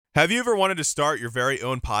Have you ever wanted to start your very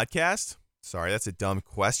own podcast? Sorry, that's a dumb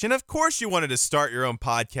question. Of course you wanted to start your own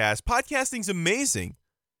podcast. Podcasting's amazing.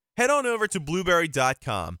 Head on over to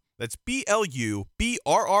blueberry.com. That's BLUBRRY.com.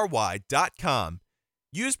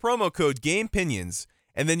 Use promo code GamePinions,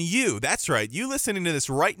 and then that's right, you listening to this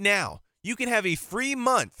right now, you can have a free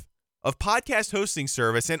month of podcast hosting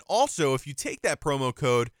service, and also if you take that promo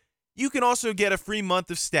code, you can also get a free month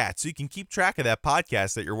of stats so you can keep track of that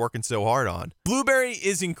podcast that you're working so hard on. Blueberry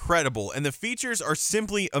is incredible, and the features are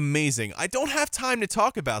simply amazing. I don't have time to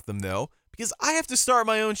talk about them, though, because I have to start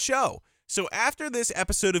my own show. So after this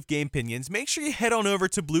episode of Game Pinions, make sure you head on over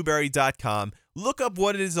to blueberry.com, look up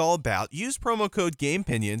what it is all about, use promo code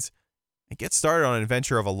GamePinions, and get started on an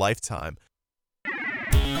adventure of a lifetime.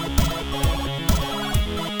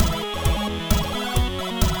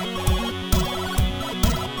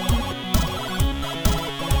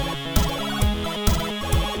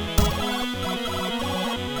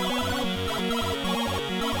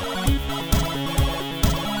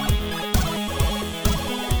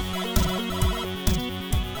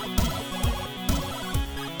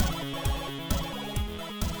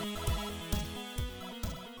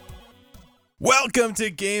 Welcome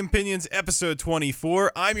to Game Pinions episode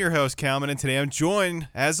 24. I'm your host, Calman, and today I'm joined,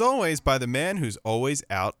 as always, by the man who's always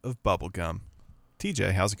out of bubblegum.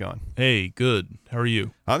 TJ, how's it going? Hey, good. How are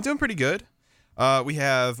you? I'm doing pretty good. We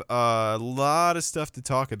have a lot of stuff to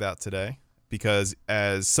talk about today because,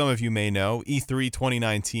 as some of you may know, E3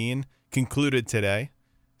 2019 concluded today.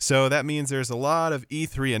 So that means there's a lot of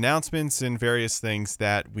E3 announcements and various things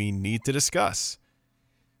that we need to discuss.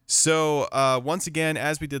 So once again,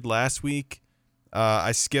 as we did last week,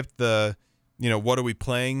 I skipped the, what are we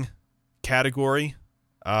playing category.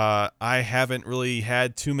 I haven't really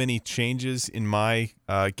had too many changes in my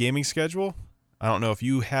gaming schedule. I don't know if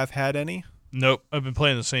you have had any. Nope, I've been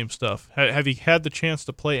playing the same stuff. Have you had the chance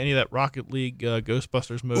to play any of that Rocket League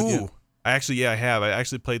Ghostbusters mode yet? I have. I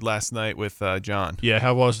actually played last night with John. Yeah,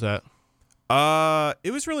 how was that?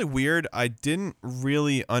 It was really weird. I didn't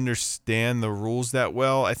really understand the rules that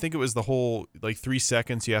well. I think it was the whole 3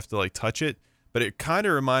 seconds you have to touch it. But it kind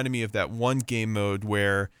of reminded me of that one game mode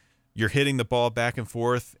where you're hitting the ball back and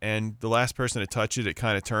forth, and the last person to touch it, it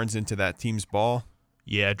kind of turns into that team's ball.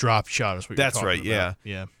 Yeah, drop shot is what you're talking about. That's right,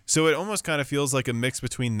 yeah. So it almost kind of feels like a mix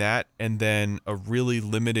between that and then a really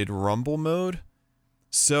limited rumble mode.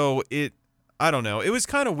 So I don't know. It was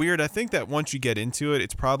kind of weird. I think that once you get into it,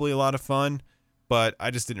 it's probably a lot of fun, but I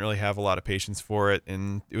just didn't really have a lot of patience for it,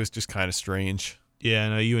 and it was just kind of strange. Yeah, I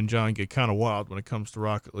know you and John get kind of wild when it comes to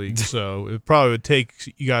Rocket League, so it probably would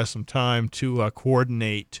take you guys some time to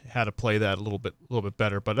coordinate how to play that a little bit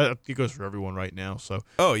better. But it goes for everyone right now. So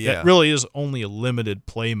it really is only a limited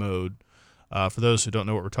play mode. For those who don't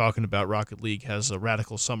know what we're talking about, Rocket League has a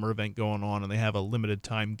Radical Summer event going on, and they have a limited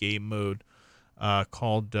time game mode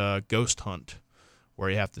called Ghost Hunt,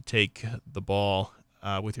 where you have to take the ball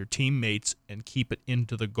with your teammates and keep it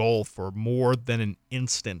into the goal for more than an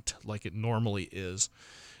instant like it normally is.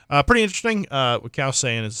 Pretty interesting. What Cal's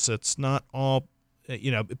saying is it's not all,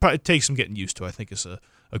 it probably takes some getting used to, I think is a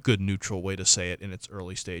good neutral way to say it in its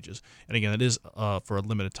early stages. And again, it is for a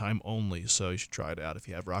limited time only, so you should try it out if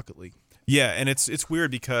you have Rocket League. Yeah, and it's weird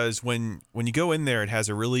because when you go in there, it has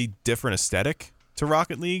a really different aesthetic to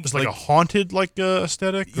Rocket League. It's like a haunted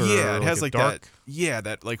aesthetic? Or yeah, it has dark?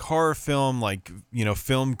 that horror film,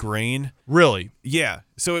 film grain. Really? Yeah.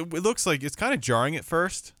 So it looks like it's kind of jarring at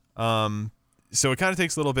first. So it kind of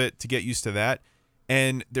takes a little bit to get used to that.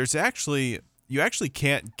 And you actually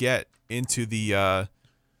can't get into the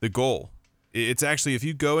goal. It's actually, if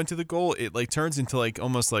you go into the goal, it turns into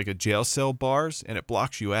almost like a jail cell bars, and it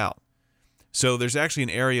blocks you out. So there's actually an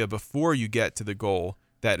area before you get to the goal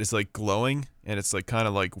that is glowing, and it's kind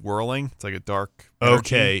of whirling. It's like a dark energy.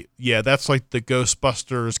 Okay, yeah, that's like the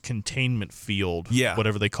Ghostbusters containment field,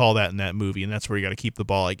 whatever they call that in that movie, and that's where you got to keep the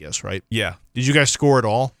ball, I guess, right? Yeah. Did you guys score at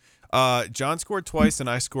all? John scored twice, and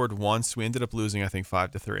I scored once. We ended up losing, I think,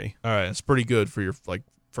 5-3. All right, it's pretty good for your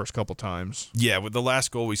first couple times. Yeah, with the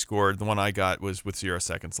last goal we scored, the one I got was with 0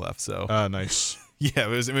 seconds left. So nice. Yeah, it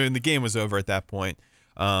was. I mean, the game was over at that point.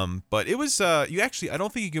 But it was. I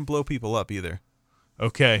don't think you can blow people up either.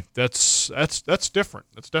 Okay, that's different.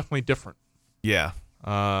 That's definitely different. Yeah.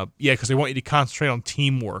 Because they want you to concentrate on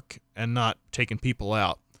teamwork and not taking people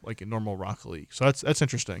out like in normal Rocket League. So that's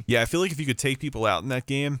interesting. Yeah, I feel like if you could take people out in that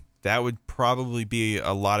game, that would probably be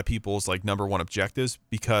a lot of people's number one objectives,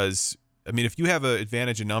 because I mean, if you have an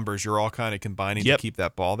advantage in numbers, you're all kind of combining to keep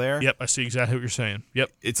that ball there. Yep, I see exactly what you're saying. Yep.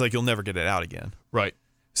 It's like you'll never get it out again. Right.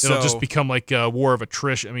 It'll just become like a war of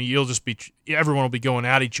attrition. I mean, everyone will be going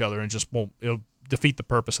at each other and just won't. It'll defeat the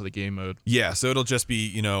purpose of the game mode. Yeah, so it'll just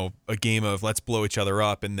be, a game of let's blow each other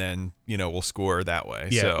up and then, we'll score that way.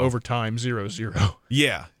 Yeah, so, overtime 0-0.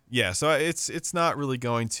 Yeah. So it's not really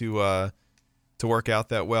going to work out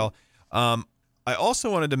that well. I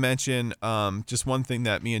also wanted to mention just one thing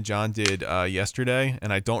that me and John did yesterday,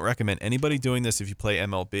 and I don't recommend anybody doing this if you play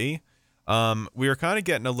MLB. We were kind of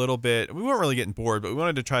getting a little bit, we weren't really getting bored, but we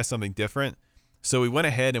wanted to try something different. So we went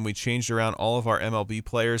ahead and we changed around all of our MLB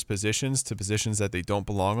players' positions to positions that they don't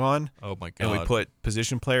belong on. Oh, my God. And we put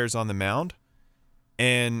position players on the mound.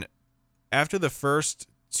 And after the first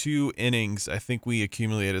 2 innings, I think we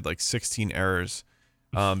accumulated like 16 errors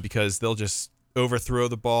because they'll just overthrow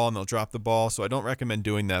the ball and they'll drop the ball. So I don't recommend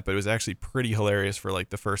doing that, but it was actually pretty hilarious for like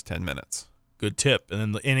the first 10 minutes. Good tip. And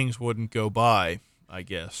then the innings wouldn't go by, I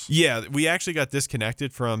guess. Yeah, we actually got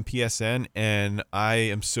disconnected from PSN, and I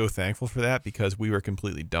am so thankful for that because we were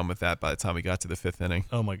completely done with that by the time we got to the 5th inning.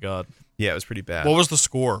 Oh, my God. Yeah, it was pretty bad. What was the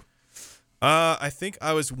score? I think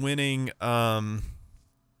I was winning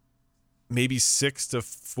maybe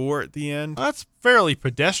 6-4 at the end. That's fairly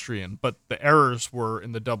pedestrian, but the errors were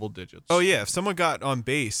in the double digits. Oh, yeah. If someone got on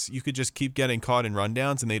base, you could just keep getting caught in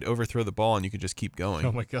rundowns, and they'd overthrow the ball, and you could just keep going.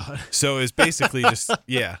 Oh, my God. So it was basically just,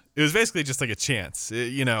 it was basically just like a chance.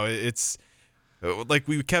 It's like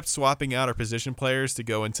we kept swapping out our position players to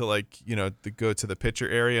go into to go to the pitcher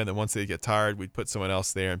area, and then once they get tired, we'd put someone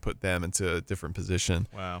else there and put them into a different position.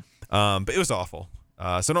 Wow. But it was awful. So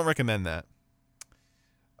I don't recommend that.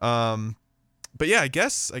 But yeah, I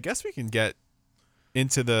guess we can get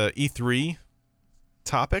into the E3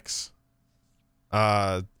 topics.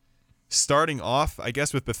 Starting off, I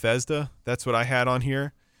guess, with Bethesda. That's what I had on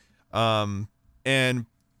here. And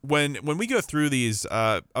when we go through these,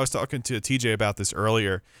 I was talking to TJ about this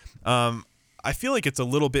earlier. I feel like it's a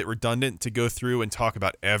little bit redundant to go through and talk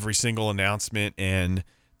about every single announcement and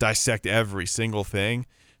dissect every single thing.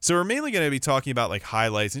 So we're mainly going to be talking about like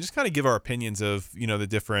highlights and just kind of give our opinions of, the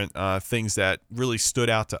different things that really stood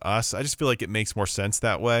out to us. I just feel like it makes more sense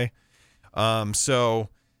that way. So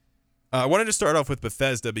I wanted to start off with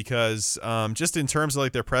Bethesda because just in terms of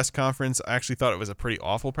like their press conference, I actually thought it was a pretty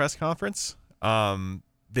awful press conference.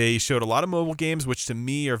 They showed a lot of mobile games, which to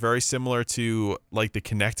me are very similar to like the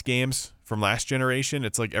Kinect games from last generation.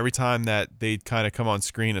 It's like every time that they'd kind of come on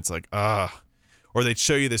screen, it's like, or they'd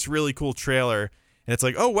show you this really cool trailer. And it's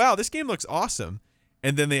like, oh, wow, this game looks awesome.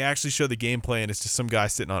 And then they actually show the gameplay, and it's just some guy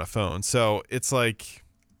sitting on a phone. So it's like,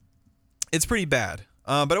 it's pretty bad.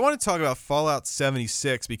 But I want to talk about Fallout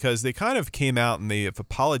 76 because they kind of came out and they have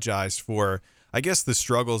apologized for, I guess, the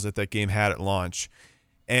struggles that game had at launch.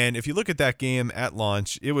 And if you look at that game at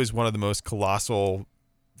launch, it was one of the most colossal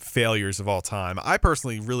failures of all time. I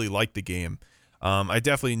personally really liked the game. I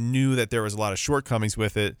definitely knew that there was a lot of shortcomings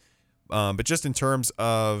with it. But just in terms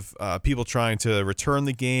of people trying to return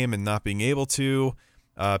the game and not being able to,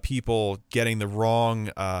 people getting the wrong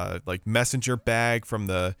messenger bag from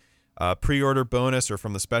the pre-order bonus or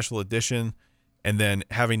from the special edition, and then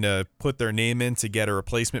having to put their name in to get a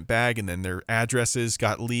replacement bag, and then their addresses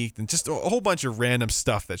got leaked, and just a whole bunch of random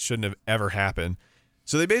stuff that shouldn't have ever happened.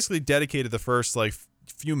 So they basically dedicated the first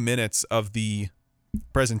few minutes of the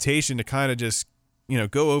presentation to kind of just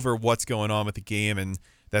go over what's going on with the game and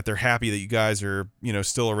that they're happy that you guys are,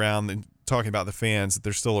 still around and talking about the fans, that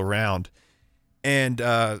they're still around. And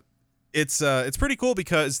it's pretty cool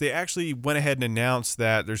because they actually went ahead and announced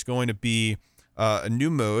that there's going to be a new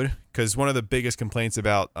mode, because one of the biggest complaints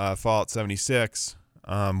about Fallout 76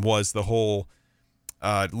 was the whole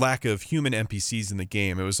lack of human NPCs in the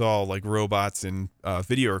game. It was all like robots and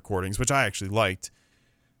video recordings, which I actually liked.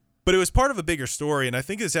 But it was part of a bigger story, and I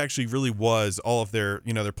think this actually really was all of their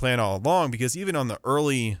plan all along, because even on the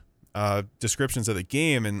early descriptions of the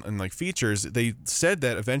game and features, they said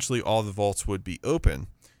that eventually all the vaults would be open.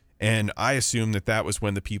 And I assumed that was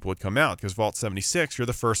when the people would come out, because Vault 76, you're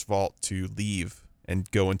the first vault to leave and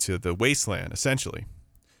go into the wasteland, essentially.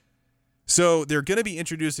 So they're going to be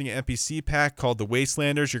introducing an NPC pack called the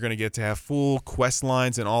Wastelanders. You're going to get to have full quest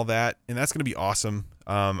lines and all that, and that's going to be awesome.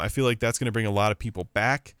 I feel like that's going to bring a lot of people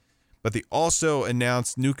back. But they also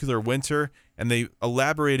announced Nuclear Winter, and they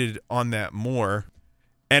elaborated on that more.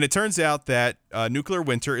 And it turns out that Nuclear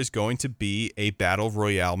Winter is going to be a Battle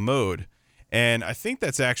Royale mode. And I think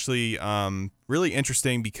that's actually really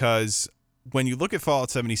interesting, because when you look at Fallout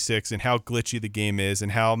 76 and how glitchy the game is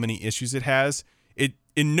and how many issues it has, it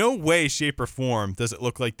in no way, shape, or form does it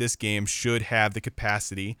look like this game should have the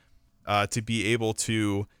capacity to be able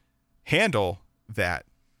to handle that.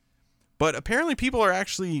 But apparently people are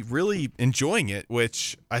actually really enjoying it,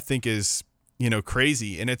 which I think is,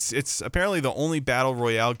 crazy. And it's apparently the only Battle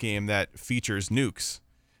Royale game that features nukes.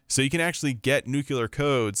 So you can actually get nuclear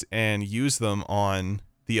codes and use them on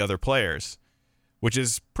the other players, which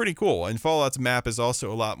is pretty cool. And Fallout's map is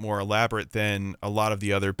also a lot more elaborate than a lot of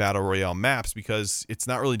the other Battle Royale maps because it's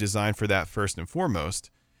not really designed for that first and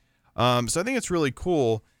foremost. So I think it's really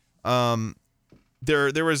cool.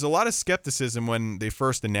 There was a lot of skepticism when they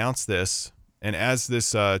first announced this, and as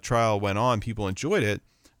this trial went on, people enjoyed it.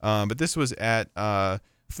 But this was at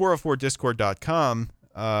 404discord.com,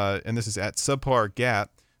 and this is at Subpar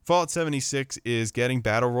Gap. Fallout 76 is getting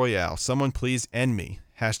Battle Royale. Someone please end me.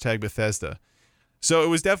 #Bethesda. So it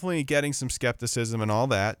was definitely getting some skepticism and all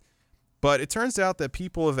that, but it turns out that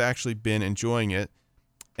people have actually been enjoying it.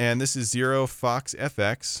 And this is Zero Fox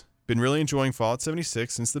FX. Been really enjoying Fallout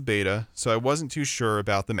 76 since the beta, so I wasn't too sure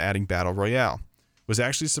about them adding Battle Royale. Was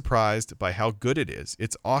actually surprised by how good it is.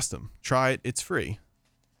 It's awesome. Try it. It's free.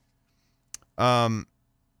 And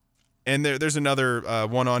there's another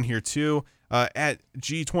one on here too. At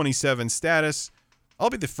G27 status, I'll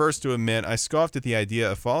be the first to admit I scoffed at the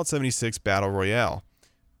idea of Fallout 76 Battle Royale.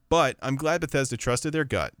 But I'm glad Bethesda trusted their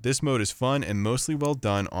gut. This mode is fun and mostly well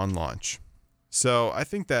done on launch. So I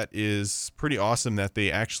think that is pretty awesome that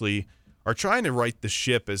they actually are trying to right the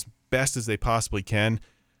ship as best as they possibly can.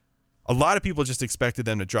 A lot of people just expected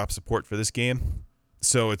them to drop support for this game.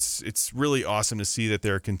 So it's really awesome to see that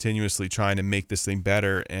they're continuously trying to make this thing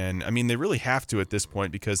better. And I mean, they really have to at this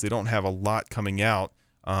point because they don't have a lot coming out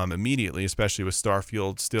immediately, especially with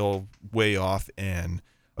Starfield still way off. And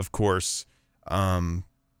of course, the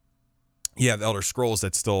Elder Scrolls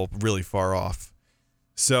that's still really far off.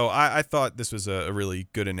 So I thought this was a really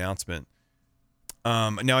good announcement.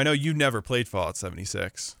 Now, I know you never played Fallout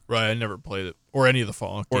 76. Right, I never played it. Or any of the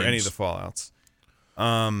Fallout games. Or any of the Fallouts.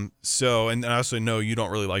 And I also know you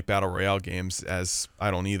don't really like Battle Royale games, as I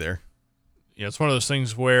don't either. Yeah, it's one of those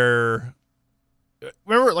things where...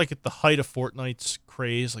 Remember, like, at the height of Fortnite's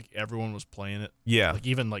craze, like, everyone was playing it? Yeah. Like,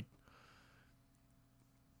 even, like,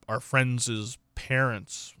 our friends'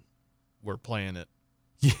 parents were playing it.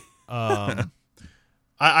 Yeah.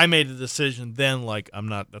 I made a decision then, like,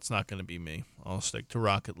 that's not going to be me. I'll stick to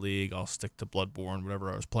Rocket League. I'll stick to Bloodborne,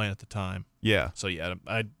 whatever I was playing at the time. Yeah. So, yeah,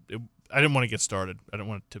 I didn't want to get started. I didn't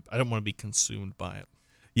want to be consumed by it.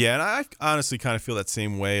 Yeah, and I honestly kind of feel that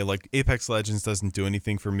same way. Like, Apex Legends doesn't do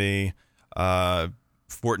anything for me.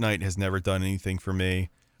 Fortnite has never done anything for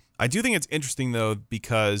me. I do think it's interesting, though,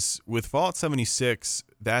 because with Fallout 76,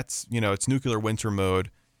 that's, it's nuclear winter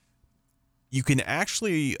mode. You can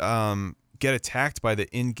actually get attacked by the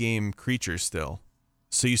in-game creatures still.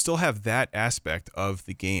 So you still have that aspect of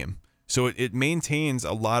the game. So it maintains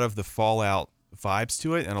a lot of the Fallout vibes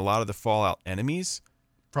to it and a lot of the Fallout enemies.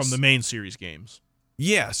 From the main series games.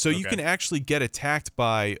 Yeah, so you can actually get attacked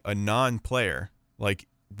by a non-player, like,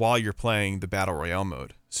 while you're playing the Battle Royale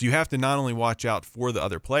mode. So you have to not only watch out for the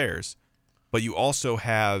other players, but you also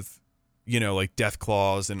have, like Death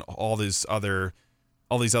Claws and all these other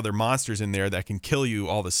monsters in there that can kill you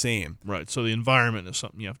all the same. Right. So the environment is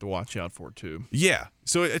something you have to watch out for too. Yeah.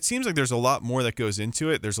 So it seems like there's a lot more that goes into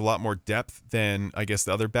it. There's a lot more depth than, I guess,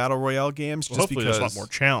 the other Battle Royale games. Well, hopefully there's a lot more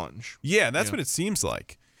challenge. Yeah, that's what it seems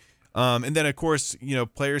like. And then, of course,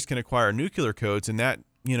 players can acquire nuclear codes, and that,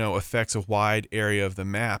 affects a wide area of the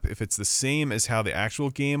map. If it's the same as how the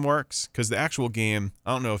actual game works, because the actual game,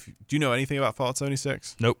 I don't know do you know anything about Fallout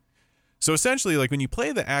 76? Nope. So essentially, like when you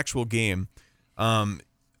play the actual game,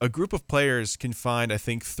 a group of players can find, I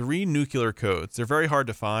think, 3 nuclear codes. They're very hard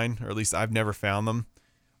to find, or at least I've never found them.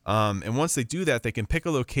 And once they do that, they can pick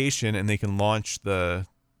a location and they can launch the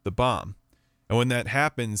bomb. And when that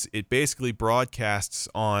happens, it basically broadcasts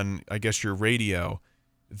on, I guess, your radio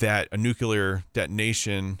that a nuclear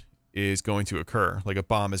detonation is going to occur, like a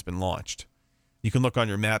bomb has been launched. You can look on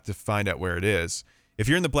your map to find out where it is. If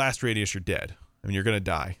you're in the blast radius, you're dead. I mean, you're going to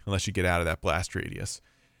die unless you get out of that blast radius.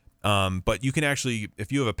 But you can actually,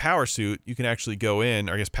 if you have a power suit, you can actually go in,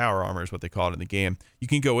 or I guess power armor is what they call it in the game. You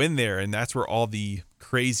can go in there, and that's where all the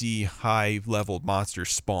crazy high-leveled monsters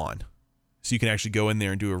spawn. So you can actually go in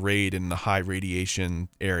there and do a raid in the high radiation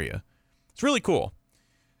area. It's really cool.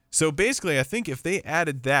 So basically, I think if they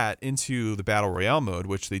added that into the Battle Royale mode,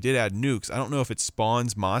 which they did add nukes, I don't know if it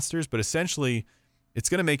spawns monsters, but essentially it's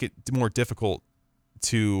going to make it more difficult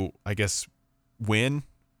to, I guess, win.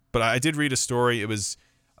 But I did read a story. It was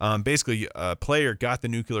basically a player got the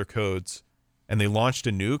nuclear codes and they launched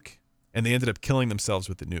a nuke and they ended up killing themselves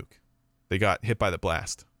with the nuke. They got hit by the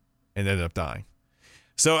blast and ended up dying.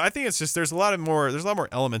 So I think it's just there's a lot more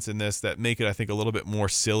elements in this that make it, I think, a little bit more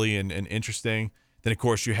silly and interesting. Then, of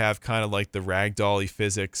course, you have kind of like the ragdoll-y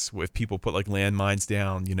physics. If people put like landmines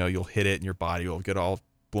down, you'll hit it and your body will get all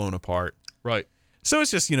blown apart. Right. So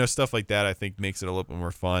it's just, stuff like that I think makes it a little bit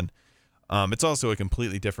more fun. It's also a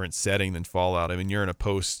completely different setting than Fallout. I mean, you're in a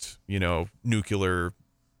post, nuclear,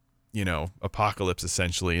 apocalypse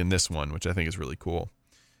essentially in this one, which I think is really cool.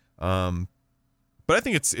 But I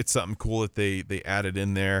think it's something cool that they added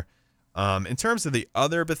in there. In terms of the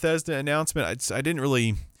other Bethesda announcement, I didn't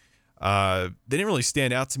really, they didn't really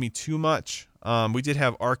stand out to me too much. We did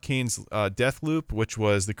have Arcane's Deathloop, which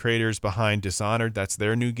was the creators behind Dishonored. That's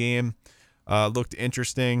their new game. Looked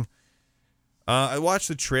interesting. I watched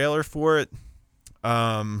the trailer for it,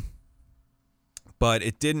 but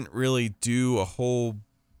it didn't really do a whole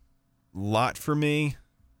lot for me.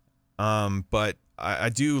 But I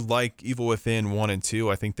do like Evil Within 1 and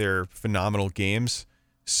 2. I think they're phenomenal games.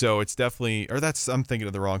 So it's definitely, I'm thinking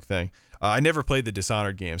of the wrong thing. I never played the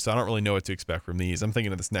Dishonored game, so I don't really know what to expect from these. I'm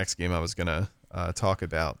thinking of this next game I was going to talk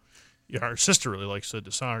about. Yeah, our sister really likes the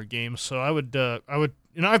Dishonored games, so I've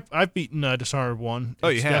beaten Dishonored 1. Oh,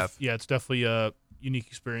 you have? Yeah, it's definitely a unique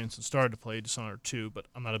experience, and started to play Dishonored 2, but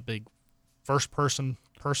I'm not a big first-person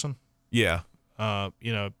person. Yeah. I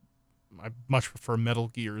much prefer Metal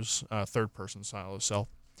Gear's third-person style itself.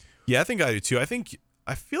 Yeah, I think I do too. I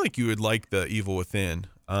feel like you would like the Evil Within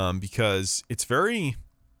because it's very,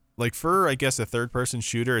 like, for, I guess, a third-person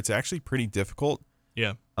shooter, it's actually pretty difficult.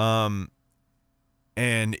 Yeah.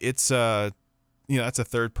 And it's that's a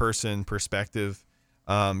third-person perspective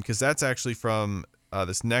because that's actually from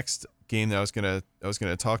this next game that I was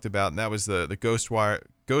gonna talk about, and that was the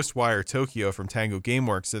Ghostwire Tokyo from Tango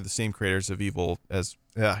Gameworks. They're the same creators of Evil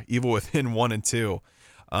Within 1 and 2.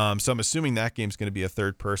 So I'm assuming that game's going to be a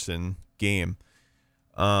third-person game.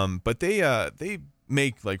 But they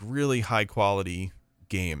make like really high-quality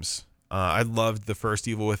games. I loved the first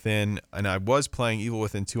Evil Within, and I was playing Evil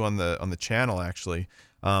Within 2 on the channel actually.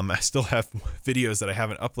 I still have videos that I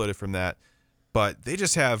haven't uploaded from that, but they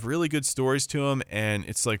just have really good stories to them, and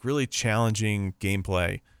it's like really challenging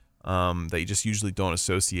gameplay that you just usually don't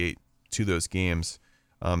associate to those games,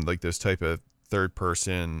 like those type of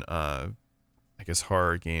third-person, I guess,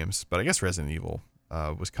 horror games. But I guess Resident Evil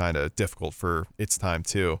was kind of difficult for its time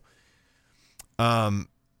too.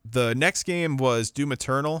 The next game was Doom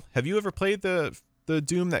Eternal. Have you ever played the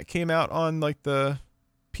Doom that came out on like the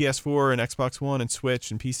PS4 and Xbox One and Switch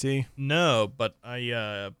and PC? No, but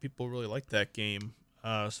people really like that game.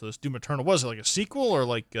 So this Doom Eternal, was it like a sequel or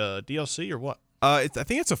like a DLC or what? I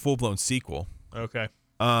think it's a full-blown sequel. Okay.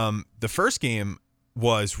 The first game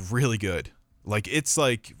was really good. Like, it's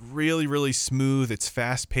like really, really smooth. It's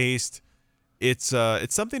fast-paced. It's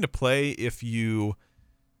something to play if you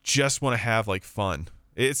just want to have like fun.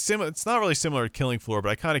 It's similar. It's not really similar to Killing Floor, but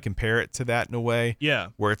I kind of compare it to that in a way. Yeah.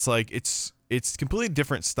 Where it's like it's completely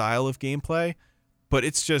different style of gameplay, but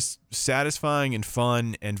it's just satisfying and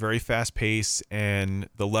fun and very fast-paced, and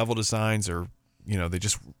the level designs are,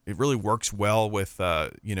 it really works well with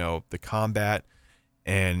the combat,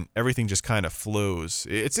 and everything just kind of flows.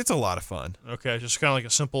 It's a lot of fun. Okay, just kind of like a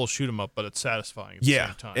simple shoot 'em up, but it's satisfying at the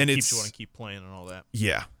same time. And it keeps you want to keep playing and all that.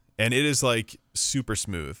 Yeah, and it is like super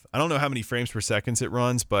smooth. I don't know how many frames per second it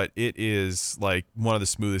runs, but it is like one of the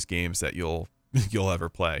smoothest games that you'll ever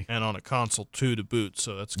play. And on a console too to boot,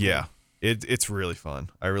 so that's cool. Yeah, it's really fun.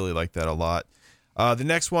 I really like that a lot. The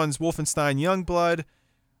next one's Wolfenstein Youngblood.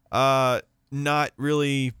 Not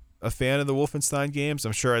really a fan of the Wolfenstein games.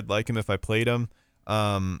 I'm sure I'd like them if I played them.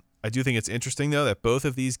 I do think it's interesting though that both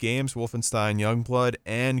of these games, Wolfenstein Youngblood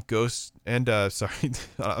and I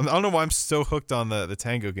don't know why I'm so hooked on the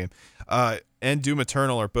Tango game, and Doom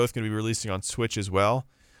Eternal are both going to be releasing on Switch as well.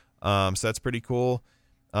 So that's pretty cool.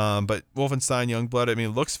 But Wolfenstein Youngblood, I mean,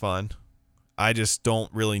 it looks fun. I just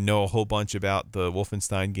don't really know a whole bunch about the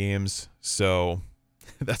Wolfenstein games, so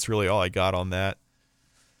that's really all I got on that.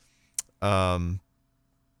 And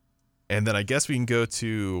then I guess we can go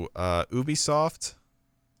to Ubisoft.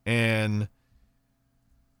 And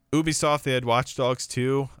Ubisoft, they had Watch Dogs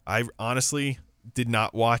 2. I honestly did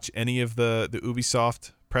not watch any of the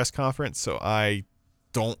Ubisoft press conference, so I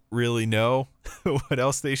don't really know what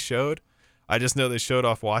else they showed. I just know they showed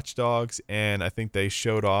off Watch Dogs, and I think they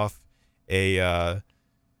showed off maybe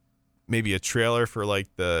a trailer for like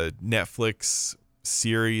the Netflix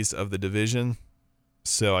series of The Division.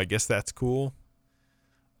 So I guess that's cool.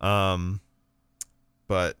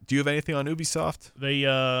 But do you have anything on Ubisoft? They,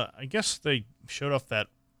 I guess they showed off that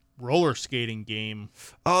roller skating game.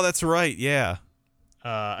 Oh, that's right. Yeah.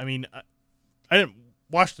 I mean, I didn't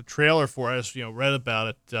watch the trailer for it. I just, read about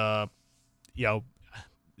it.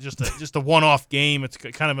 Just a one-off game. It's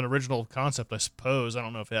kind of an original concept, I suppose. I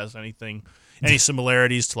don't know if it has any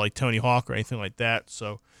similarities to like Tony Hawk or anything like that.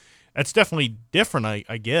 So it's definitely different,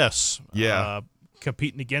 I guess. Yeah.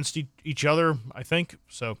 competing against each other, I think.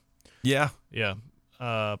 So yeah.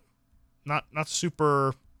 Not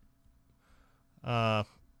super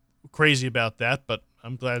crazy about that, but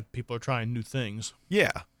I'm glad people are trying new things.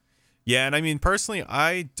 Yeah. Yeah, and I mean, personally,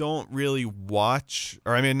 I don't really watch,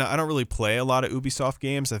 or I mean, I don't really play a lot of Ubisoft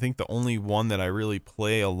games. I think the only one that I really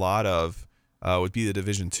play a lot of would be The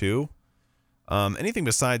Division 2. Anything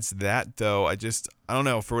besides that, though, I don't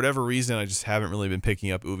know, for whatever reason, I just haven't really been picking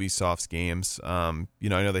up Ubisoft's games. I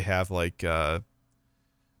know they have, like, I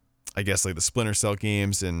guess, like the Splinter Cell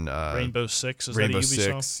games and Rainbow Six, is Rainbow that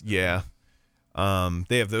Ubisoft? Six, yeah.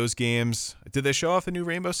 They have those games. Did they show off a new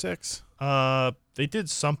Rainbow Six? They did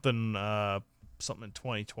something in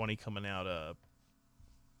 2020 coming out. I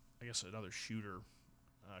guess another shooter,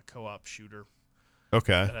 co-op shooter.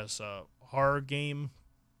 Okay. That has horror game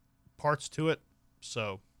parts to it.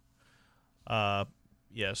 So, so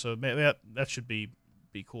maybe that should be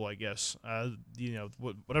cool, I guess.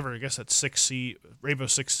 Whatever. I guess that Rainbow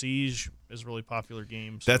Six Siege is a really popular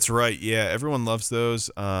game. So. That's right. Yeah, everyone loves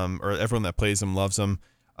those. Or everyone that plays them loves them.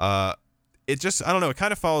 It just, I don't know. It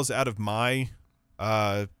kind of falls out of my,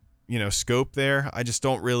 scope there. I just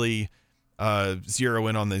don't really zero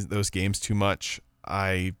in on those games too much.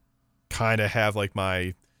 I kind of have like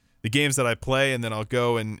the games that I play, and then I'll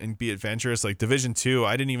go and be adventurous. Like Division 2,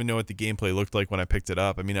 I didn't even know what the gameplay looked like when I picked it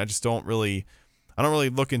up. I mean, I don't really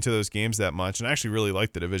look into those games that much, and I actually really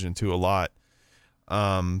like the Division 2 a lot.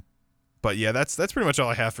 But yeah, that's pretty much all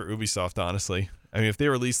I have for Ubisoft, honestly. I mean, if they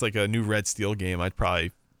released like a new Red Steel game, I'd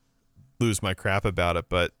probably lose my crap about it,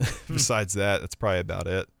 but besides that, that's probably about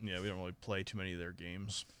it. Yeah, we don't really play too many of their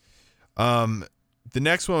games. The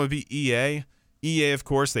next one would be EA. EA, of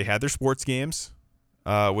course, they had their sports games,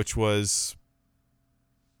 which was,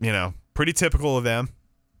 pretty typical of them.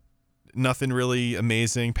 Nothing really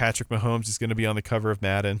amazing. Patrick Mahomes is going to be on the cover of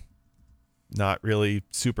Madden. Not really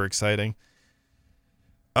super exciting.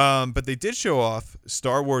 But they did show off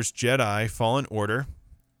Star Wars Jedi Fallen Order,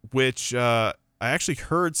 which I actually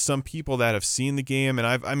heard some people that have seen the game, and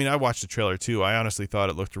I watched the trailer too. I honestly thought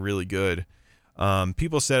it looked really good.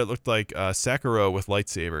 People said it looked like Sekiro with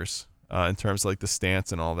lightsabers in terms of like the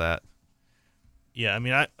stance and all that. Yeah, I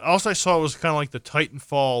mean, I saw was kind of like the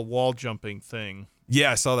Titanfall wall jumping thing.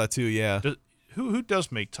 Yeah, I saw that too. Yeah. Who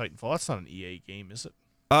does make Titanfall? That's not an EA game, is it?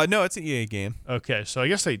 No, it's an EA game. Okay, so I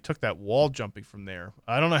guess they took that wall jumping from there.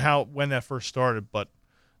 I don't know when that first started, but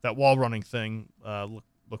that wall running thing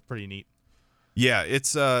looked pretty neat. Yeah,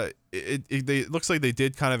 it's it looks like they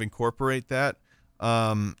did kind of incorporate that,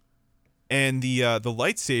 and the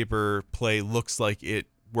lightsaber play looks like it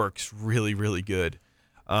works really, really good.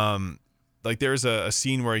 Like there's a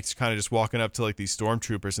scene where he's kind of just walking up to like these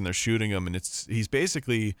stormtroopers and they're shooting him, and he's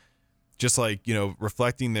basically just like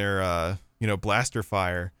reflecting their blaster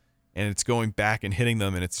fire, and it's going back and hitting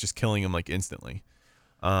them, and it's just killing them like instantly.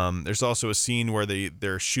 There's also a scene where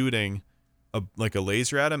they're shooting a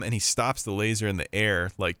laser at him, and he stops the laser in the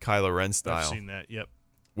air like Kylo Ren style. I've seen that. Yep.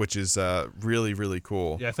 Which is really, really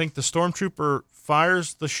cool. Yeah, I think the stormtrooper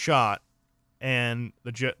fires the shot, and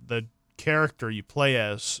the character you play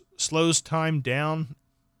as slows time down,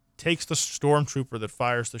 takes the stormtrooper that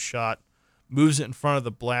fires the shot, moves it in front of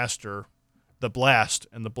the blast,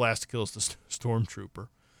 and the blast kills the stormtrooper.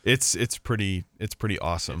 It's pretty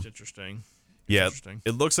awesome. It's interesting.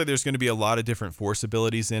 It looks like there's going to be a lot of different force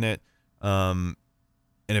abilities in it. And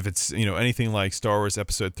if it's anything like Star Wars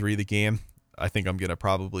Episode 3, the game, I think I'm gonna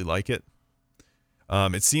probably like it.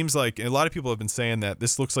 It seems like a lot of people have been saying that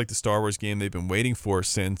this looks like the Star Wars game they've been waiting for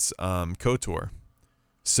since KOTOR.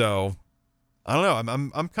 So I don't know.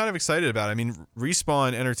 I'm kind of excited about it. I mean,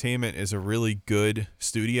 Respawn Entertainment is a really good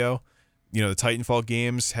studio. The Titanfall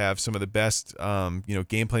games have some of the best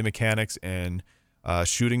gameplay mechanics and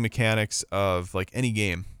shooting mechanics of like any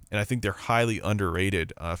game. And I think they're highly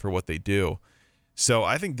underrated for what they do. So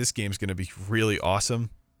I think this game's going to be really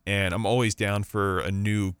awesome. And I'm always down for a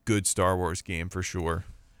new good Star Wars game for sure.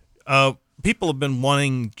 People have been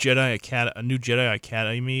wanting a new Jedi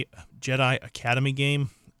Academy game.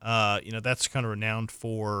 That's kind of renowned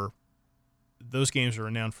for. Those games are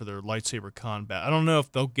renowned for their lightsaber combat. I don't know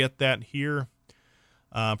if they'll get that here.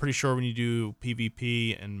 I'm pretty sure when you do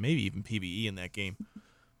PvP and maybe even PvE in that game,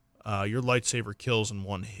 your lightsaber kills in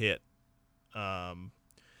one hit.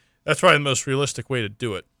 That's probably the most realistic way to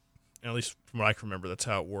do it. At least from what I can remember, that's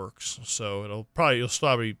how it works. So you'll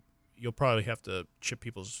probably have to chip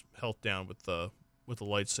people's health down with the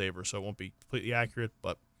lightsaber, so it won't be completely accurate.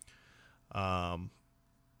 But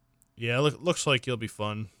it looks like it'll be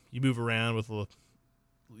fun. You move around with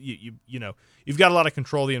you've got a lot of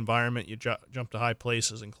control of the environment. You jump to high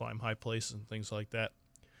places and climb high places and things like that.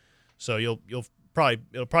 So you'll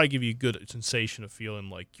it'll probably give you a good sensation of feeling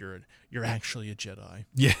like you're actually a Jedi.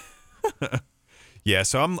 Yeah. Yeah,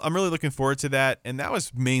 so I'm really looking forward to that, and that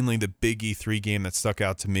was mainly the big E3 game that stuck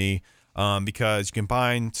out to me, because you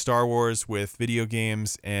combine Star Wars with video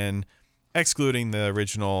games, and excluding the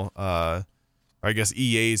original, or I guess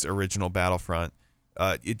EA's original Battlefront,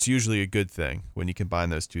 it's usually a good thing when you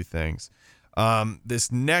combine those two things. The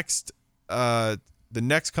next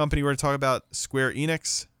company we're going to talk about, Square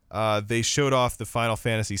Enix, they showed off the Final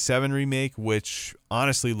Fantasy VII Remake, which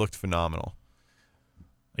honestly looked phenomenal.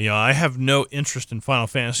 I have no interest in Final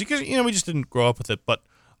Fantasy because we just didn't grow up with it. But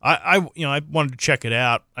I wanted to check it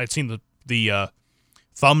out. I'd seen the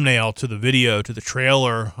thumbnail to the video, to the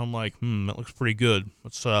trailer. I'm like, that looks pretty good.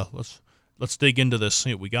 Let's dig into this,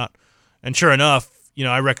 see what we got. And sure enough,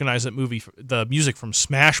 I recognize that movie, the music from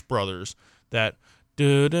Smash Brothers. That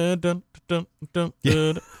and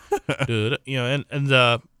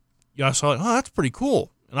I saw like, oh, that's pretty cool.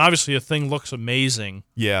 And obviously, the thing looks amazing.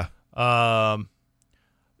 Yeah.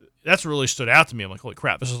 That's what really stood out to me. I'm like, holy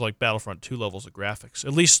crap, this is like Battlefront 2 levels of graphics,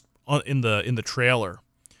 at least in the trailer.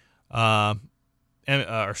 And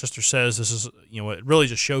our sister says this is, it really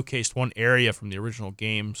just showcased one area from the original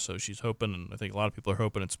game, so she's hoping, and I think a lot of people are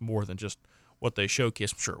hoping it's more than just what they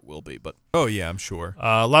showcased. I'm sure it will be, but oh yeah, I'm sure.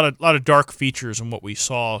 A lot of dark features in what we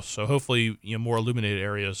saw, so hopefully more illuminated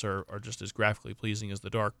areas are just as graphically pleasing as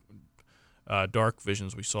the dark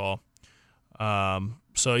visions we saw.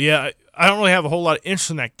 So yeah, I don't really have a whole lot of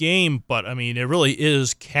interest in that game, but I mean, it really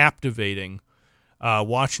is captivating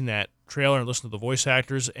watching that trailer and listening to the voice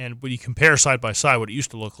actors. And when you compare side by side what it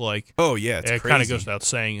used to look like, oh yeah, it's it kind of goes without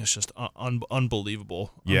saying. It's just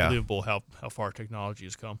unbelievable. Yeah. Unbelievable how far technology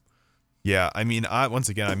has come. Yeah, I mean, I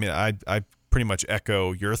pretty much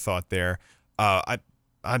echo your thought there. I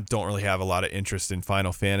don't really have a lot of interest in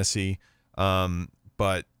Final Fantasy,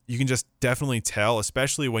 but you can just definitely tell,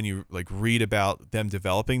 especially when you read about them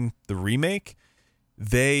developing the remake.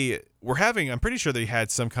 I'm pretty sure they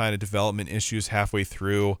had some kind of development issues halfway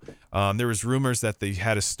through. There was rumors that they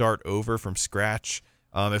had to start over from scratch.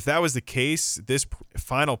 If that was the case, this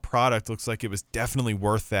final product looks like it was definitely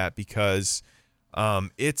worth that because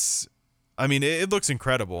it looks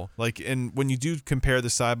incredible. And when you do compare the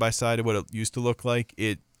side by side to what it used to look like,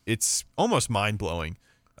 it's almost mind blowing.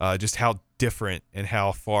 Just how different and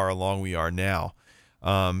how far along we are now.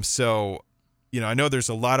 So, I know there's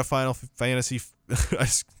a lot of Final Fantasy.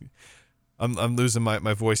 I'm losing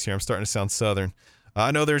my voice here. I'm starting to sound Southern. I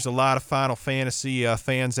know there's a lot of Final Fantasy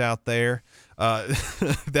fans out there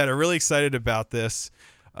that are really excited about this.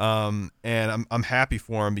 And I'm happy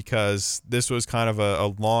for them because this was kind of a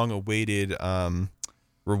long-awaited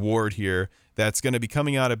reward here that's going to be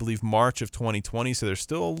coming out, I believe, March of 2020. So there's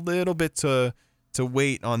still a little bit to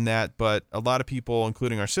wait on that, but a lot of people,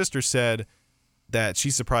 including our sister, said that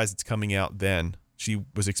she's surprised it's coming out then. She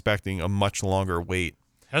was expecting a much longer wait.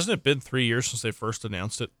 Hasn't it been 3 years since they first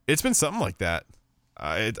announced it? It's been something like that.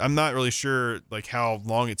 I'm not really sure how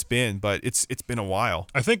long it's been, but it's been a while.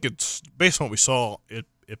 I think it's based on what we saw. It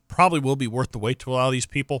probably will be worth the wait to allow these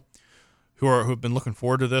people who have been looking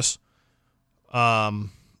forward to this.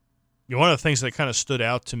 One of the things that kind of stood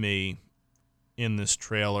out to me in this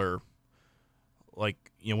trailer,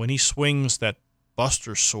 when he swings that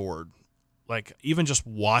Buster sword, even just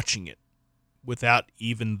watching it without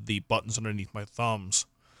even the buttons underneath my thumbs,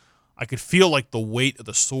 I could feel the weight of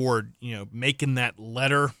the sword, making that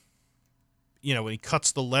letter, when he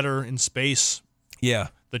cuts the letter in space. Yeah.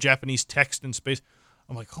 The Japanese text in space.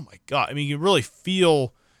 I'm like, oh my God. I mean, you really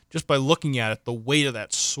feel, just by looking at it, the weight of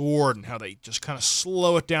that sword and how they just kind of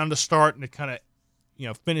slow it down to start and it kind of,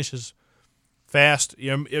 finishes fast.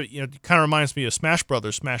 It kind of reminds me of Smash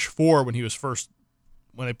Brothers, Smash 4, when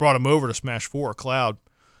they brought him over to Smash 4, Cloud.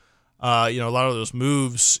 A lot of those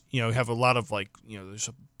moves, have a lot of there's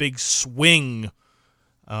a big swing,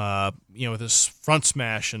 with his front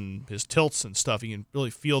smash and his tilts and stuff. You can really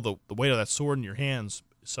feel the weight of that sword in your hands.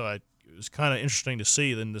 So it was kind of interesting to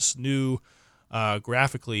see then this new,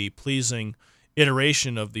 graphically pleasing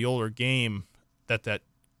iteration of the older game that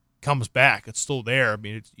comes back. It's still there. I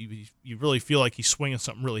mean, you really feel like he's swinging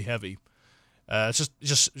something really heavy. It's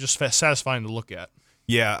just satisfying to look at.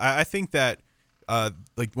 Yeah, I think that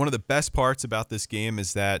one of the best parts about this game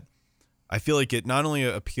is that I feel like it not only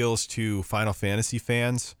appeals to Final Fantasy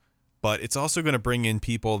fans, but it's also going to bring in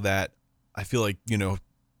people that I feel like,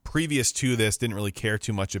 previous to this didn't really care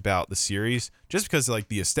too much about the series, just because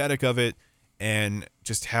the aesthetic of it and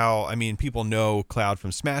just how, people know Cloud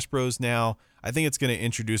from Smash Bros. Now. I think it's going to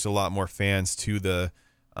introduce a lot more fans to the,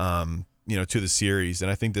 to the series,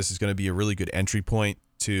 and I think this is going to be a really good entry point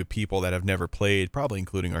to people that have never played, probably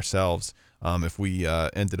including ourselves, if we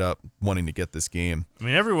ended up wanting to get this game. I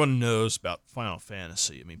mean, everyone knows about Final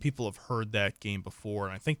Fantasy. I mean, people have heard that game before,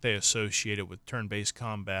 and I think they associate it with turn-based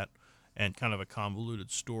combat and kind of a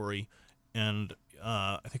convoluted story. And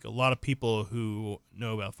I think a lot of people who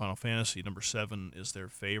know about Final Fantasy number 7 is their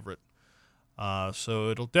favorite. So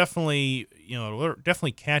it'll definitely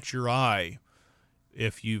catch your eye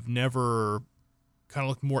if you've never kind of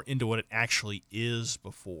looked more into what it actually is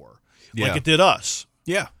before, like it did us.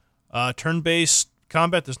 Yeah. Turn-based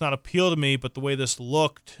combat does not appeal to me, but the way this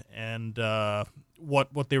looked and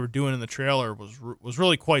what they were doing in the trailer was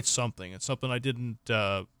really quite something. It's something I didn't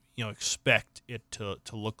expect it to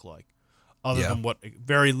look like, other than what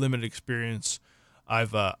very limited experience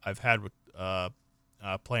I've had with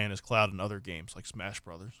playing as Cloud in other games like Smash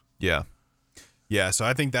Brothers. Yeah. Yeah, so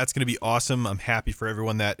I think that's going to be awesome. I'm happy for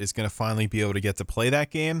everyone that is going to finally be able to get to play that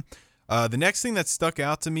game. The next thing that stuck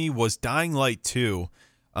out to me was Dying Light 2.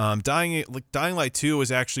 Dying Light 2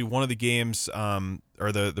 was actually one of the games,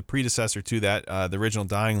 or the predecessor to that, the original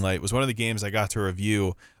Dying Light, was one of the games I got to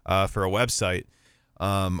review for a website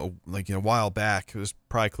a while back. It was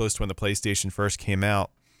probably close to when the PlayStation first came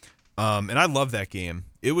out. And I love that game.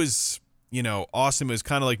 It was awesome. It was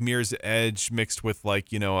kind of like Mirror's Edge mixed with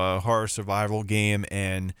a horror survival game,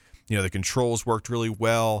 and the controls worked really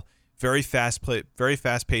well. Very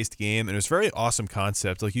fast-paced game, and it was a very awesome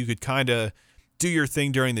concept. Like, you could kind of do your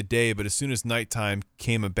thing during the day, but as soon as nighttime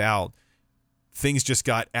came about, things just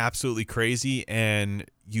got absolutely crazy, and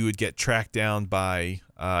you would get tracked down by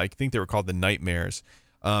I think they were called the Nightmares.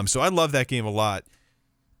 So I love that game a lot.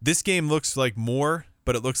 This game looks like more,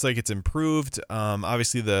 but it looks like it's improved.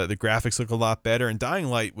 Obviously, the graphics look a lot better, and Dying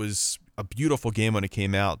Light was a beautiful game when it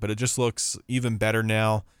came out, but it just looks even better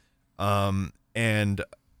now. And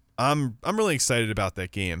I'm really excited about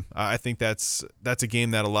that game. I think that's a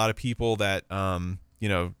game that a lot of people that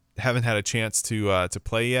haven't had a chance to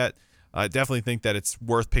play yet. I definitely think that it's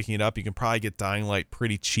worth picking it up. You can probably get Dying Light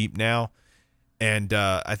pretty cheap now, and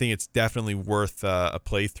I think it's definitely worth a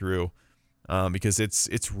playthrough. Because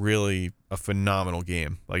it's really a phenomenal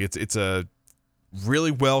game. Like, it's a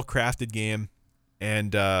really well crafted game,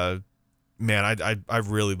 and man, I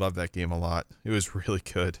really love that game a lot. It was really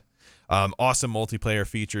good. Awesome multiplayer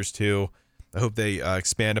features too. I hope they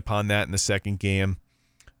expand upon that in the second game.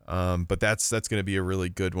 But that's going to be a really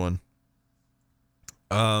good one.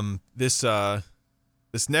 This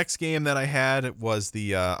next game that I had was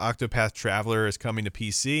the Octopath Traveler is coming to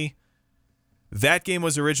PC. That game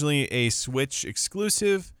was originally a Switch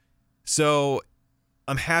exclusive, so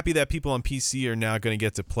I'm happy that people on PC are now going to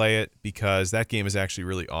get to play it, because that game is actually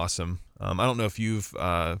really awesome. I don't know if you've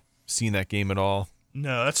seen that game at all.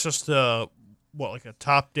 No, that's just like a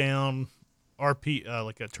top-down like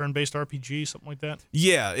a turn-based RPG, something like that?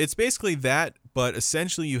 Yeah, it's basically that, but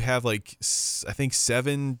essentially you have I think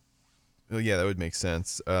 7. Oh, yeah, that would make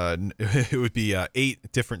sense. It would be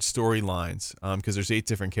 8 different storylines, because there's 8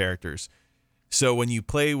 different characters. So when you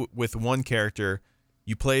play with one character,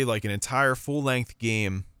 you play like an entire full-length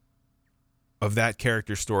game of that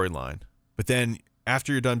character's storyline. But then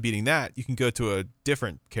after you're done beating that, you can go to a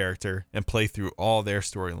different character and play through all their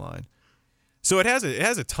storyline. So it has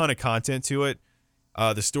a ton of content to it.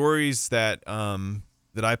 The stories that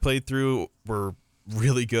I played through were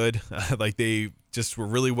really good. Like, they just were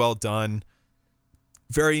really well done.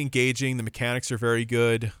 Very engaging. The mechanics are very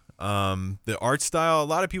good. The art style, a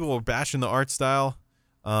lot of people were bashing the art style,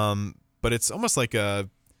 but it's almost like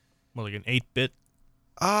an 8-bit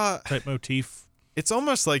type motif. It's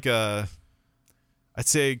almost like I'd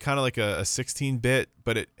say kind of like a 16-bit,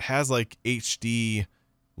 but it has like HD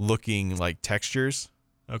looking like textures.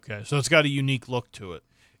 Okay, so it's got a unique look to it.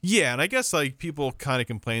 Yeah, and I guess like people kind of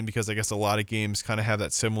complain because I guess a lot of games kind of have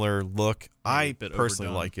that similar look. I personally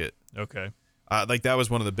overdone. like it. Okay. Like, that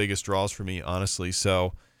was one of the biggest draws for me, honestly.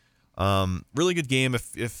 So, really good game.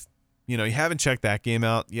 If you haven't checked that game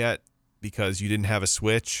out yet because you didn't have a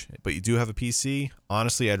Switch, but you do have a PC,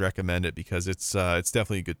 honestly, I'd recommend it because it's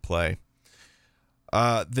definitely a good play.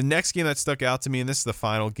 The next game that stuck out to me, and this is the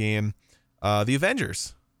final game, The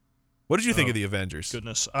Avengers. What did you think of The Avengers?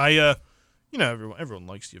 Goodness, everyone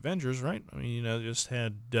likes The Avengers, right? I mean, they just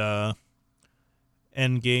had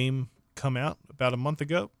Endgame come out about a month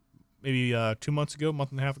ago. Maybe 2 months ago, month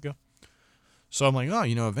and a half ago. So I'm like,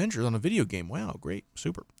 Avengers on a video game. Wow, great,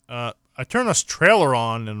 super. I turn this trailer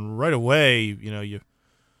on, and right away,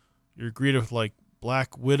 you're greeted with like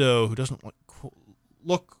Black Widow, who doesn't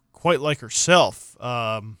look quite like herself,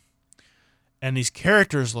 and these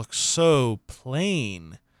characters look so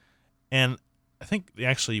plain. And I think they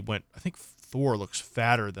actually went, Thor looks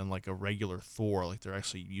fatter than like a regular Thor. Like they're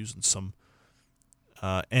actually using some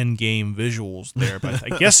end game visuals there. But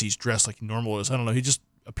I guess he's dressed like he normal is. I don't know. He just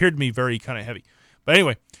appeared to me very kind of heavy. But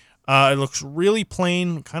anyway, it looks really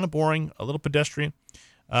plain, kind of boring, a little pedestrian.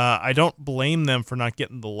 I don't blame them for not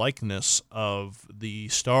getting the likeness of the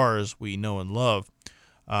stars we know and love,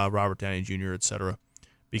 Robert Downey Jr., etc.,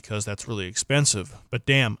 because that's really expensive. But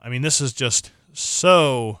damn, I mean, this is just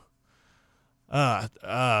so,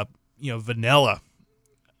 vanilla.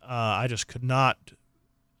 I just could not,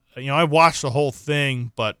 I watched the whole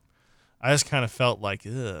thing, but I just kind of felt like,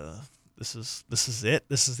 this is it.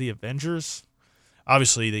 This is the Avengers.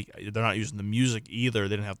 Obviously, they're not using the music either.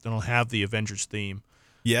 They don't have the Avengers theme.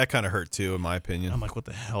 Yeah, it kind of hurt too, in my opinion. I'm like, what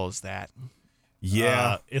the hell is that?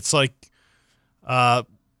 Yeah, it's like an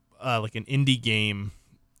indie game.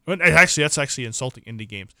 But actually, that's actually insulting indie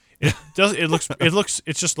games. It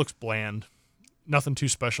just looks bland. Nothing too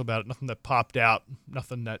special about it. Nothing that popped out.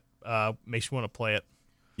 Nothing that makes you want to play it.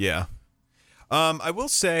 Yeah. I will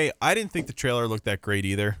say I didn't think the trailer looked that great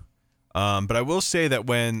either. But I will say that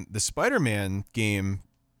when the Spider-Man game,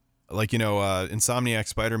 Insomniac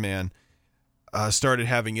Spider-Man, started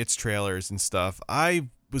having its trailers and stuff, I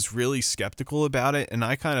was really skeptical about it, and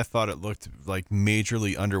I kind of thought it looked like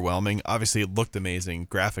majorly underwhelming. Obviously, it looked amazing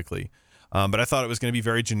graphically, but I thought it was going to be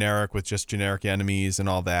very generic with just generic enemies and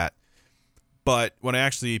all that. But when I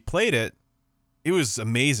actually played it, it was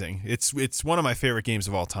amazing. It's one of my favorite games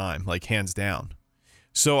of all time, like hands down.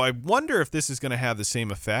 So I wonder if this is going to have the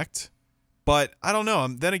same effect, but I don't know.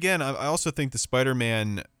 Then again, I also think the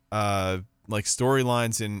Spider-Man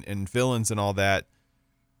storylines and villains and all that,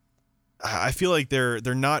 I feel like they're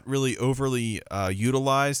not really overly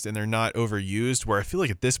utilized, and they're not overused, where I feel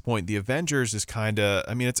like at this point the Avengers is kind of,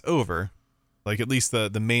 it's over. Like at least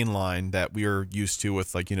the main line that we are used to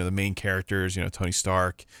with the main characters, Tony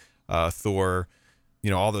Stark, Thor,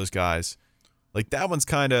 all those guys. Like that one's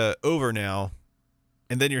kind of over now.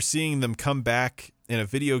 And then you're seeing them come back in a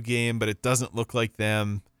video game, but it doesn't look like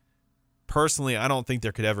them. Personally, I don't think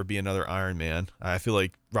there could ever be another Iron Man. I feel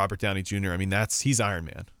like Robert Downey Jr., he's Iron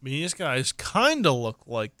Man. These guys kind of look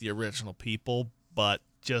like the original people, but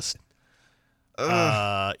just,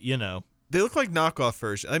 They look like knockoff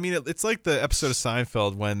versions. It's like the episode of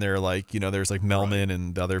Seinfeld when they're there's Melman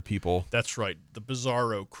and other people. That's right. The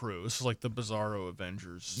Bizarro crew. This is like the Bizarro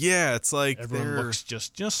Avengers. Yeah, it's like everyone looks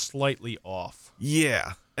just slightly off.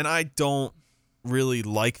 Yeah, and I don't really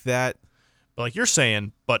like that. But like you're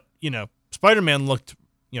saying, Spider-Man looked,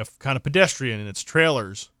 kind of pedestrian in its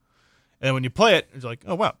trailers. And when you play it, it's like,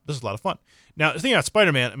 oh, wow, this is a lot of fun. Now, the thing about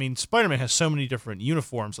Spider-Man, Spider-Man has so many different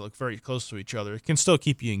uniforms that look very close to each other. It can still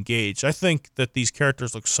keep you engaged. I think that these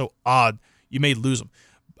characters look so odd, you may lose them,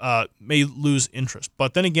 may lose interest.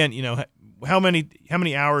 But then again, how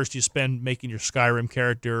many hours do you spend making your Skyrim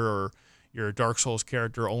character or your Dark Souls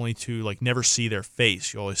character only to, never see their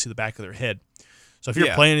face? You always see the back of their head. So if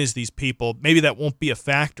you're playing as these people, maybe that won't be a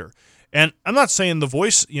factor. And I'm not saying the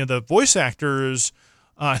voice actors,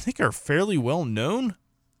 I think are fairly well known.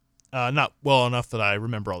 Not well enough that I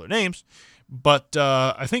remember all their names, but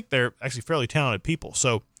I think they're actually fairly talented people.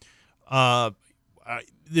 So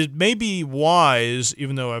it may be wise,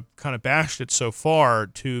 even though I've kind of bashed it so far,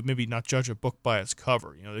 to maybe not judge a book by its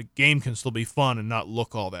cover. The game can still be fun and not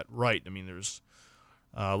look all that right. There's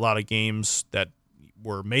a lot of games that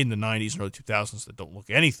were made in the 90s and early 2000s that don't look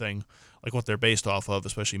anything like what they're based off of,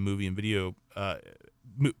 especially movie and video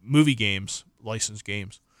movie games, licensed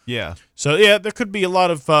games. Yeah. So, yeah, there could be a lot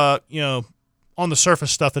of, on the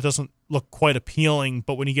surface stuff that doesn't look quite appealing,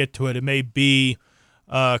 but when you get to it, it may be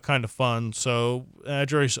kind of fun. So,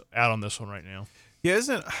 jury's out on this one right now. Yeah,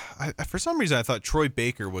 for some reason, I thought Troy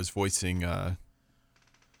Baker was voicing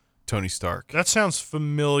Tony Stark. That sounds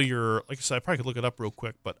familiar. Like I said, I probably could look it up real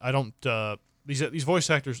quick, but I don't, these voice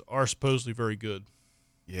actors are supposedly very good.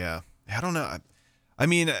 Yeah. I don't know.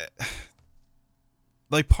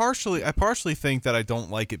 I partially think that I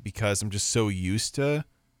don't like it because I'm just so used to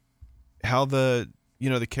how the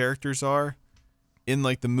characters are in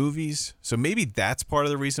the movies. So maybe that's part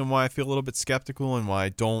of the reason why I feel a little bit skeptical and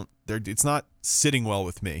why it's not sitting well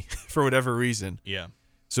with me for whatever reason. Yeah.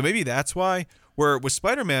 So maybe that's why. Where with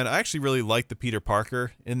Spider-Man, I actually really like the Peter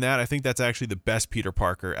Parker in that. I think that's actually the best Peter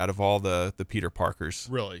Parker out of all the Peter Parkers.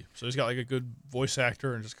 Really? So he's got a good voice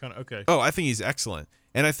actor and just kind of, okay. Oh, I think he's excellent.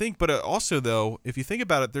 And I think, but also though, if you think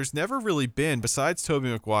about it, there's never really been, besides Tobey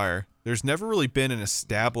Maguire, there's never really been an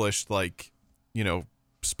established,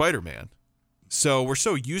 Spider-Man. So we're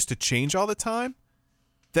so used to change all the time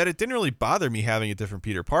that it didn't really bother me having a different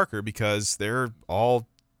Peter Parker because they're all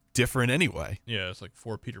different anyway. Yeah, it's like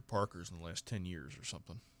 4 Peter Parkers in the last 10 years or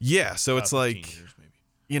something. Yeah, so it's like, years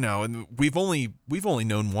maybe. And we've only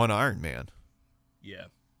known one Iron Man. Yeah,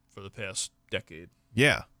 for the past decade.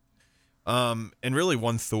 Yeah. And really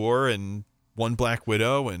one Thor and one Black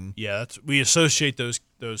Widow, and we associate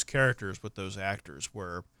those characters with those actors.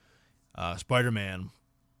 Where Spider-Man,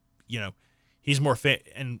 he's more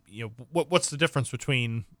and what's the difference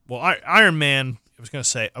between Iron Man? I was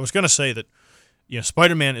gonna say that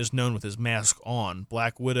Spider-Man is known with his mask on.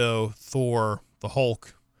 Black Widow, Thor, the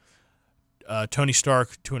Hulk, Tony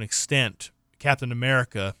Stark to an extent, Captain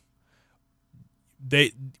America.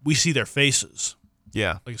 We see their faces.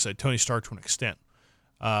 Yeah, like I said, Tony Stark to an extent.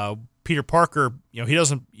 Peter Parker, you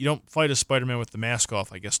don't fight a Spider-Man with the mask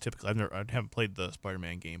off. I guess typically, I haven't played the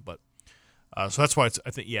Spider-Man game, but so that's why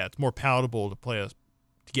it's more palatable to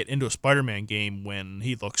get into a Spider-Man game when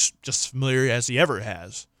he looks just familiar as he ever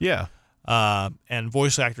has. Yeah. And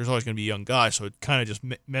voice actor is always going to be a young guy, so it kind of just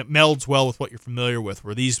melds well with what you're familiar with.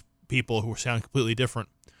 Where these people who sound completely different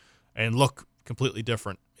and look completely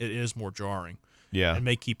different, it is more jarring. Yeah, and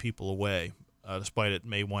may keep people away, despite it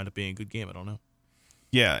may wind up being a good game. I don't know.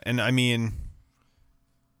 Yeah, and I mean,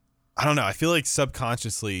 I don't know. I feel like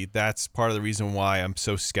subconsciously that's part of the reason why I'm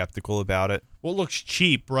so skeptical about it. Well, it looks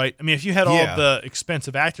cheap, right? I mean, if you had all of the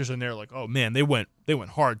expensive actors in there, like, oh man, they went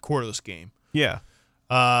hardcore to this game. Yeah.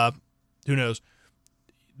 Who knows?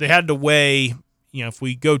 They had to weigh, if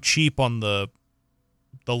we go cheap on the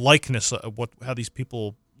likeness of how these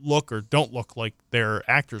people look or don't look like their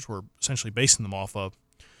actors were essentially basing them off of,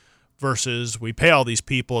 versus we pay all these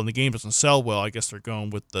people and the game doesn't sell well. I guess they're going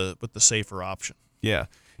with the safer option. Yeah.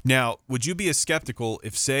 Now, would you be as skeptical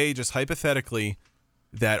if, say, just hypothetically,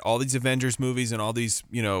 that all these Avengers movies and all these,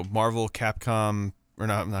 Marvel, Capcom, or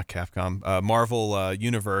not Capcom, Marvel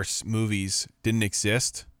Universe movies didn't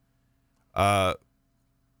exist, and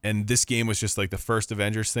this game was just like the first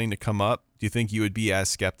Avengers thing to come up? Do you think you would be as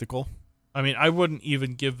skeptical? I mean, I wouldn't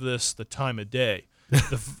even give this the time of day.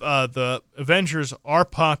 The Avengers are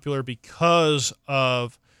popular because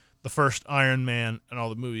of the first Iron Man and all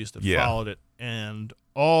the movies that followed it, and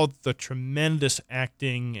all the tremendous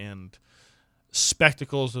acting and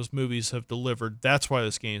spectacles those movies have delivered. That's why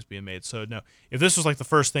this game is being made. So, no, if this was like the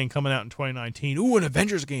first thing coming out in 2019, an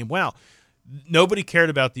Avengers game, wow. Nobody cared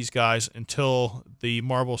about these guys until the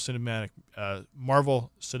Marvel Cinematic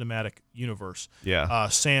Universe. Yeah.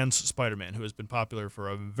 Sans Spider-Man, who has been popular for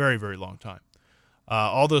a very, very long time.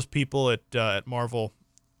 All those people at Marvel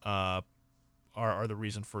are the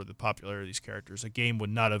reason for the popularity of these characters. A game would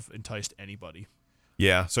not have enticed anybody.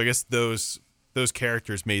 Yeah, so I guess those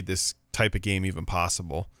characters made this type of game even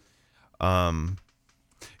possible.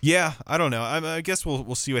 Yeah, I don't know. I guess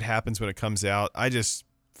we'll see what happens when it comes out. I just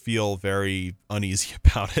feel very uneasy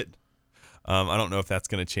about it. I don't know if that's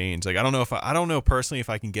going to change. Like, I don't know personally if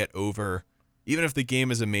I can get over, even if the game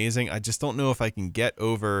is amazing, I just don't know if I can get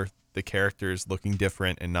over the characters looking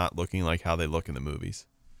different and not looking like how they look in the movies.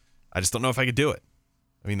 I just don't know if I could do it.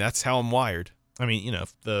 I mean, that's how I'm wired. I mean,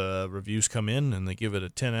 if the reviews come in and they give it a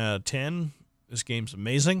 10 out of 10, this game's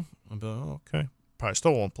amazing, I'll be like, oh, okay. Probably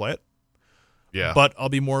still won't play it. Yeah. But I'll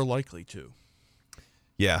be more likely to.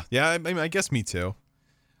 Yeah. Yeah, I mean, I guess me too.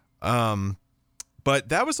 But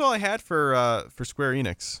that was all I had for Square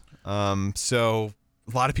Enix. So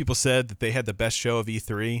a lot of people said that they had the best show of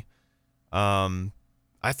E3.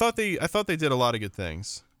 I thought they did a lot of good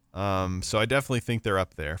things. So I definitely think they're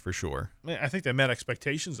up there for sure. I think they met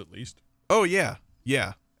expectations at least. Oh yeah,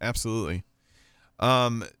 absolutely.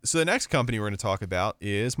 So the next company we're going to talk about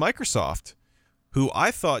is Microsoft, who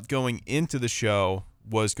I thought going into the show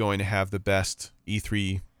was going to have the best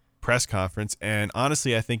E3 press conference, and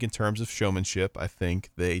honestly, I think in terms of showmanship, I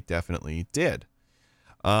think they definitely did.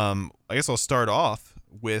 I guess I'll start off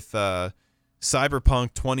with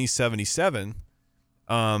Cyberpunk 2077,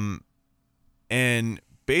 and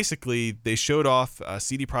basically they showed off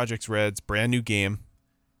CD Projekt Red's brand new game,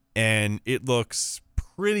 and it looks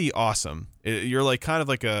pretty awesome. You're like kind of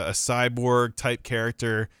like a cyborg type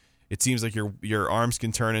character. It seems like your arms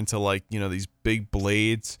can turn into like, these big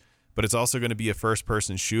blades, but it's also going to be a first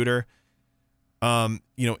person shooter.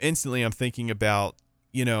 Instantly I'm thinking about,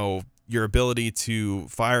 your ability to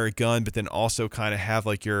fire a gun, but then also kind of have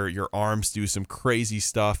like your arms do some crazy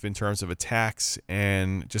stuff in terms of attacks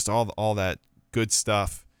and just all that good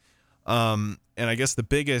stuff. And I guess the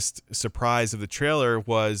biggest surprise of the trailer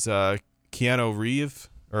was Keanu Reeves.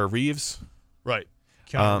 Right.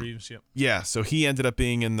 Keanu Reeves, yeah. Yeah, so he ended up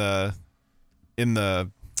being in the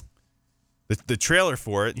The trailer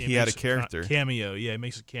for it, he had a character cameo. Yeah, he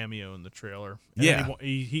makes a cameo in the trailer. And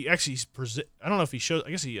he actually I don't know if he shows. I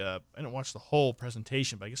guess I didn't watch the whole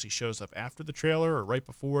presentation, but I guess he shows up after the trailer or right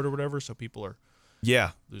before it or whatever. So people are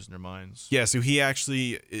losing their minds. Yeah. So he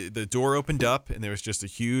actually, the door opened up and there was just a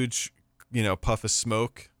huge, puff of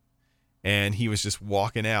smoke, and he was just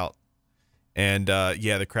walking out, and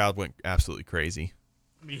the crowd went absolutely crazy.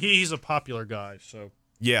 I mean, he's a popular guy, so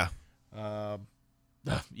yeah. I'm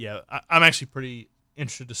actually pretty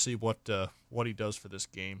interested to see what he does for this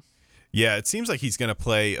game. Yeah, it seems like he's going to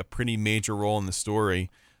play a pretty major role in the story.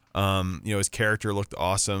 His character looked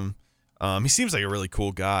awesome. He seems like a really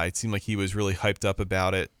cool guy. It seemed like he was really hyped up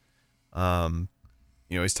about it.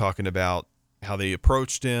 He's talking about how they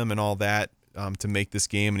approached him and all that to make this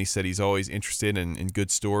game, and he said he's always interested in good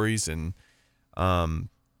stories, and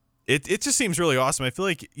It just seems really awesome. I feel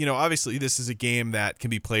like, obviously this is a game that can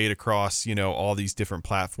be played across, all these different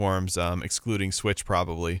platforms, excluding Switch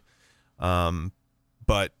probably. But,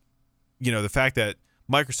 the fact that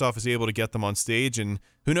Microsoft was able to get them on stage, and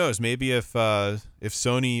who knows, maybe if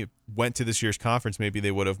Sony went to this year's conference, maybe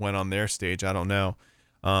they would have went on their stage. I don't know.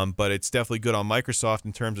 But it's definitely good on Microsoft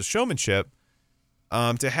in terms of showmanship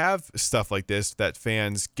to have stuff like this that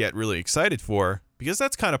fans get really excited for. Because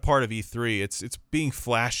that's kind of part of E3. It's being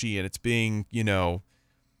flashy, and it's being,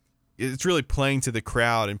 it's really playing to the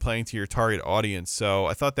crowd and playing to your target audience. So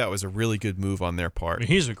I thought that was a really good move on their part. I mean,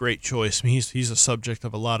 he's a great choice. I mean, he's a subject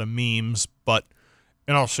of a lot of memes, but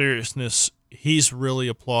in all seriousness, he's really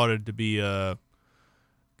applauded to be kind of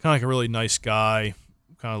like a really nice guy,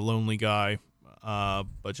 kind of lonely guy,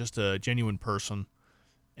 but just a genuine person.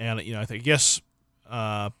 And I guess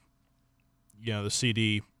the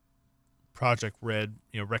CD Project Red,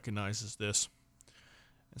 recognizes this,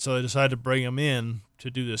 and so they decided to bring him in to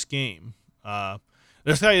do this game.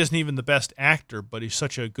 This guy isn't even the best actor, but he's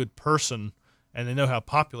such a good person, and they know how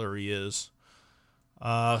popular he is.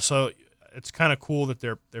 So it's kind of cool that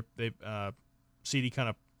they CD kind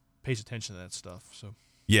of pays attention to that stuff. So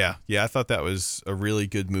yeah, I thought that was a really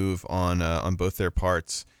good move on both their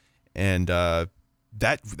parts, and that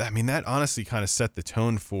honestly kind of set the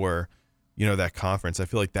tone for that conference. I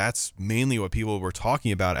feel like that's mainly what people were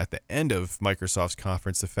talking about at the end of Microsoft's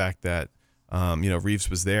conference, the fact that, Reeves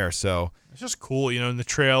was there. So it's just cool, in the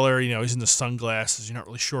trailer, he's in the sunglasses. You're not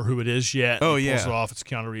really sure who it is yet. Oh, he yeah. pulls it off. It's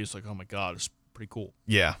Keanu Reeves. Like, oh my God, it's pretty cool.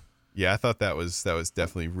 Yeah. I thought that was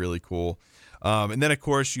definitely really cool. And then, of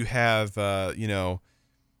course, you have,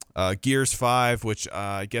 Gears 5, which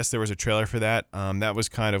I guess there was a trailer for that. That was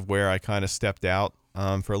kind of where I kind of stepped out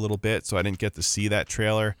for a little bit, so I didn't get to see that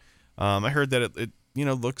trailer. I heard that it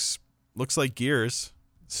looks like Gears,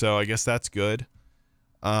 so I guess that's good.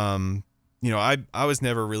 I was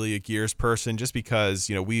never really a Gears person just because,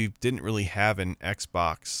 we didn't really have an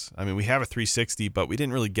Xbox. I mean, we have a 360, but we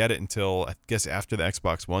didn't really get it until, I guess, after the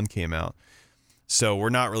Xbox One came out. So we're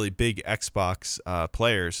not really big Xbox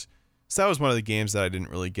players. So that was one of the games that I didn't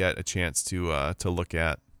really get a chance to look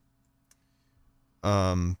at.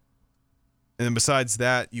 And then besides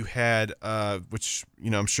that, you had, which,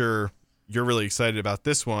 I'm sure you're really excited about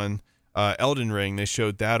this one, Elden Ring. They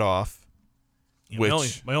showed that off. Yeah,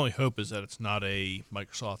 my only hope is that it's not a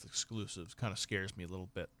Microsoft exclusive. It kind of scares me a little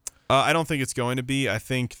bit. I don't think it's going to be. I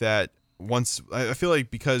think that I feel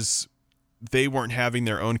like because they weren't having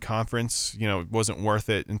their own conference, it wasn't worth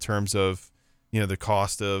it in terms of, the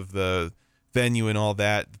cost of the venue and all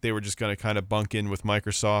that. They were just going to kind of bunk in with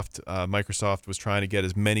Microsoft. Microsoft was trying to get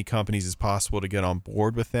as many companies as possible to get on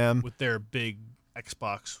board with them. With their big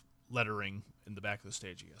Xbox lettering in the back of the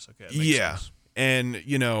stage, I guess. Okay. That makes sense. And,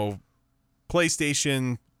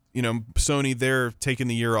 PlayStation, Sony, they're taking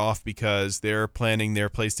the year off because they're planning their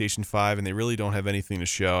PlayStation 5 and they really don't have anything to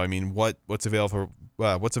show. I mean, what's available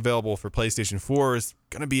for PlayStation 4 is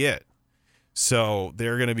going to be it. So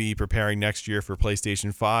they're going to be preparing next year for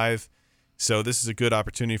PlayStation 5. So this is a good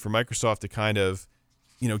opportunity for Microsoft to kind of,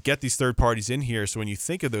 get these third parties in here. So when you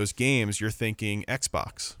think of those games, you're thinking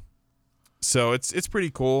Xbox. So it's pretty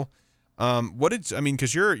cool.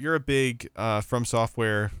 Because you're a big From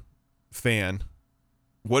Software fan.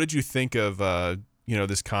 What did you think of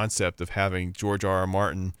this concept of having George R.R.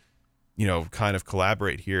 Martin, kind of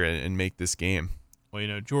collaborate here and make this game?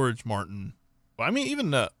 Well, George Martin. Well, I mean,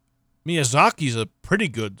 even Miyazaki's a pretty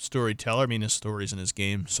good storyteller. I mean, his stories and his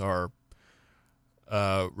games are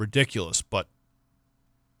ridiculous, but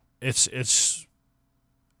it's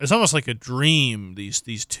almost like a dream.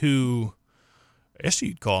 These two, I guess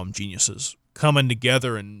you'd call them geniuses, coming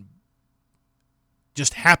together and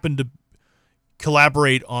just happen to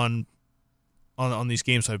collaborate on these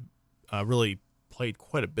games I've really played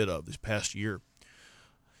quite a bit of this past year.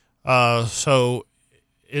 So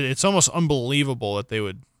it's almost unbelievable that they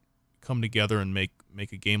would come together and make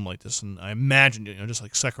a game like this. And I imagine, just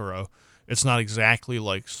like Sekiro, it's not exactly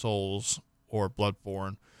like Souls or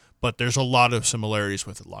Bloodborne, but there's a lot of similarities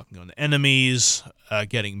with it. Locking on the enemies,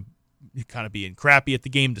 getting kind of being crappy at the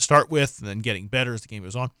game to start with, and then getting better as the game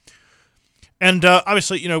goes on. And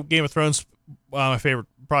obviously, Game of Thrones, my favorite,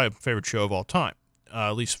 probably my favorite show of all time,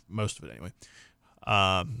 at least most of it anyway.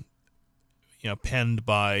 Penned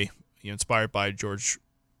by, inspired by George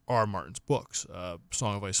R. Martin's books,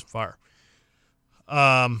 Song of Ice and Fire.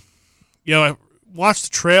 I watched the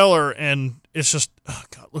trailer and it's just,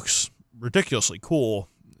 God, it looks ridiculously cool.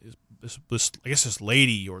 This I guess this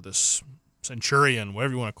lady or this centurion,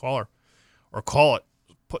 whatever you want to call her or call it,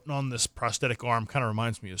 putting on this prosthetic arm kind of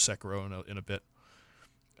reminds me of Sekiro in a bit,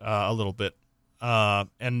 a little bit.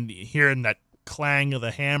 And hearing that clang of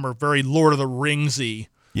the hammer, very Lord of the Ringsy.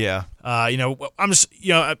 Yeah. I'm just,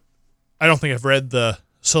 I don't think I've read the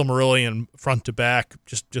Silmarillion front to back,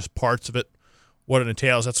 just parts of it, what it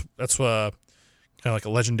entails. That's kind of like a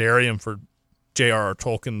legendarium for J.R.R.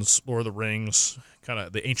 Tolkien's Lord of the Rings, kind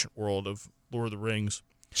of the ancient world of Lord of the Rings.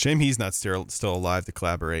 Shame he's not still alive to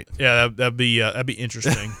collaborate. Yeah, that'd be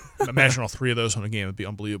interesting. Imagine all three of those on a game; it'd be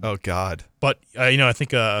unbelievable. Oh God! But I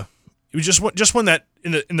think it was just when that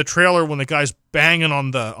in the trailer when the guy's banging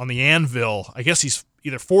on the anvil. I guess he's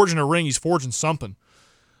either forging a ring, he's forging something.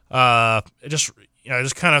 Just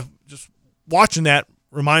kind of watching that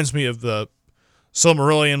reminds me of the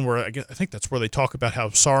Silmarillion, where I think that's where they talk about how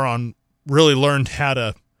Sauron really learned how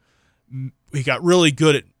to. He got really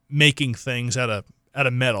good at making things out of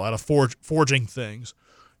metal, out of forging things,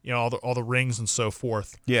 all the rings and so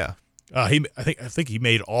forth. Yeah. I think he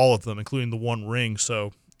made all of them, including the One Ring.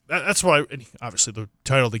 So that's why, obviously, the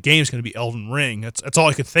title of the game is going to be Elden Ring. That's all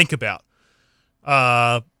I could think about.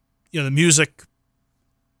 The music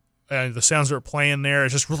and the sounds that are playing there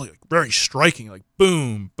is just really very striking, like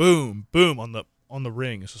boom, boom, boom on the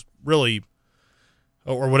ring. It's just really,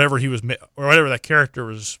 or whatever whatever that character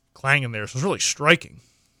was clanging there. So it's really striking.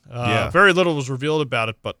 Very little was revealed about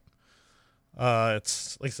it, but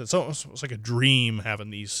it's like I said, it's like a dream having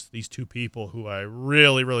these two people who I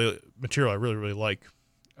really like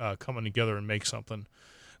coming together and make something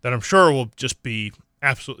that I'm sure will just be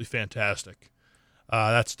absolutely fantastic.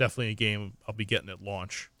 That's definitely a game I'll be getting at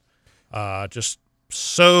launch. Just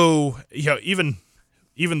so even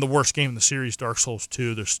the worst game in the series, Dark Souls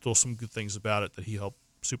 2, there's still some good things about it that he helped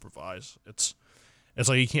supervise. It's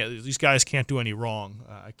like these guys can't do any wrong.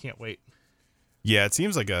 I can't wait. Yeah, it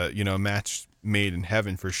seems like a match made in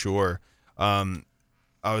heaven for sure. I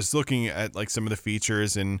was looking at like some of the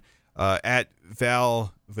features, and at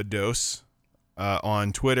Val Vados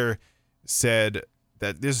on Twitter said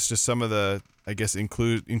that this is just some of the, I guess,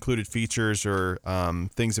 included features or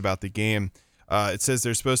things about the game. It says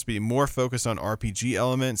there's supposed to be more focus on RPG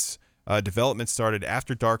elements. Development started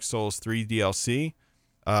after Dark Souls 3 DLC.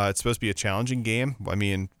 It's supposed to be a challenging game. I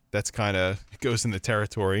mean, that's kind of goes in the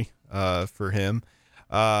territory for him.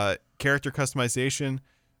 Character customization.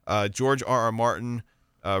 George R.R. Martin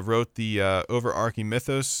wrote the overarching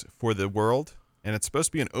mythos for the world, and it's supposed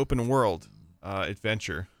to be an open world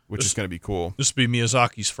adventure, which is going to be cool. This will be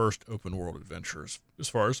Miyazaki's first open world adventure, as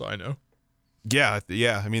far as I know. Yeah.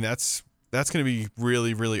 I mean, that's going to be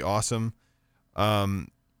really, really awesome. And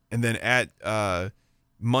then at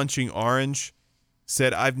Munching Orange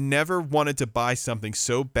said, I've never wanted to buy something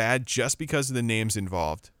so bad just because of the names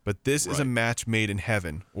involved, but this is a match made in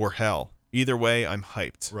heaven or hell. Either way, I'm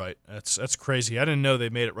hyped. Right. That's crazy. I didn't know they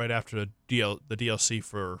made it right after the DLC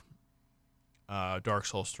for Dark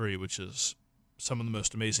Souls 3, which is some of the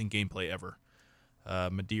most amazing gameplay ever.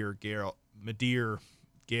 Midir,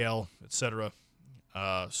 Gale, etc.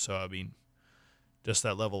 So, I mean, just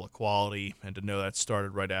that level of quality, and to know that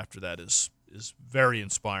started right after that is very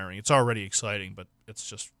inspiring. It's already exciting, but it's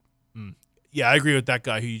just, yeah, I agree with that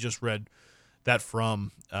guy who you just read that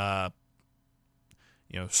from.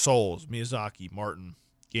 Souls, Miyazaki, Martin,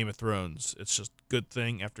 Game of Thrones. It's just good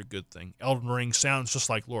thing after good thing. Elden Ring sounds just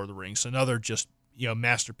like Lord of the Rings, another just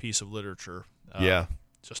masterpiece of literature.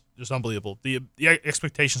 Just unbelievable. The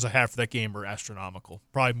expectations I have for that game are astronomical.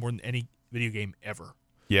 Probably more than any video game ever.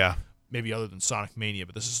 Yeah, maybe other than Sonic Mania,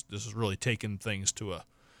 but this is really taking things to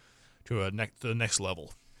the next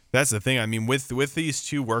level. That's the thing. I mean, with these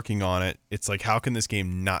two working on it, it's like, how can this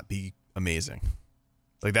game not be amazing?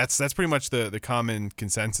 Like that's pretty much the common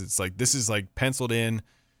consensus. Like this is like penciled in,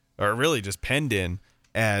 or really just penned in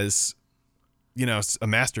as, a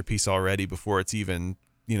masterpiece already before it's even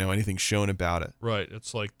anything shown about it. Right.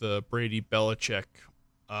 It's like the Brady Belichick,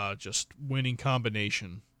 just winning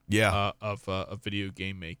combination. of video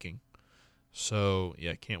game making. So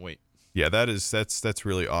yeah, can't wait. Yeah, that's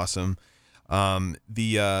really awesome.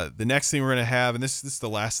 The next thing we're gonna have, and this is the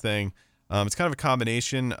last thing. It's kind of a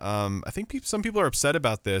combination. I think some people are upset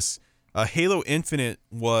about this. Halo Infinite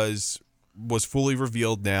was fully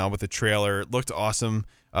revealed now with a trailer. It looked awesome.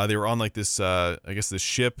 They were on like this, I guess, this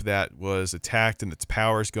ship that was attacked and its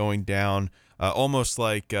powers going down, almost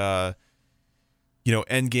like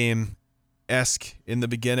Endgame-esque in the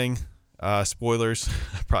beginning. Spoilers.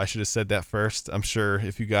 I probably should have said that first. I'm sure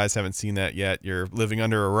if you guys haven't seen that yet, you're living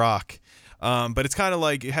under a rock. But it's kind of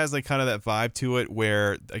like, it has like kind of that vibe to it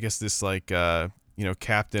where I guess this like,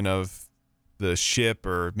 captain of the ship,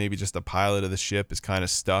 or maybe just the pilot of the ship, is kind of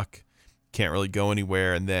stuck, can't really go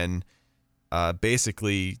anywhere. And then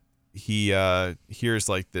basically he hears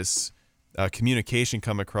like this communication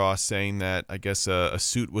come across saying that I guess a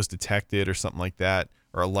suit was detected or something like that,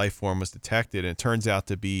 or a life form was detected, and it turns out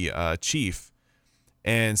to be Chief.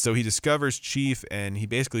 And so he discovers Chief, and he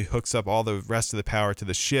basically hooks up all the rest of the power to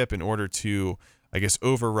the ship in order to, I guess,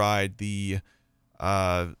 override the,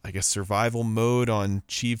 survival mode on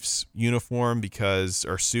Chief's uniform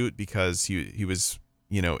or suit, because he was,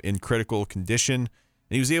 in critical condition, and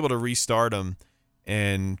he was able to restart him.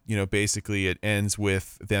 And, basically it ends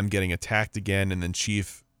with them getting attacked again, and then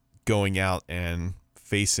Chief going out and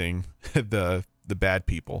facing the bad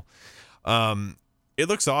people. It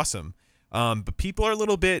looks awesome. But people are a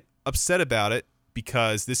little bit upset about it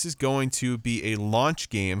because this is going to be a launch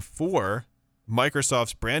game for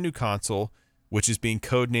Microsoft's brand new console, which is being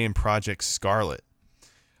codenamed Project Scarlet.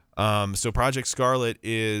 So Project Scarlet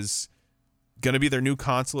is going to be their new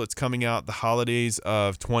console. It's coming out the holidays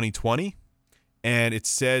of 2020, and it's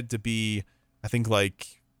said to be, I think,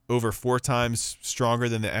 like over 4 times stronger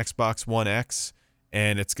than the Xbox One X.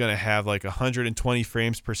 And it's going to have like 120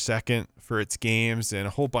 frames per second for its games and a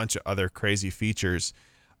whole bunch of other crazy features.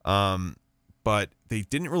 But they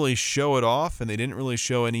didn't really show it off, and they didn't really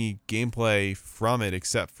show any gameplay from it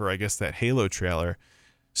except for, I guess, that Halo trailer.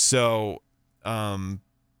 So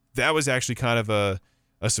that was actually kind of a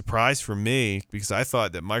surprise for me, because I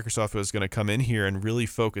thought that Microsoft was going to come in here and really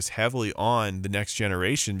focus heavily on the next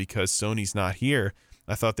generation because Sony's not here.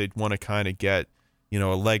 I thought they'd want to kind of get a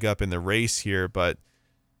leg up in the race here, but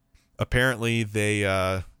apparently they,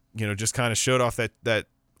 just kind of showed off that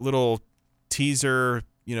little teaser,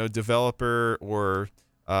 developer or,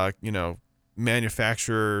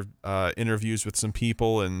 manufacturer interviews with some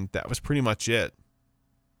people, and that was pretty much it.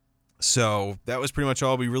 So that was pretty much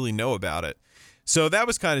all we really know about it. So that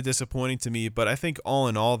was kind of disappointing to me, but I think all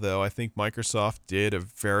in all, though, I think Microsoft did a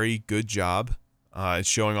very good job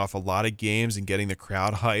showing off a lot of games and getting the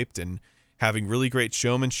crowd hyped and having really great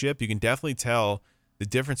showmanship. You can definitely tell the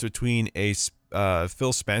difference between a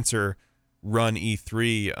Phil Spencer run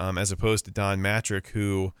E3 as opposed to Don Matrick,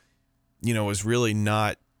 who, was really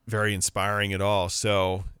not very inspiring at all.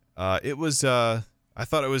 So it was, I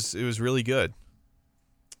thought it was really good.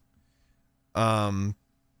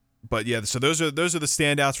 But yeah, so those are the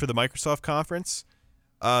standouts for the Microsoft conference.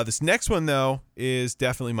 This next one, though, is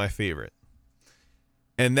definitely my favorite,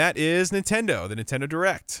 and that is Nintendo, the Nintendo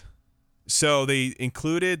Direct. So they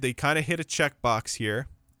kind of hit a checkbox here.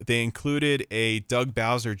 They included a Doug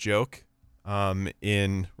Bowser joke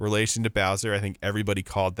in relation to Bowser. I think everybody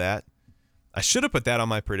called that. I should have put that on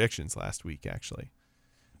my predictions last week, actually.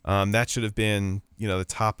 That should have been, the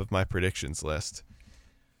top of my predictions list.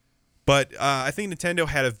 But I think Nintendo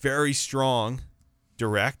had a very strong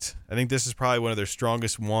Direct. I think this is probably one of their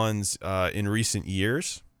strongest ones in recent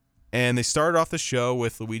years. And they started off the show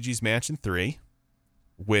with Luigi's Mansion 3,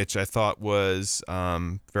 which I thought was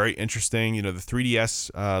very interesting. The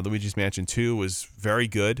 3DS Luigi's Mansion 2 was very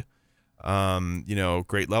good.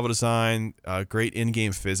 Great level design, great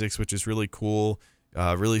in-game physics, which is really cool.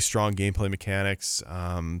 Really strong gameplay mechanics.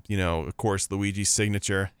 Of course, Luigi's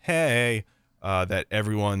signature, hey, that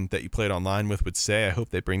everyone that you played online with would say. I hope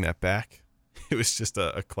they bring that back. It was just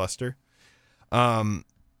a cluster.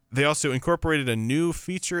 They also incorporated a new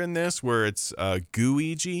feature in this where it's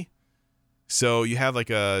Gooigi. So you have like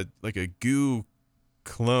a Goo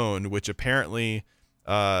clone, which apparently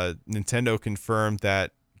Nintendo confirmed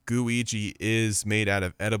that Gooigi is made out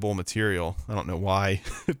of edible material. I don't know why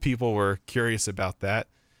people were curious about that.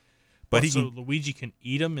 But Luigi can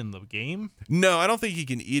eat him in the game? No, I don't think he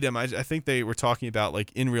can eat him. I think they were talking about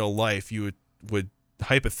like in real life you would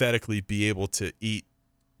hypothetically be able to eat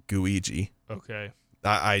Gooigi. Okay.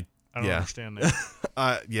 I don't understand that.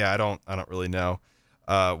 I don't really know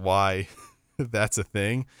why that's a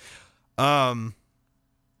thing. But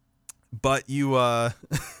you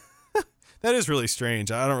that is really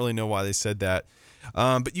strange. I don't really know why they said that.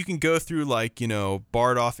 But you can go through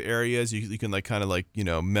barred off areas. You can kind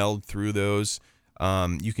of meld through those.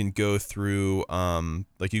 You can go through you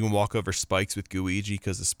can walk over spikes with Gooigi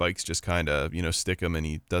because the spikes just kind of stick him and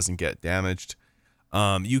he doesn't get damaged.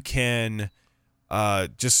 You can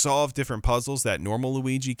just solve different puzzles that normal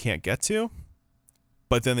Luigi can't get to.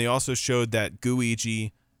 But then they also showed that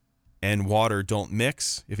Gooigi and water don't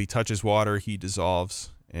mix. If he touches water, he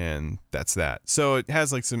dissolves, and that's that. So it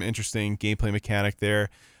has some interesting gameplay mechanic there.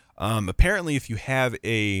 Apparently, if you have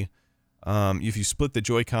if you split the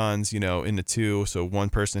Joy-Cons, into two, so one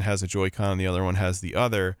person has a Joy-Con and the other one has the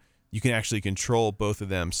other, you can actually control both of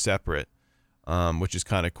them separate, which is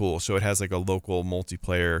kind of cool. So it has a local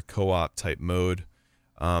multiplayer co-op type mode.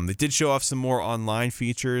 They did show off some more online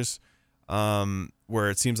features, where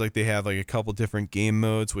it seems like they have a couple different game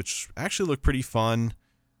modes, which actually look pretty fun.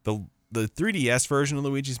 The 3DS version of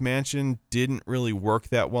Luigi's Mansion didn't really work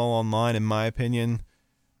that well online, in my opinion.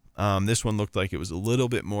 This one looked like it was a little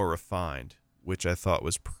bit more refined, which I thought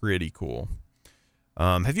was pretty cool.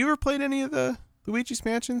 Have you ever played any of the Luigi's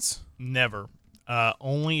Mansions? Never.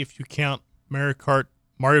 Only if you count Mario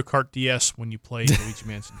Kart DS when you play Luigi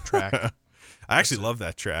Mansion track. I actually love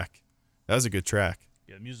that track. That was a good track.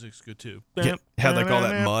 Yeah, the music's good too. Yeah, had all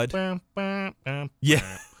that mud. Yeah.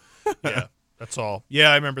 Yeah, that's all.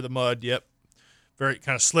 Yeah, I remember the mud. Yep. Very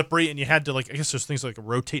kind of slippery, and you had to I guess there's things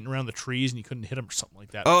rotating around the trees, and you couldn't hit them or something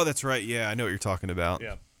like that. Oh, that's right. Yeah, I know what you're talking about.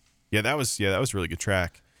 Yeah. Yeah, that was a really good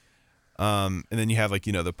track. And then you have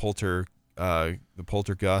the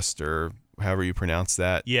poltergust or however you pronounce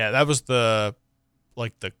that. Yeah, that was the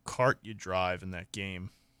cart you drive in that game.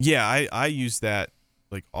 Yeah, I use that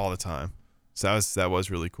all the time. So that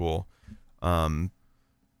was really cool. The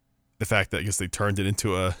fact that I guess they turned it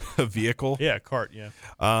into a vehicle. Yeah, a cart. Yeah.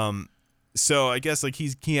 So I guess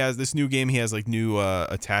he has this new game. He has new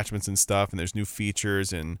attachments and stuff, and there's new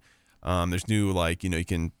features, and there's new you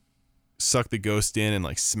can suck the ghost in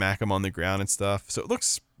and smack him on the ground and stuff. So it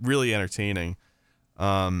looks really entertaining.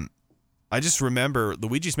 I just remember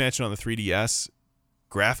Luigi's Mansion on the 3DS,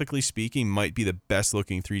 graphically speaking, might be the best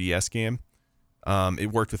looking 3DS game.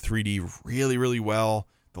 It worked with 3D really, really well.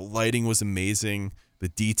 The lighting was amazing. The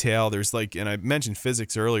detail, there's and I mentioned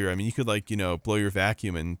physics earlier. I mean, you could blow your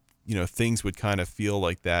vacuum and things would kind of feel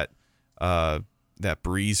like that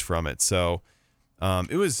breeze from it. So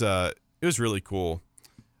it was really cool.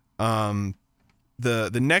 The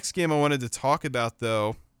next game I wanted to talk about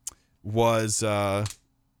though was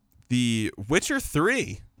The Witcher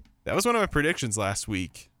 3. That was one of my predictions last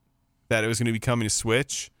week, that it was going to be coming to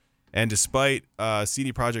Switch. And despite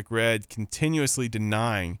CD Projekt Red continuously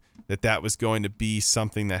denying that was going to be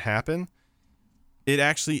something that happened, it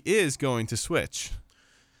actually is going to Switch.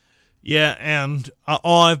 Yeah, and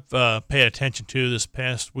all I've paid attention to this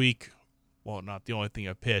past week, well, not the only thing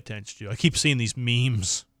I've paid attention to, I keep seeing these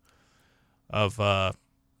memes of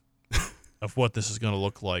what this is going to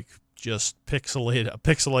look like. Just a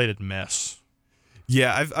pixelated mess.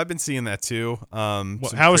 Yeah, I've been seeing that too.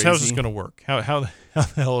 How is this going to work? How the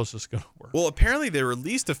hell is this going to work? Well, apparently they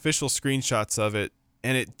released official screenshots of it,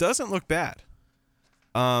 and it doesn't look bad.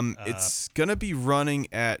 It's going to be running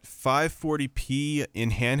at 540p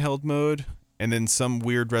in handheld mode, and then some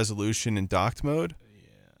weird resolution in docked mode. Yeah.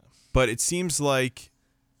 But it seems like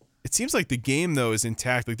the game though is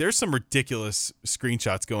intact. There's some ridiculous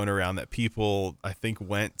screenshots going around that people I think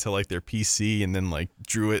went to their PC and then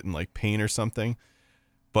drew it in Paint or something.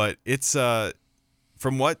 But it's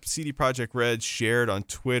from what CD Projekt Red shared on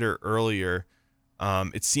Twitter earlier,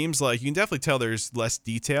 it seems like you can definitely tell there's less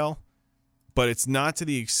detail, but it's not to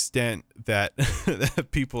the extent that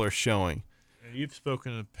that people are showing. You've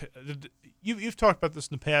spoken. You've talked about this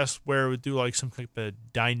in the past, where it would do some type of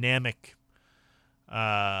dynamic.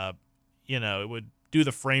 It would do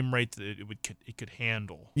the frame rate that it could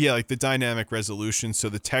handle. Yeah, the dynamic resolution, so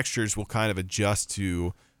the textures will kind of adjust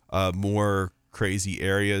to more crazy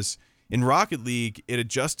areas. In Rocket League, it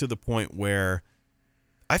adjusts to the point where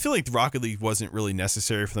I feel like Rocket League wasn't really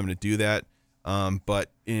necessary for them to do that.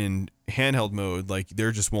 But in handheld mode,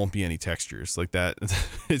 there just won't be any textures that.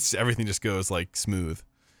 It's everything just goes smooth.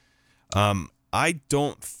 I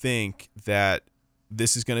don't think that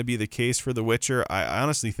this is going to be the case for The Witcher. I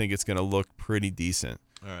honestly think it's going to look pretty decent.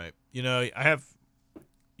 All right.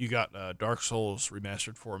 You got Dark Souls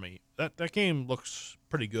remastered for me. That game looks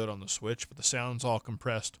pretty good on the Switch, but the sound's all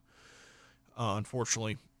compressed,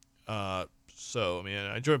 unfortunately. I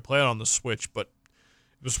enjoyed playing on the Switch, but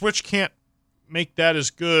if the Switch can't make that as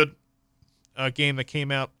good a game that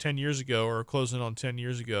came out 10 years ago or closing on 10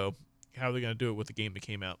 years ago, how are they going to do it with a game that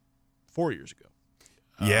came out 4 years ago?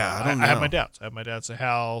 Yeah, I don't know. I have my doubts. I have my doubts of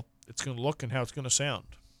how it's going to look and how it's going to sound.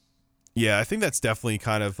 Yeah, I think that's definitely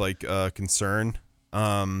kind of like a concern.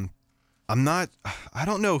 I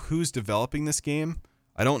don't know who's developing this game.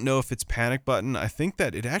 I don't know if it's Panic Button. I think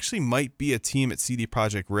that it actually might be a team at CD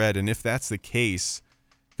Projekt Red, and if that's the case,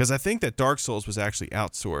 because I think that Dark Souls was actually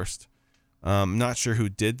outsourced. I'm not sure who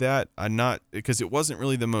did that. Because it wasn't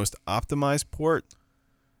really the most optimized port.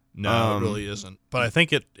 No, it really isn't. But I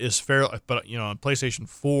think it is fair. But on PlayStation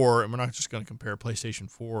 4, and we're not just going to compare PlayStation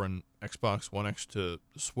 4 and Xbox One X to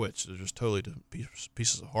the Switch. They're just totally different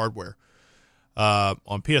pieces of hardware.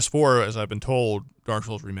 On PS4, as I've been told, Dark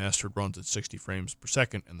Souls Remastered runs at 60 frames per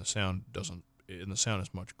second, and the sound doesn't. And the sound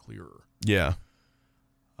is much clearer. Yeah.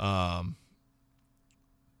 I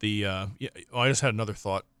just had another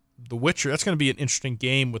thought. The Witcher. That's going to be an interesting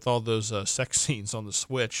game with all those sex scenes on the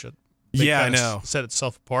Switch. I know. Set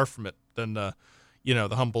itself apart from it than the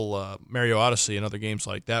humble Mario Odyssey and other games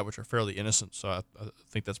like that, which are fairly innocent. So I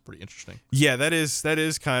think that's pretty interesting. Yeah, that is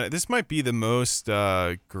kind of. This might be the most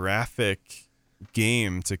graphic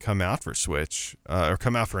game to come out for Switch or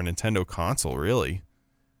come out for a Nintendo console. Really,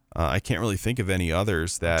 I can't really think of any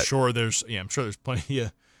others that. I'm sure there's plenty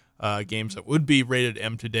of games that would be rated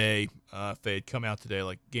M today if they'd come out today,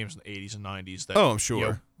 like games in the 80s and 90s. That, I'm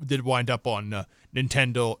sure did wind up on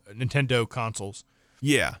Nintendo consoles.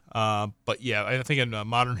 Yeah. But yeah, I think in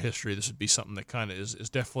modern history, this would be something that kind of is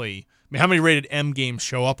definitely. I mean, how many rated M games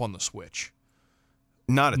show up on the Switch?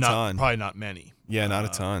 Not a ton. Probably not many. Yeah, not a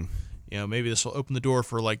ton. Maybe this will open the door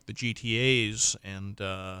for like the GTAs and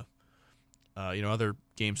other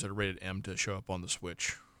games that are rated M to show up on the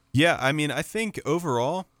Switch. Yeah, I mean, I think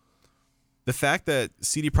overall, the fact that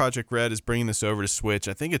CD Projekt Red is bringing this over to Switch,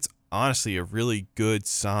 I think it's honestly a really good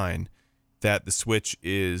sign that the Switch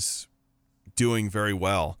is doing very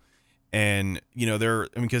well. And,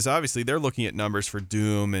 because obviously they're looking at numbers for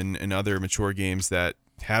Doom and other mature games that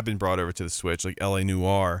have been brought over to the Switch, like LA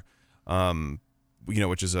Noire,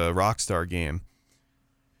 which is a Rockstar game.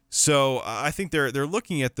 So I think they're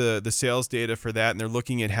looking at the sales data for that, and they're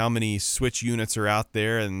looking at how many Switch units are out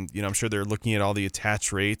there, and I'm sure they're looking at all the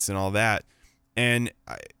attach rates and all that. And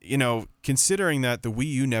considering that the Wii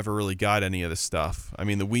U never really got any of this stuff. I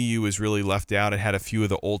mean, the Wii U was really left out. It had a few of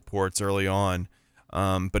the old ports early on,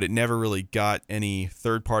 but it never really got any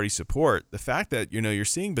third-party support. The fact that you're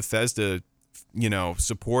seeing Bethesda,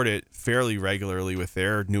 support it fairly regularly with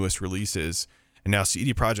their newest releases, and now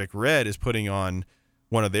CD Projekt Red is putting on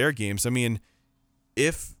one of their games. I mean,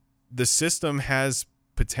 if the system has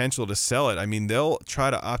potential to sell it, I mean, they'll try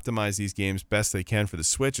to optimize these games best they can for the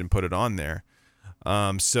Switch and put it on there.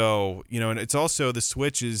 And it's also, the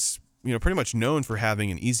Switch is, pretty much known for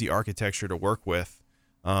having an easy architecture to work with,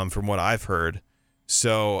 from what I've heard.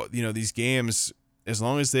 So, these games, as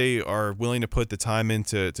long as they are willing to put the time in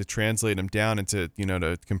to translate them down and to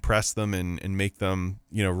compress them and make them,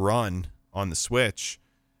 run on the Switch,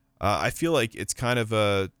 I feel like it's kind of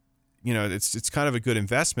a, it's kind of a good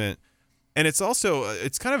investment. And it's also,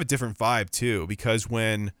 it's kind of a different vibe too, because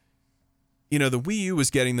when, the Wii U was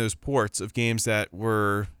getting those ports of games that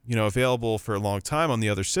were, available for a long time on the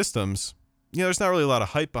other systems, there's not really a lot of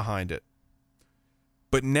hype behind it.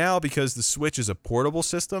 But now, because the Switch is a portable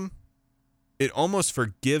system, it almost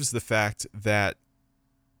forgives the fact that,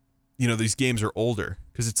 these games are older.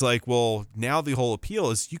 Because it's like, well, now the whole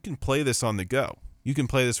appeal is you can play this on the go. You can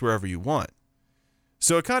play this wherever you want.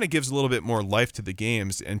 So it kind of gives a little bit more life to the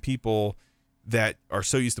games, and people that are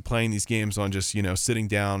so used to playing these games on just, sitting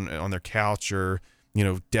down on their couch or,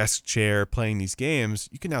 desk chair playing these games,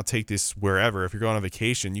 you can now take this wherever. If you're going on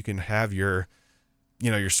vacation, you can have your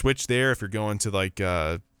Switch there. If you're going to like,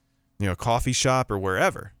 a coffee shop or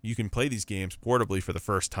wherever, you can play these games portably for the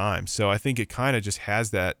first time. So I think it kind of just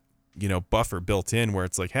has that, buffer built in where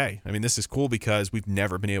it's like, hey, I mean, this is cool because we've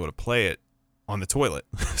never been able to play it on the toilet.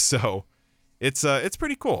 So it's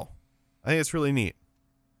pretty cool. I think it's really neat.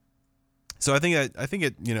 So I think it,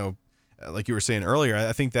 like you were saying earlier,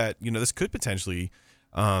 I think that, this could potentially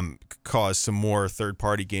cause some more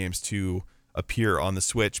third-party games to appear on the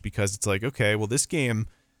Switch, because it's like, okay, well, this game,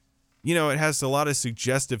 it has a lot of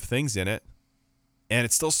suggestive things in it, and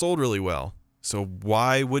it's still sold really well. So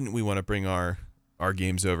why wouldn't we want to bring our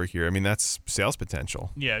games over here? I mean, that's sales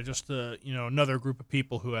potential. Yeah, just another group of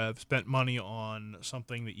people who have spent money on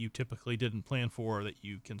something that you typically didn't plan for that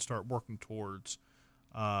you can start working towards.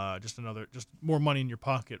 Just more money in your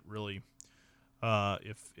pocket, really.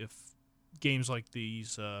 If games like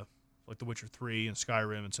these, like The Witcher 3 and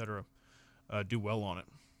Skyrim, etc., do well on it.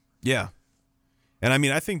 Yeah. And I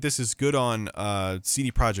mean, I think this is good on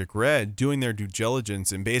CD Projekt Red doing their due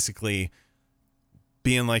diligence and basically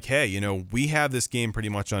being like, hey, we have this game pretty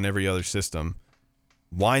much on every other system.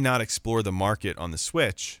 why not explore the market on the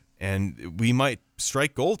Switch? And we might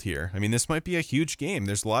strike gold here. I mean, this might be a huge game.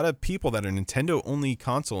 There's a lot of people that are Nintendo-only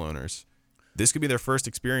console owners. This could be their first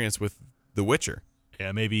experience with The Witcher.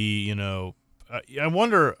 Yeah, maybe, I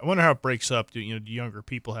wonder how it breaks up. Do younger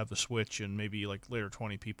people have the Switch, and maybe like later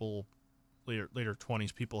 20s people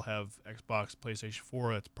have Xbox, PlayStation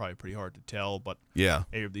 4? That's probably pretty hard to tell, but yeah,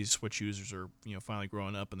 maybe these Switch users are finally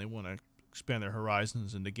growing up and they want to expand their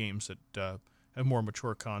horizons into games that have more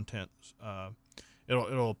mature content.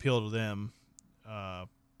 It'll appeal to them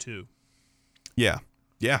too. Yeah.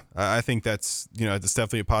 I think that's that's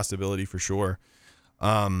definitely a possibility for sure.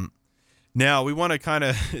 Now we want to kind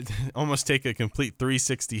of almost take a complete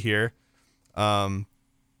 360 here,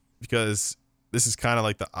 because this is kind of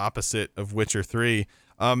like the opposite of Witcher 3,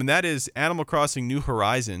 and that is Animal Crossing: New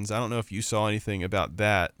Horizons. I don't know if you saw anything about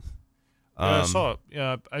that. I saw it.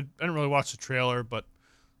 Yeah, I didn't really watch the trailer, but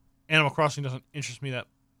Animal Crossing doesn't interest me that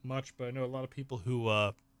much. But I know a lot of people who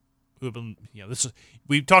have been,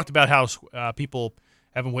 we've talked about how people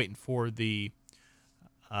have been waiting for the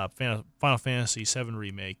Final Fantasy VII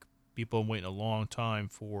remake. People have been waiting a long time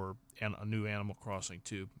for a new Animal Crossing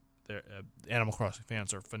too. Animal Crossing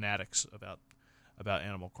fans are fanatics about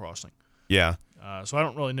Animal Crossing. Yeah. So I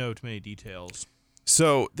don't really know too many details.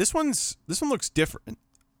 So this one looks different.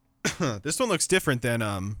 This one looks different than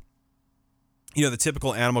the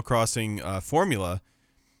typical Animal Crossing formula,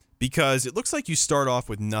 because it looks like you start off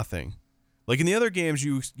with nothing. Like in the other games,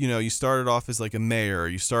 you started off as like a mayor,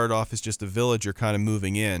 you started off as just a villager kind of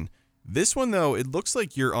moving in. This one though, it looks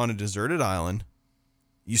like you're on a deserted island.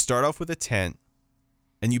 You start off with a tent,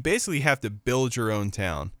 and you basically have to build your own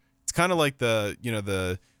town. It's kind of like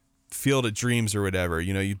the Field of Dreams or whatever.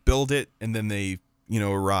 You build it and then they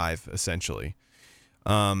arrive essentially.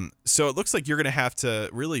 So it looks like you're going to have to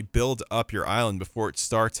really build up your island before it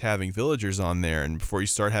starts having villagers on there and before you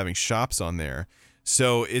start having shops on there.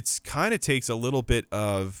 So it's kind of takes a little bit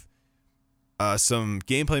of some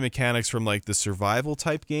gameplay mechanics from like the survival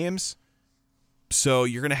type games. So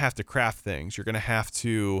you're going to have to craft things. You're going to have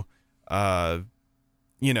to,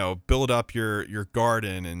 build up your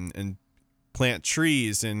garden and plant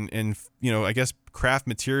trees and I guess craft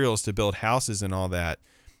materials to build houses and all that.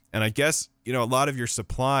 And I guess, a lot of your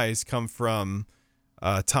supplies come from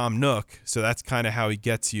Tom Nook. So that's kind of how he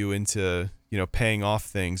gets you into, paying off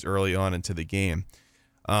things early on into the game.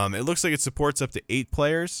 It looks like it supports up to 8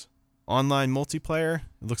 players, online multiplayer.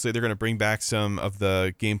 It looks like they're going to bring back some of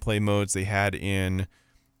the gameplay modes they had in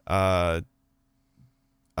New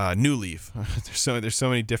Leaf. There's so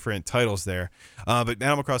many different titles there. But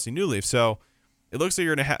Animal Crossing New Leaf. So it looks like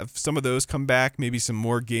you're going to have some of those come back, maybe some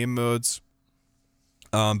more game modes.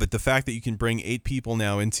 But the fact that you can bring 8 people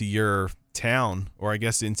now into your town, or I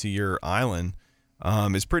guess into your island,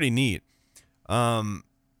 is pretty neat.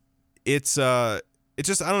 It's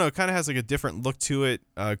just, I don't know, it kind of has like a different look to it.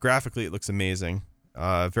 Graphically, it looks amazing.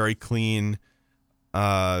 Very clean,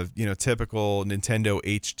 typical Nintendo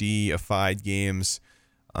HD-ified games.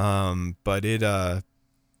 But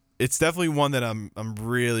it's definitely one that I'm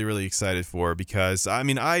really, really excited for, because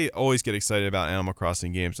I always get excited about Animal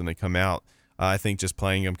Crossing games when they come out. I think just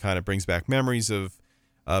playing them kind of brings back memories of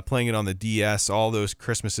playing it on the DS all those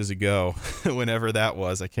Christmases ago, whenever that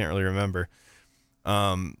was. I can't really remember.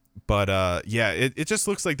 But it just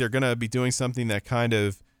looks like they're going to be doing something that kind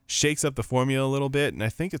of shakes up the formula a little bit, and I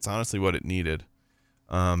think it's honestly what it needed.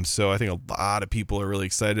 So I think a lot of people are really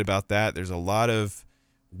excited about that. There's a lot of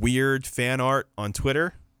weird fan art on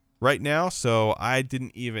Twitter right now, so I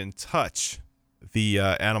didn't even touch the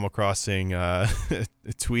Animal Crossing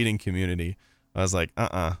tweeting community. I was like,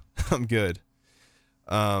 I'm good.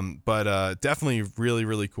 But definitely really,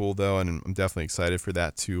 really cool though, and I'm definitely excited for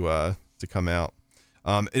that to come out.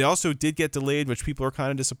 It also did get delayed, which people are kind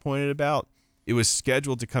of disappointed about. It was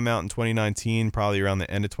scheduled to come out in 2019, probably around the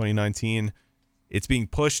end of 2019. It's being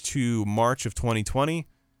pushed to March of 2020.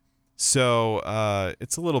 So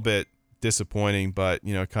it's a little bit disappointing, but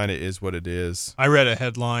it kind of is what it is. I read a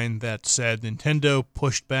headline that said Nintendo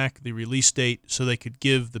pushed back the release date so they could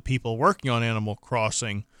give the people working on Animal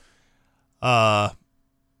Crossing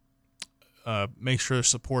make sure to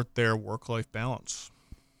support their work-life balance.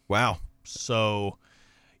 Wow. So,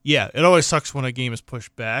 yeah, it always sucks when a game is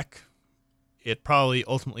pushed back. It probably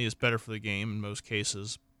ultimately is better for the game in most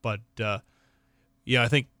cases, but I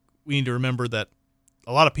think we need to remember that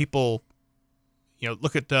a lot of people,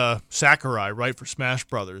 look at Sakurai, right, for Smash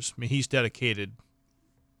Brothers. I mean, he's dedicated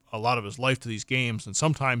a lot of his life to these games, and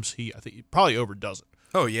sometimes I think he probably overdoes it.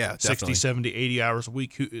 Oh, yeah, definitely. 60, 70, 80 hours a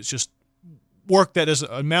week. It's just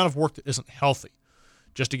amount of work that isn't healthy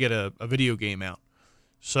just to get a video game out.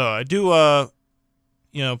 So I do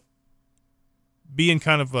being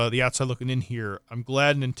kind of the outside looking in here, I'm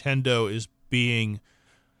glad Nintendo is being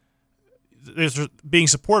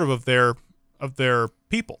supportive of their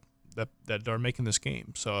people that are making this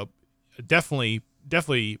game. So definitely,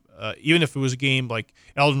 even if it was a game like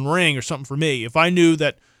Elden Ring or something for me, if I knew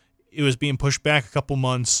that it was being pushed back a couple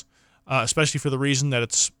months, especially for the reason that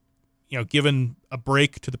it's given a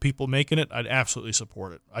break to the people making it, I'd absolutely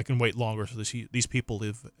support it. I can wait longer so these people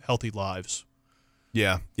live healthy lives.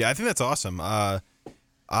 Yeah, I think that's awesome. I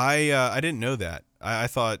didn't know that. I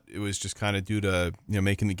thought it was just kind of due to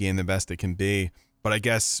making the game the best it can be. But I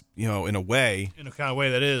guess in a kind of way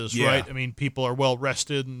that is, yeah. Right. I mean, people are well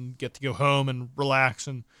rested and get to go home and relax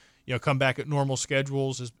and come back at normal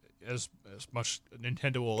schedules as much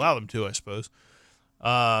Nintendo will allow them to, I suppose.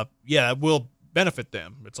 It will benefit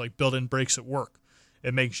them. It's like built-in breaks at work.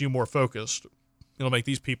 It makes you more focused. It'll make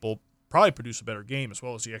these people probably produce a better game as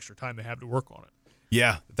well as the extra time they have to work on it.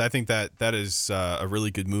 Yeah, I think that is a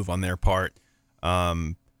really good move on their part.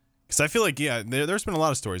 Because I feel like, there's been a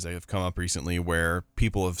lot of stories that have come up recently where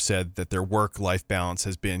people have said that their work-life balance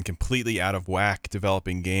has been completely out of whack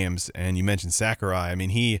developing games. And you mentioned Sakurai. I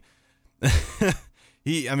mean, he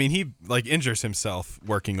like injures himself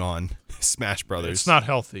working on Smash Brothers. It's not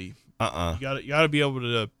healthy. You got to be able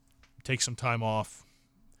to take some time off,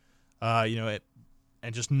 and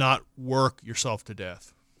just not work yourself to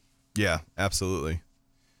death. Yeah, absolutely.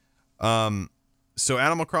 So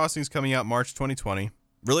Animal Crossing is coming out March 2020.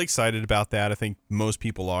 Really excited about that. I think most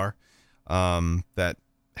people are that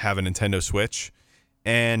have a Nintendo Switch.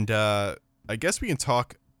 And I guess we can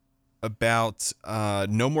talk about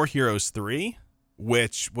No More Heroes 3,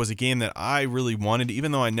 which was a game that I really wanted,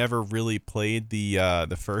 even though I never really played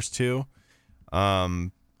the first two.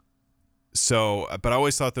 But I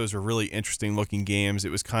always thought those were really interesting looking games. It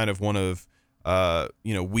was kind of one of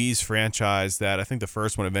Wii's franchise that I think the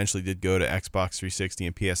first one eventually did go to Xbox 360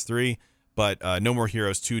 and PS3, but No More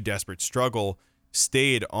Heroes 2 Desperate Struggle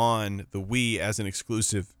stayed on the Wii as an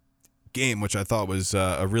exclusive game, which I thought was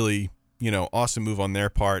a really awesome move on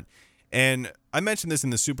their part. And I mentioned this in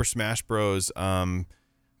the Super Smash Bros. I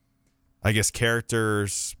guess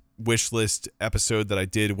characters wish list episode that I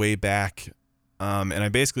did way back. And I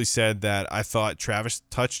basically said that I thought Travis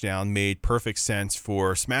Touchdown made perfect sense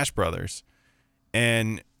for Smash Brothers.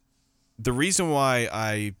 And the reason why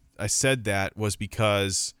I said that was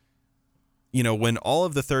because, when all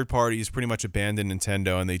of the third parties pretty much abandoned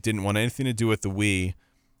Nintendo and they didn't want anything to do with the Wii,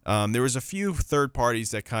 there was a few third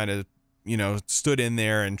parties that kind of, stood in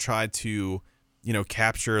there and tried to,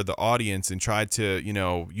 capture the audience and tried to,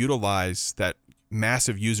 utilize that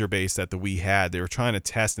massive user base that the Wii had. They were trying to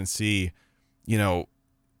test and see,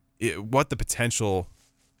 what the potential,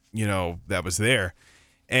 that was there.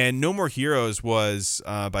 And No More Heroes was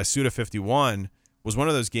by Suda51 was one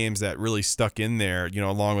of those games that really stuck in there,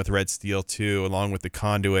 along with Red Steel 2, along with The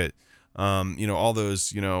Conduit, all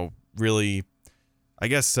those, really, I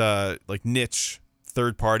guess, like niche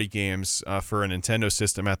third-party games for a Nintendo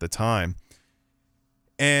system at the time.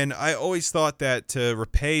 And I always thought that to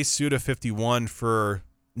repay Suda51 for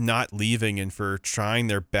not leaving and for trying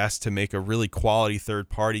their best to make a really quality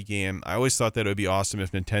third-party game, I always thought that it would be awesome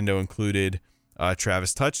if Nintendo included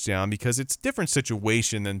Travis Touchdown, because it's a different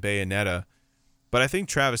situation than Bayonetta. But I think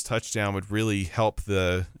Travis Touchdown would really help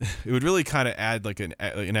it would really kind of add like an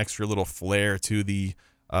extra little flair to the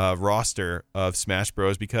roster of Smash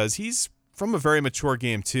Bros, because he's from a very mature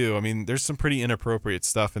game too. I mean, there's some pretty inappropriate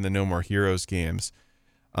stuff in the No More Heroes games.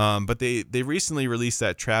 But they recently released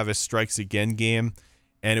that Travis Strikes Again game,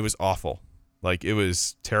 and it was awful. Like, it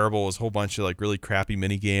was terrible. It was a whole bunch of like really crappy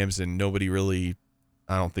mini games, and nobody really,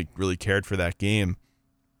 I don't think, really cared for that game.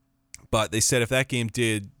 But they said if that game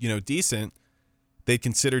did, decent, they'd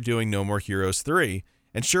consider doing No More Heroes 3.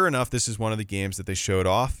 And sure enough, this is one of the games that they showed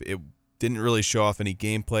off. It didn't really show off any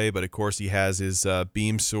gameplay, but of course he has his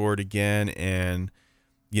beam sword again, and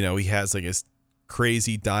he has like his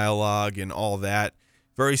crazy dialogue and all that.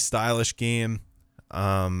 Very stylish game.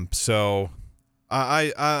 So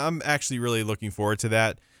I'm actually really looking forward to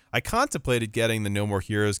that. I contemplated getting the No More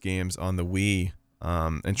Heroes games on the Wii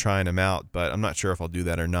and trying them out, but I'm not sure if I'll do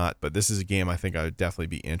that or not. But this is a game I think I would definitely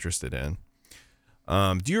be interested in.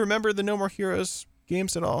 Do you remember the No More Heroes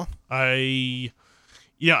games at all? I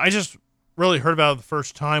just really heard about it the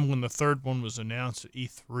first time when the third one was announced at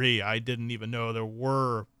E3. I didn't even know there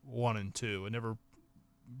were 1 and 2. I never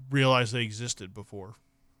realized they existed before.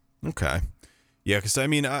 Okay. Yeah, because I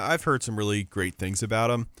mean, I've heard some really great things about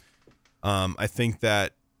them. I think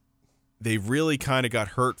that they really kind of got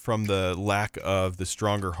hurt from the lack of the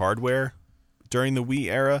stronger hardware during the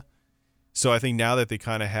Wii era. So I think now that they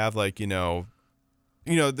kind of have like,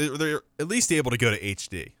 they're at least able to go to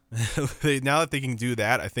HD. Now that they can do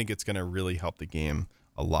that, I think it's going to really help the game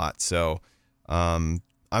a lot. So I'm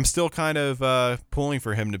still kind of pulling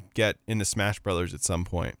for him to get into Smash Brothers at some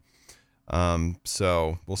point.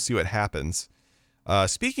 So we'll see what happens.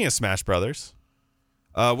 Speaking of Smash Brothers,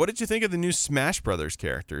 what did you think of the new Smash Brothers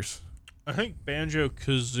characters? I think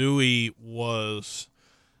Banjo-Kazooie was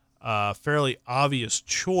a fairly obvious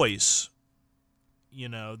choice.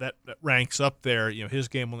 That ranks up there. His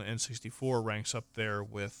game on the N64 ranks up there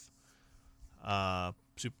with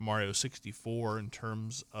Super Mario 64 in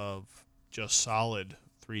terms of just solid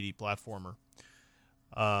 3D platformer.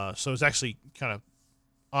 So it's actually kind of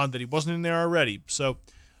odd that he wasn't in there already. So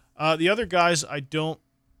the other guys, I don't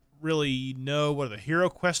really know. What are the Hero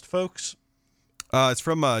Quest folks? It's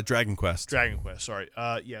from Dragon Quest. Dragon Quest, sorry.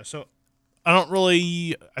 Yeah, so I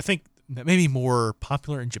think that may be more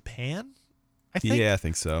popular in Japan. I think. Yeah, I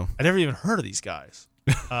think so. I never even heard of these guys.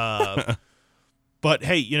 But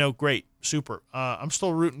hey, great, super. I'm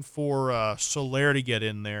still rooting for Solaire to get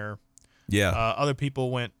in there. Yeah. Other people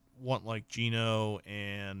want like Gino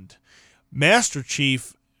and Master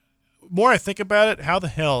Chief. More I think about it, how the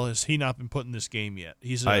hell has he not been put in this game yet?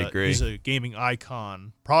 I agree. He's a gaming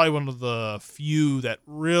icon. Probably one of the few that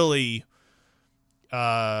really,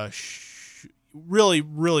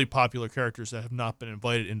 really popular characters that have not been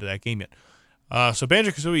invited into that game yet. So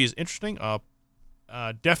Banjo-Kazooie is interesting.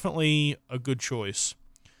 Definitely a good choice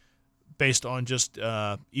based on just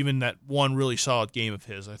even that one really solid game of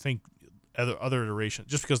his. I think other iterations,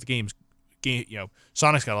 just because the game,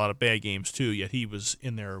 Sonic's got a lot of bad games too, yet he was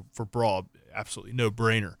in there for Brawl, absolutely no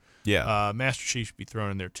brainer. Yeah. Master Chief should be thrown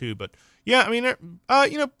in there too, but yeah, I mean,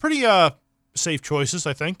 they're pretty safe choices,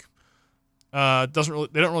 I think. They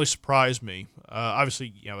don't really surprise me.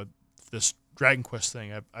 Obviously, this Dragon Quest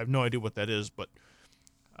thing, I have no idea what that is, but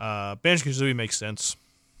Banjo-Kazooie makes sense.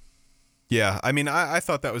 Yeah, I mean, I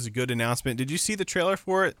thought that was a good announcement. Did you see the trailer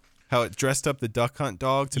for it? How it dressed up the Duck Hunt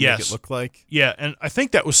dog to make it look like? Yeah, and I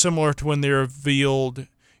think that was similar to when they revealed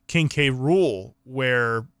King K. Rool,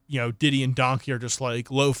 where Diddy and Donkey are just like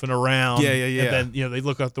loafing around. Yeah. And then they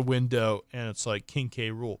look out the window and it's like King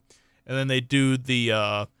K. Rool, and then they do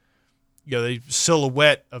the the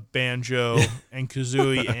silhouette of Banjo and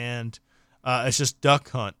Kazooie, and it's just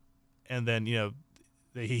Duck Hunt, and then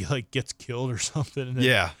he like gets killed or something, and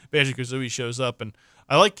then Banjo-Kazooie shows up, and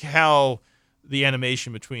I like how the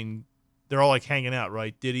animation between, they're all like hanging out,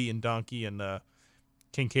 right? Diddy and Donkey and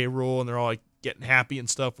King K. Rool, and they're all like getting happy and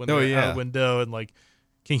stuff when they're out the window, and like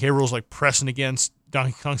King K. Rool's like pressing against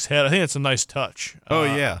Donkey Kong's head. I think it's a nice touch.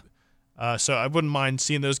 So I wouldn't mind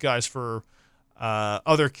seeing those guys for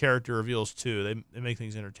other character reveals too. They make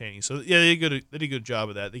things entertaining. So yeah, they did a good job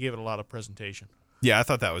of that. They gave it a lot of presentation. Yeah, I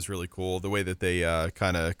thought that was really cool, the way that they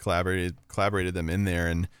kind of collaborated them in there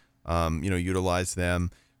and utilized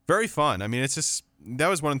them. Very fun. I mean, that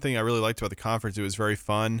was one thing I really liked about the conference. It was very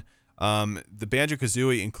fun. The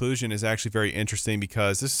Banjo-Kazooie inclusion is actually very interesting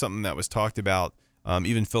because this is something that was talked about,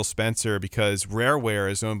 even Phil Spencer, because Rareware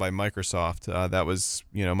is owned by Microsoft. That was,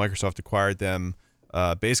 Microsoft acquired them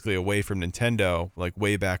basically away from Nintendo, like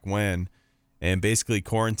way back when, and basically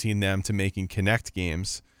quarantined them to making Kinect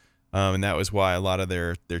games. And that was why a lot of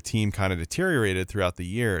their team kind of deteriorated throughout the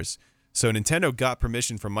years. So Nintendo got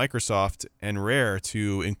permission from Microsoft and Rare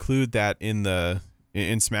to include that in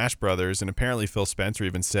Smash Brothers, and apparently Phil Spencer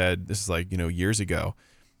even said, this is like years ago,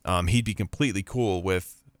 he'd be completely cool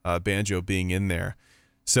with Banjo being in there.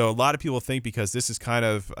 So a lot of people think, because this is kind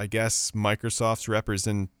of, I guess, Microsoft's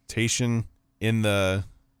representation in the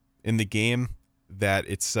game, that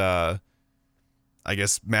it's I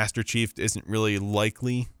guess Master Chief isn't really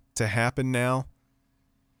likely to happen now.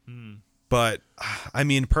 But I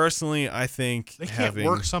mean, personally, I think they can't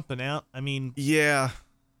work something out. I mean, yeah.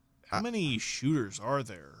 How many shooters are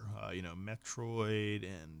there? Metroid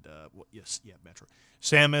and Metroid,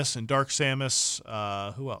 Samus and Dark Samus.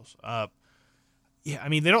 Who else? I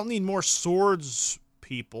mean, they don't need more swords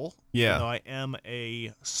people. Yeah. I am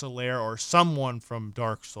a Solaire or someone from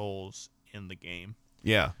Dark Souls in the game.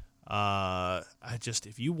 Yeah.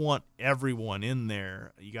 If you want everyone in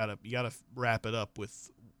there, you gotta wrap it up with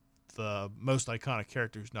the most iconic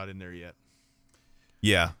character who's not in there yet.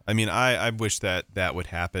 Yeah, I mean, I wish that would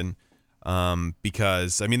happen,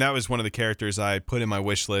 because I mean, that was one of the characters I put in my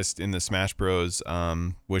wish list in the Smash Bros.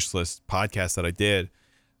 Wish list podcast that I did.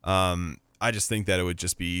 I just think that it would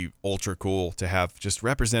just be ultra cool to have just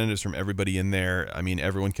representatives from everybody in there. I mean,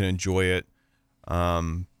 everyone can enjoy it.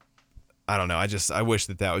 I don't know. I wish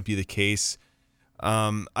that would be the case.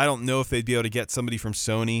 I don't know if they'd be able to get somebody from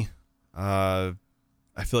Sony. I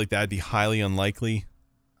feel like that'd be highly unlikely.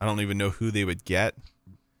 I don't even know who they would get.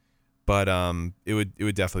 But it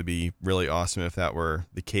would definitely be really awesome if that were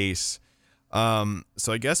the case.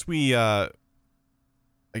 So I guess we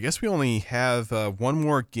only have one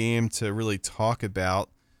more game to really talk about.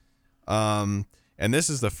 And this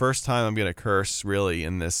is the first time I'm gonna curse really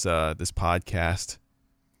in this podcast.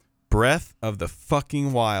 Breath of the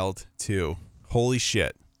fucking Wild 2. Holy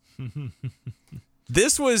shit.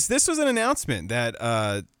 This was an announcement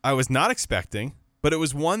that I was not expecting, but it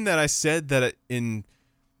was one that I said that in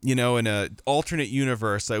an alternate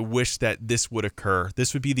universe, I wish that this would occur.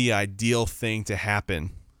 This would be the ideal thing to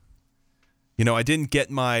happen. I didn't get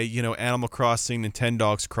my, Animal Crossing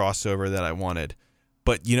Nintendogs crossover that I wanted.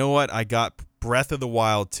 But you know what? I got Breath of the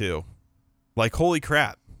Wild 2. Like, holy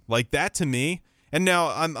crap. Like, that to me. And now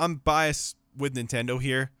I'm biased with Nintendo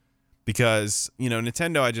here because,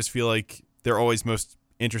 Nintendo, I just feel like they're always most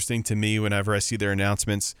interesting to me whenever I see their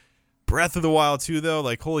announcements. Breath of the Wild 2, though,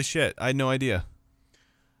 like, holy shit. I had no idea.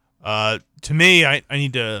 To me, I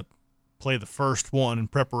need to play the first one in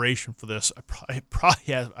preparation for this. I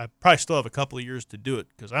probably still have a couple of years to do it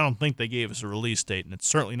because I don't think they gave us a release date, and it's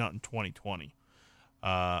certainly not in 2020.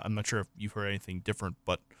 I'm not sure if you've heard anything different,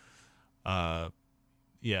 but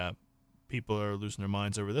yeah, people are losing their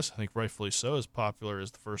minds over this. I think rightfully so, as popular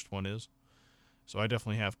as the first one is. So I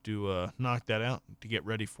definitely have to knock that out to get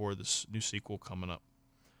ready for this new sequel coming up.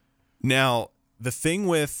 Now, the thing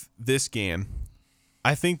with this game,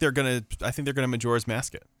 I think they're gonna Majora's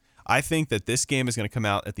Mask it. I think that this game is gonna come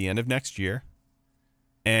out at the end of next year,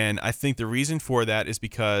 and I think the reason for that is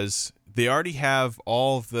because they already have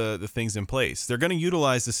all of the things in place. They're gonna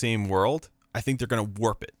utilize the same world. I think they're gonna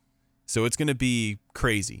warp it, so it's gonna be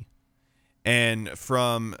crazy. And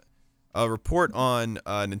from a report on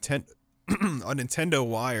Nintendo on Nintendo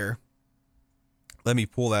Wire, let me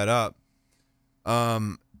pull that up.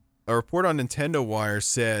 A report on Nintendo Wire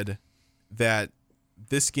said that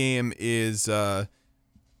this game is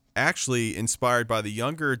actually inspired by the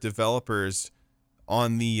younger developers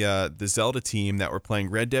on the Zelda team that were playing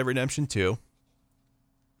Red Dead Redemption 2,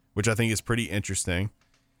 which I think is pretty interesting.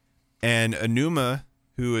 And Aonuma,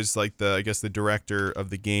 who is like the director of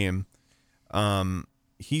the game,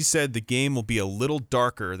 he said the game will be a little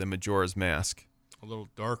darker than Majora's Mask. A little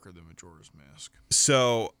darker than Majora's Mask.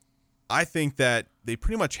 So I think that they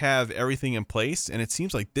pretty much have everything in place, and it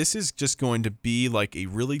seems like this is just going to be like a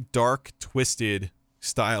really dark, twisted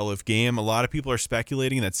style of game. A lot of people are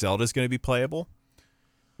speculating that Zelda is going to be playable,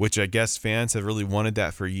 which I guess fans have really wanted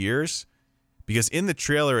that for years. Because in the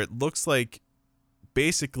trailer, it looks like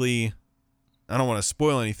basically, I don't want to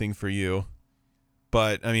spoil anything for you,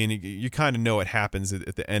 but I mean, you kind of know what happens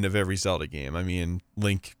at the end of every Zelda game. I mean,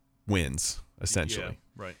 Link wins, essentially.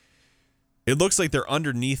 Yeah, right. It looks like they're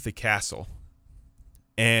underneath the castle.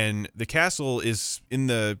 And the castle is in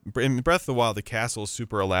Breath of the Wild, the castle is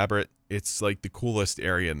super elaborate. It's like the coolest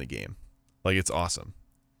area in the game. Like, it's awesome.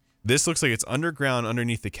 This looks like it's underground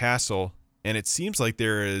underneath the castle, and it seems like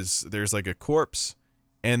there's like a corpse,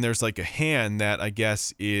 and there's like a hand that I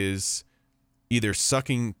guess is either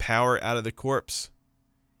sucking power out of the corpse.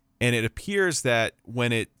 And it appears that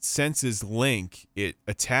when it senses Link, it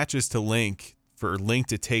attaches to Link for Link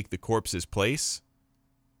to take the corpse's place,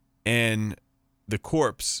 and the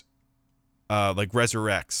corpse like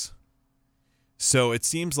resurrects. So it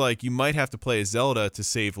seems like you might have to play as Zelda to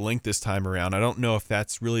save Link this time around. I don't know if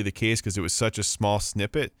that's really the case because it was such a small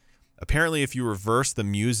snippet. Apparently, if you reverse the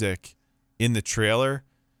music in the trailer,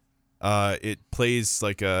 it plays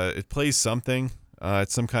something.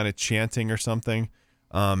 It's some kind of chanting or something,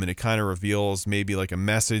 and it kind of reveals maybe like a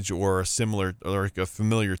message or a similar or like a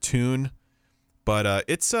familiar tune. But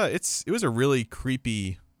it was a really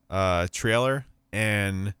creepy trailer,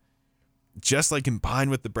 and just like combined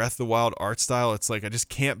with the Breath of the Wild art style, it's like I just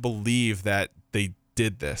can't believe that they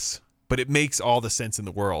did this. But it makes all the sense in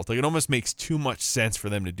the world. Like, it almost makes too much sense for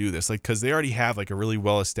them to do this. Like, because they already have like a really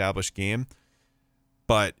well established game,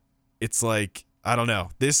 but it's like, I don't know.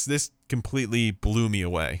 This completely blew me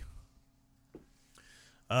away.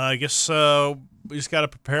 I guess we just got to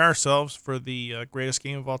prepare ourselves for the greatest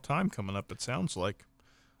game of all time coming up, it sounds like.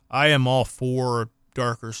 I am all for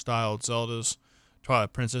darker styled Zeldas.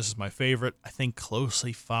 Twilight Princess is my favorite. I think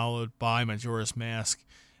closely followed by Majora's Mask,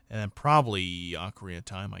 and then probably Ocarina of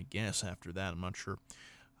Time, I guess, after that. I'm not sure.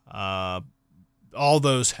 All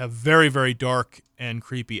those have very, very dark and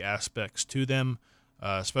creepy aspects to them,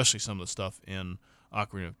 especially some of the stuff in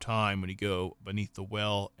Ocarina of Time when you go beneath the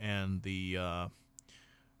well and the... I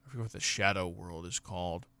forget what the Shadow World is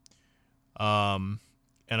called. And,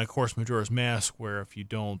 of course, Majora's Mask, where if you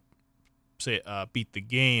don't beat the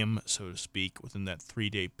game, so to speak, within that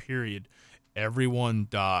 3-day period, everyone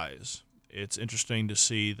dies. It's interesting to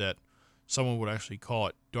see that someone would actually call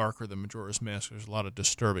it darker than Majora's Mask. There's a lot of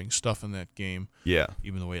disturbing stuff in that game. Yeah.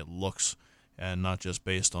 Even the way it looks, and not just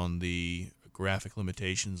based on the graphic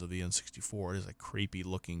limitations of the N64. It is a creepy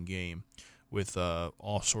looking game with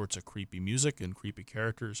all sorts of creepy music and creepy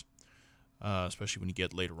characters, especially when you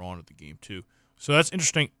get later on in the game too. So that's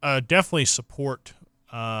interesting. Definitely support.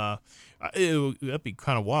 That'd be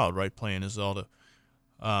kind of wild, right? Playing as Zelda,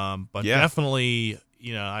 but definitely,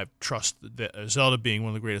 I trust that Zelda being one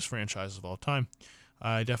of the greatest franchises of all time.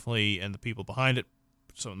 I definitely, and the people behind it,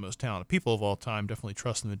 some of the most talented people of all time, definitely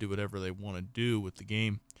trust them to do whatever they want to do with the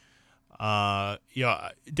game.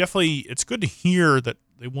 Definitely, it's good to hear that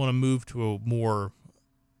they want to move to a more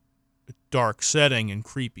dark setting and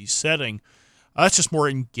creepy setting. That's just more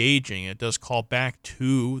engaging. It does call back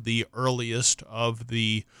to the earliest of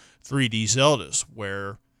the 3D Zeldas,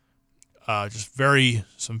 where just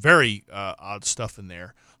some very odd stuff in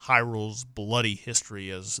there. Hyrule's bloody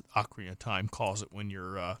history, as Ocarina of Time calls it, when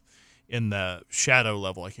you're in the shadow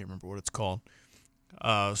level. I can't remember what it's called.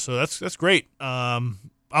 So that's great.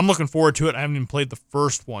 I'm looking forward to it. I haven't even played the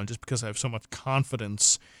first one just because I have so much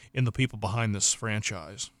confidence in the people behind this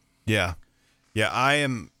franchise. Yeah. I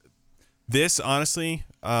am. This, honestly,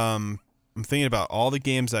 I'm thinking about all the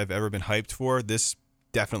games I've ever been hyped for. This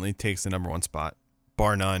definitely takes the number one spot,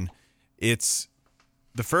 bar none. It's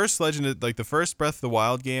the first the first Breath of the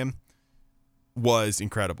Wild game was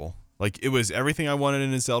incredible. Like, it was everything I wanted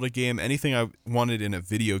in a Zelda game, anything I wanted in a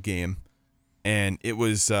video game, and it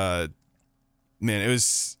was, it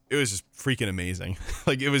was just freaking amazing.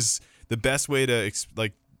 Like, it was the best way to,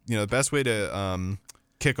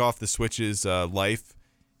 kick off the Switch's life.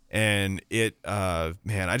 And it, I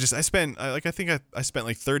spent like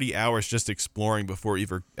 30 hours just exploring before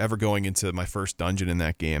ever going into my first dungeon in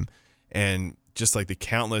that game. And just like the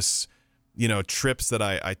countless, trips that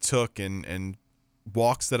I took and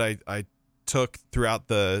walks that I took throughout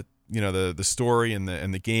the story and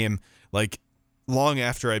the game. Like, long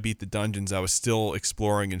after I beat the dungeons, I was still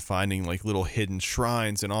exploring and finding like little hidden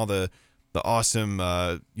shrines and all the awesome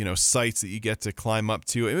sites that you get to climb up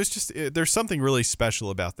to. It was just there's something really special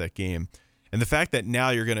about that game, and the fact that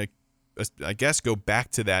now you're gonna, I guess, go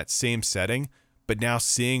back to that same setting, but now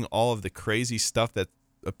seeing all of the crazy stuff that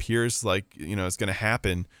appears like it's gonna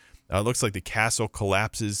happen. It looks like the castle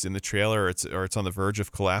collapses in the trailer, or it's on the verge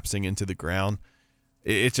of collapsing into the ground.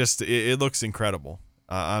 It looks incredible.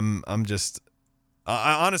 I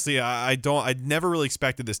never really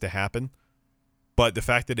expected this to happen. But the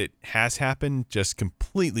fact that it has happened just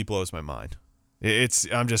completely blows my mind.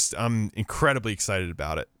 I'm incredibly excited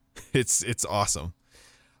about it. It's awesome.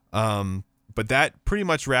 But that pretty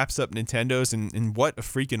much wraps up Nintendo's, and what a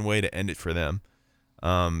freaking way to end it for them.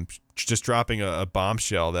 Just dropping a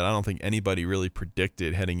bombshell that I don't think anybody really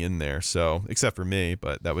predicted heading in there. So, except for me,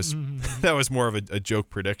 but that was more of a joke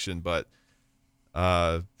prediction. But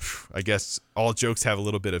I guess all jokes have a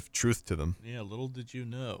little bit of truth to them. Yeah, little did you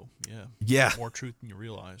know. Yeah. More truth than you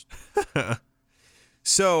realized.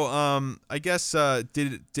 So, I guess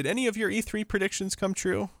did any of your E3 predictions come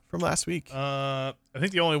true from last week? I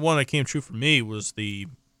think the only one that came true for me was the,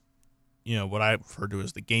 what I refer to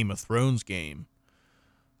as the Game of Thrones game.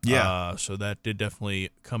 Yeah. So that did definitely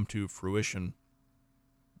come to fruition.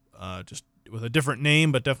 Just with a different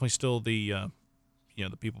name, but definitely still the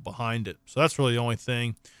the people behind it. So that's really the only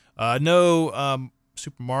thing. No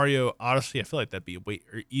Super Mario Odyssey. I feel like that'd be way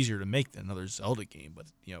easier to make than another Zelda game, but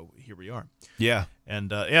here we are. Yeah. And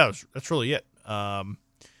that's really it. I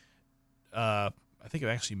think I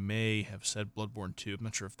actually may have said Bloodborne 2. I'm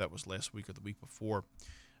not sure if that was last week or the week before.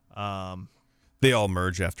 They all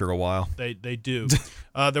merge after a while. They do.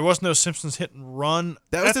 There was no Simpsons Hit and Run.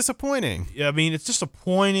 That was disappointing. Yeah, I mean, it's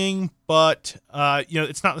disappointing, but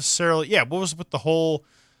it's not necessarily. Yeah, what was with the whole,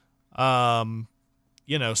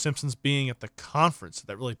 Simpsons being at the conference? Did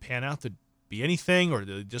that really pan out to be anything, or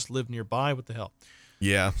did they just live nearby? What the hell?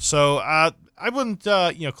 Yeah. So I wouldn't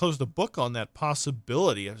close the book on that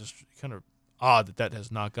possibility. It's just kind of odd that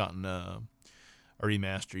has not gotten a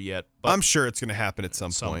remaster yet. But I'm sure it's going to happen at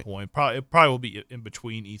some point. It probably will be in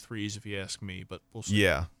between E3s if you ask me, but we'll see.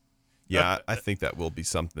 Yeah, I think that will be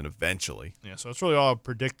something eventually. Yeah, so that's really all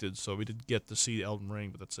predicted. So we did get to see Elden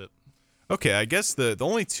Ring, but that's it. Okay, I guess the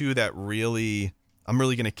only two that I'm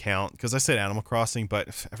really going to count, because I said Animal Crossing,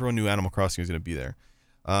 but everyone knew Animal Crossing was going to be there.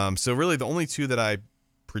 So really the only two that I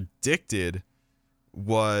predicted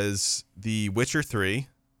was The Witcher 3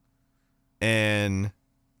 and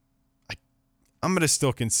I'm going to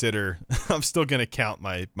still consider, I'm still going to count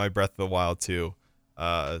my Breath of the Wild 2,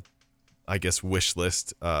 I guess, wish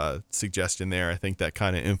list suggestion there. I think that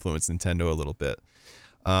kind of influenced Nintendo a little bit.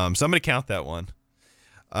 So I'm going to count that one.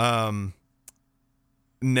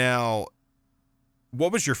 Now,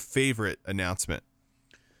 what was your favorite announcement?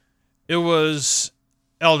 It was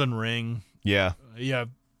Elden Ring. Yeah. Yeah.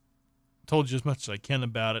 Told you as much as I can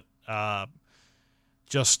about it.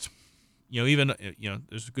 Just, even,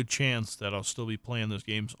 there's a good chance that I'll still be playing those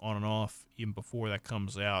games on and off even before that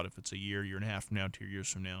comes out. If it's a year and a half from now, 2 years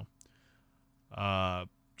from now.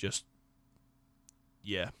 Just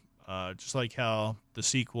like how the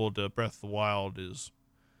sequel to Breath of the Wild is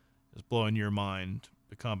blowing your mind.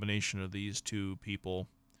 The combination of these two people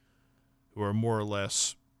who are more or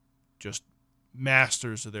less just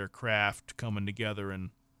masters of their craft coming together and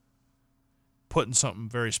putting something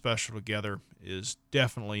very special together is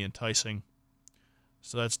definitely enticing.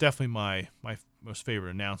 So that's definitely my most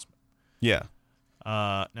favorite announcement. Yeah.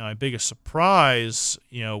 Now, my biggest surprise,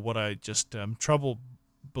 what I just trouble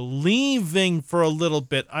believing for a little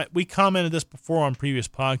bit. We commented this before on previous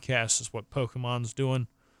podcasts, is what Pokemon's doing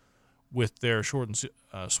with their Sword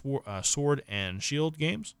and Shield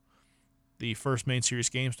games, the first main series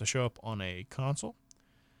games to show up on a console.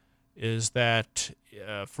 Is that,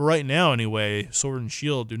 for right now anyway, Sword and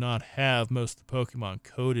Shield do not have most of the Pokemon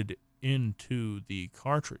coded into the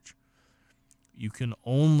cartridge. You can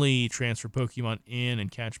only transfer Pokemon in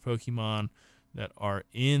and catch Pokemon that are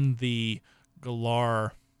in the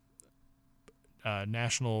Galar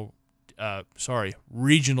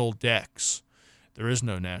regional dex. There is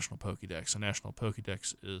no national Pokédex. A national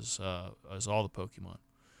Pokédex is all the Pokemon.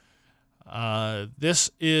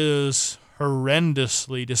 This is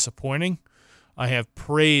horrendously disappointing. I have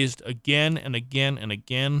praised again and again and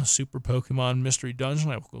again Super Pokemon Mystery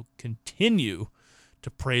Dungeon. I will continue to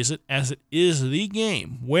praise it, as it is the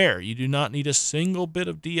game where you do not need a single bit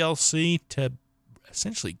of DLC to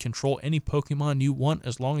essentially control any Pokemon you want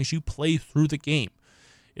as long as you play through the game.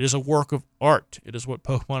 It is a work of art. It is what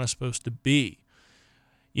Pokemon is supposed to be.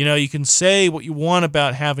 You can say what you want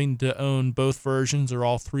about having to own both versions or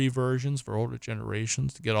all three versions for older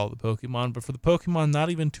generations to get all the Pokemon, but for the Pokemon not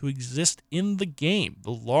even to exist in the game,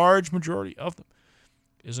 the large majority of them,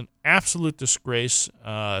 is an absolute disgrace,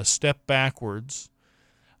 step backwards.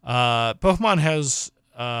 Pokemon has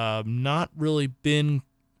not really been...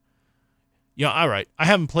 all right, I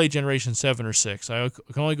haven't played Generation 7 or 6. I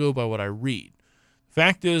can only go by what I read.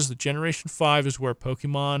 Fact is that Generation 5 is where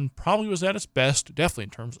Pokemon probably was at its best, definitely in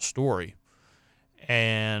terms of story.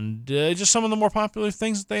 And just some of the more popular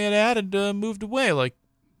things that they had added moved away, like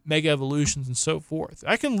Mega Evolutions and so forth.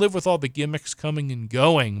 I can live with all the gimmicks coming and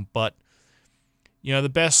going, but the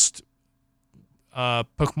best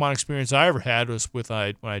Pokemon experience I ever had was when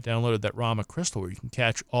I downloaded that Rama Crystal, where you can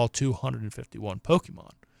catch all 251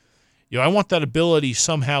 Pokemon. I want that ability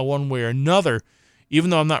somehow, one way or another. Even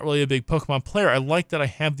though I'm not really a big Pokemon player, I like that I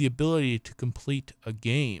have the ability to complete a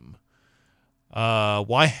game.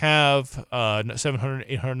 Why have 700,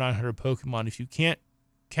 800, 900 Pokemon if you can't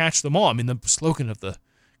catch them all? I mean, the slogan of the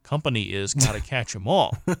company is "Gotta catch them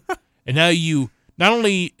all." And now not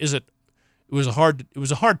only is it was a hard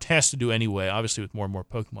task to do anyway. Obviously, with more and more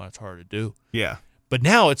Pokemon, it's harder to do. Yeah. But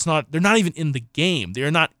now it's not. They're not even in the game. They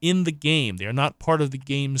are not in the game. They are not part of the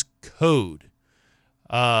game's code.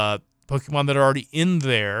 Pokemon that are already in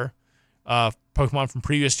there, Pokemon from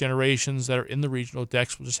previous generations that are in the regional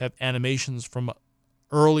decks will just have animations from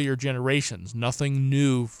earlier generations. Nothing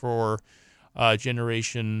new for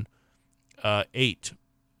Generation 8.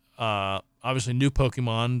 Obviously, new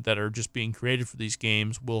Pokemon that are just being created for these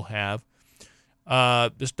games will have.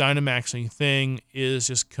 This Dynamaxing thing is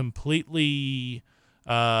just completely,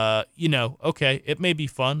 okay, it may be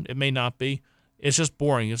fun, it may not be. It's just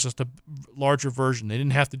boring. It's just a larger version. They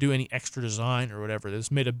didn't have to do any extra design or whatever. They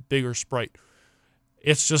just made a bigger sprite.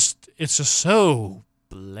 It's just so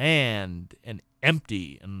bland and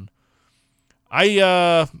empty. And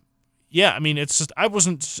it's just, I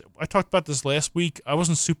talked about this last week. I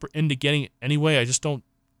wasn't super into getting it anyway. I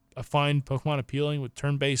find Pokemon appealing with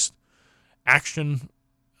turn-based action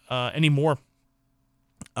anymore.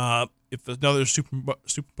 If there's another Super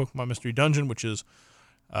Pokemon Mystery Dungeon, which is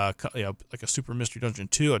like a Super Mystery Dungeon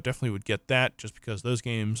 2, I definitely would get that, just because those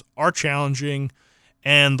games are challenging.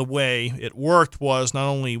 And the way it worked was not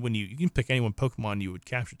only when you can pick any one Pokemon you would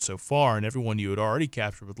captured so far, and everyone you had already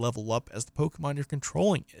captured would level up as the Pokemon you're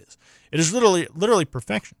controlling is. It is literally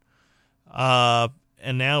perfection.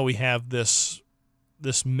 And now we have this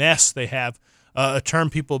mess. They have a term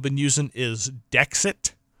people have been using is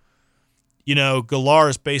Dexit. Galar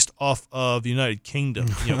is based off of the United Kingdom,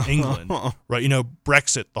 England, right?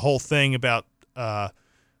 Brexit, the whole thing about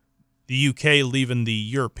the UK leaving the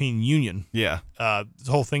European Union. Yeah. The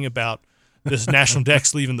whole thing about this National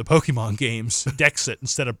Dex leaving the Pokemon games, Dexit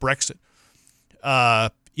instead of Brexit.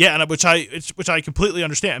 Yeah, and which I completely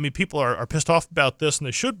understand. I mean, people are pissed off about this, and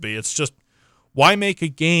they should be. It's just, why make a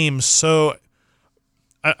game so?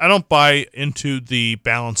 I don't buy into the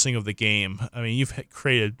balancing of the game. I mean, you've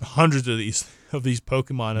created hundreds of these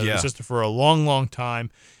Pokemon that have existed for a long, long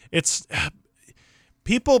time. It's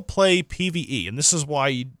people play PvE, and this is why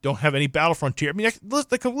you don't have any Battlefront tier. I mean,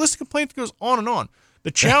 the list of complaints goes on and on.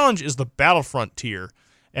 The challenge is the Battlefront tier,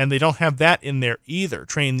 and they don't have that in there either.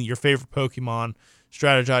 Train your favorite Pokemon,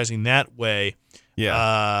 strategizing that way. Yeah.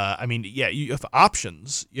 I mean, yeah, you have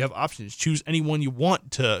options. Choose anyone you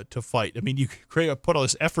want to fight. I mean, you put all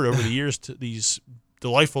this effort over the years to these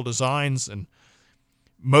delightful designs, and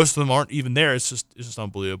most of them aren't even there. It's just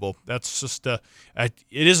unbelievable. That's just it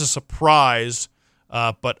is a surprise,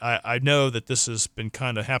 but I know that this has been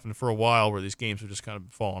kind of happening for a while, where these games have just kind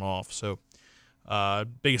of fallen off. So,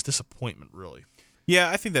 biggest disappointment, really.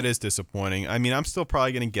 Yeah, I think that is disappointing. I mean, I'm still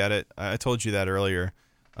probably going to get it. I told you that earlier.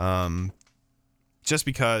 Just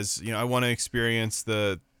because, I want to experience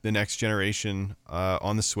the next generation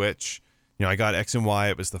on the Switch. I got X and Y.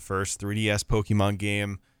 It was the first 3DS Pokemon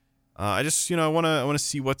game. I just, I want to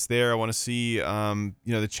see what's there. I want to see,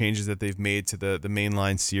 the changes that they've made to the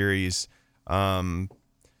mainline series. I'm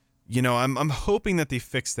hoping that they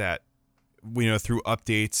fix that, through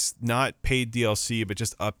updates, not paid DLC, but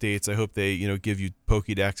just updates. I hope they, give you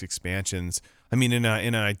Pokédex expansions. I mean, in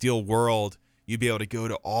an ideal world, you'd be able to go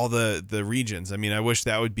to all the regions. I mean, I wish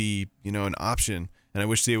that would be, an option. And I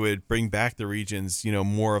wish they would bring back the regions,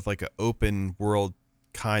 more of like an open world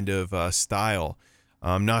kind of style.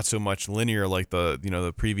 Not so much linear like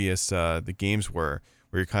the previous the games were,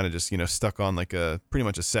 where you're kind of just, stuck on like a pretty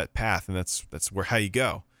much a set path, and that's how you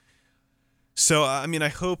go. So, I mean, I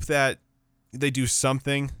hope that they do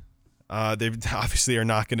something. They obviously are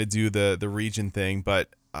not going to do the region thing, but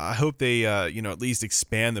I hope they, at least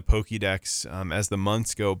expand the Pokédex as the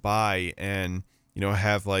months go by, and,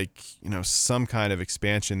 have like, some kind of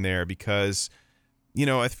expansion there, because,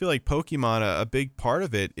 I feel like Pokemon, a big part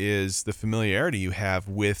of it is the familiarity you have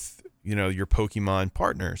with, your Pokemon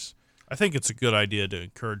partners. I think it's a good idea to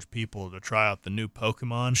encourage people to try out the new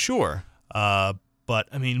Pokemon. Sure. But,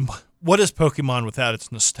 I mean, what is Pokemon without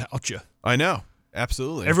its nostalgia? I know.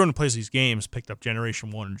 Absolutely. Everyone who plays these games picked up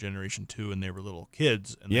Generation 1 and Generation 2 when they were little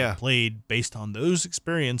kids, and they played based on those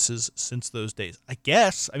experiences since those days. I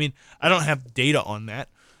guess. I mean, I don't have data on that,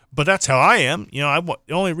 but that's how I am. The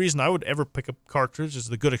only reason I would ever pick up cartridge is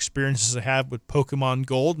the good experiences I had with Pokemon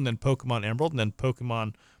Gold, and then Pokemon Emerald, and then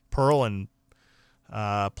Pokemon Pearl and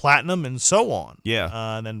Platinum, and so on. Yeah.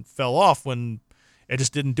 And then fell off when it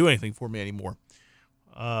just didn't do anything for me anymore.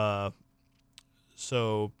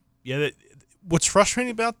 What's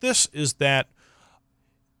frustrating about this is that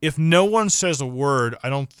if no one says a word, I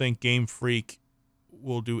don't think Game Freak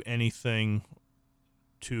will do anything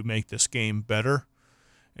to make this game better,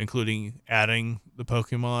 including adding the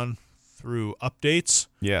Pokemon through updates.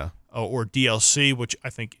 Yeah. Or DLC, which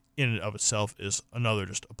I think in and of itself is another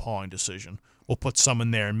just appalling decision. We'll put some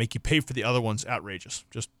in there and make you pay for the other ones. Outrageous.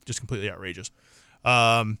 Just completely outrageous.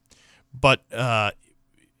 I would...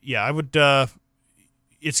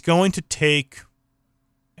 it's going to take,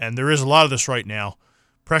 and there is a lot of this right now,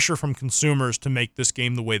 pressure from consumers to make this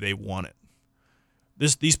game the way they want it.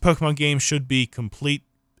 These Pokemon games should be complete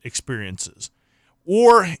experiences.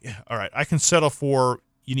 Or, all right, I can settle for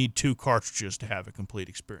you need 2 cartridges to have a complete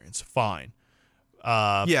experience. Fine.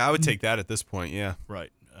 I would take that at this point, yeah.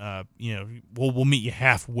 Right. We'll meet you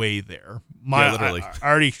halfway there. Literally. I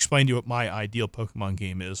already explained to you what my ideal Pokemon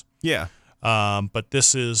game is. Yeah. But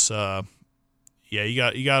this is... you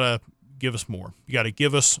gotta give us more. You gotta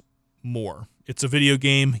give us more. It's a video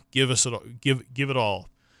game. Give us it. Give it all.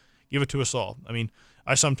 Give it to us all. I mean,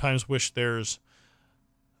 I sometimes wish there's,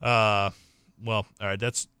 all right.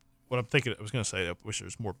 That's what I'm thinking. I was gonna say I wish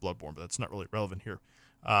there's more Bloodborne, but that's not really relevant here.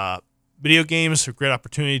 Video games are a great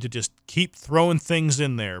opportunity to just keep throwing things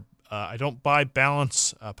in there. I don't buy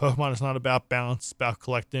balance. Pokemon is not about balance. It's about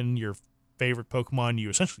collecting your favorite Pokemon you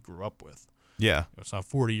essentially grew up with. Yeah. It's not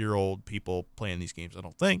 40-year-old people playing these games, I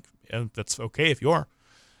don't think. And that's okay if you are.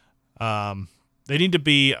 They need to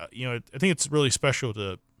be, I think it's really special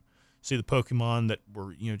to see the Pokemon that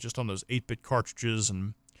were, just on those 8-bit cartridges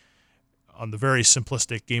and on the very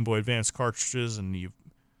simplistic Game Boy Advance cartridges, and you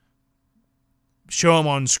show them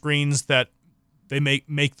on screens that they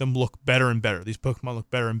make them look better and better. These Pokemon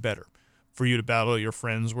look better and better for you to battle your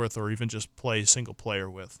friends with, or even just play single player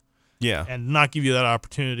with. Yeah. And not give you that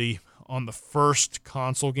opportunity on the first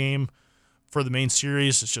console game for the main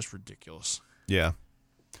series is just ridiculous. Yeah.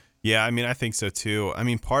 Yeah, I mean, I think so too. I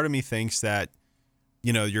mean, part of me thinks that,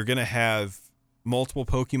 you're going to have multiple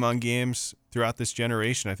Pokemon games throughout this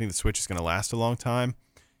generation. I think the Switch is going to last a long time.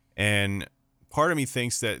 And part of me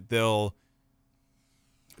thinks that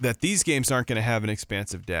these games aren't going to have an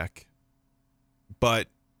expansive deck. But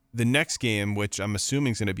the next game, which I'm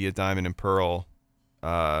assuming is going to be a Diamond and Pearl,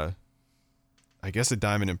 I guess a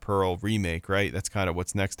Diamond and Pearl remake, right? That's kind of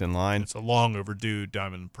what's next in line. It's a long overdue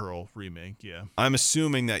Diamond and Pearl remake, yeah. I'm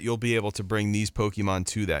assuming that you'll be able to bring these Pokemon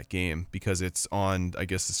to that game because it's on, I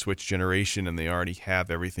guess, the Switch generation and they already have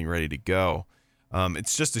everything ready to go.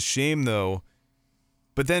 It's just a shame, though.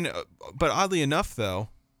 But oddly enough, though,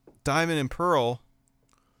 Diamond and Pearl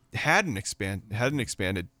had an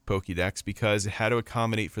expanded Pokédex because it had to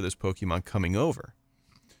accommodate for those Pokemon coming over.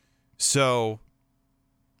 So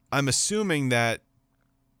I'm assuming that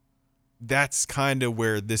that's kind of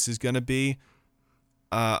where this is going to be.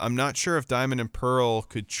 I'm not sure if Diamond and Pearl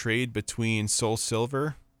could trade between Soul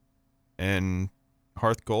Silver and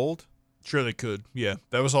Hearth Gold. Sure they could. Yeah,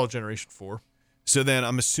 that was all Generation 4. So then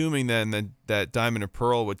I'm assuming then that Diamond and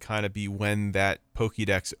Pearl would kind of be when that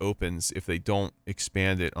Pokédex opens if they don't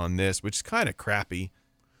expand it on this, which is kind of crappy.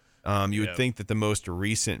 You would think that the most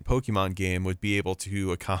recent Pokemon game would be able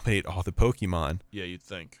to accommodate all the Pokemon. Yeah, you'd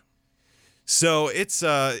think. So it's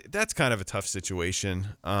that's kind of a tough situation.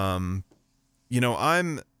 I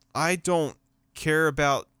don't care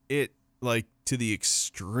about it like to the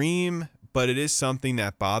extreme, but it is something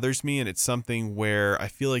that bothers me, and it's something where I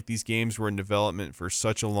feel like these games were in development for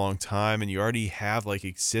such a long time, and you already have like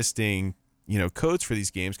existing, codes for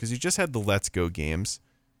these games because you just had the Let's Go games.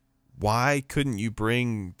 Why couldn't you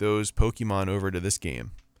bring those Pokemon over to this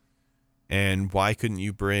game? And why couldn't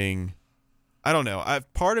you bring... I don't know.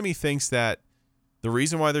 Part of me thinks that the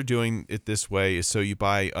reason why they're doing it this way is so you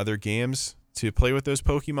buy other games to play with those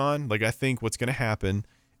Pokemon. Like, I think what's going to happen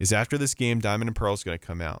is after this game, Diamond and Pearl is going to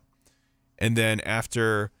come out. And then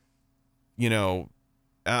after,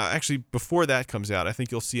 actually before that comes out, I think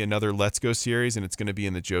you'll see another Let's Go series, and it's going to be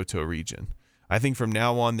in the Johto region. I think from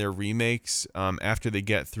now on, their remakes, after they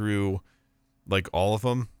get through like all of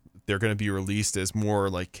them, they're going to be released as more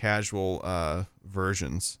like casual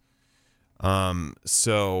versions.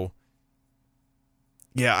 So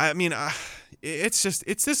yeah, I mean, it's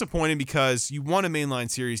disappointing because you want a mainline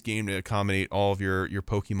series game to accommodate all of your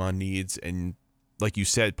Pokemon needs. And like you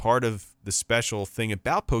said, part of the special thing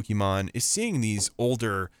about Pokemon is seeing these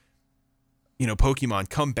older, Pokemon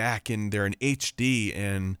come back and they're in HD,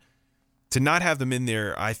 and to not have them in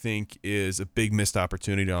there, I think, is a big missed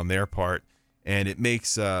opportunity on their part. And it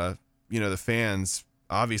makes, the fans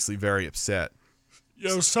obviously very upset.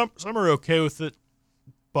 Some are okay with it,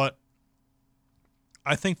 but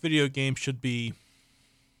I think video games should be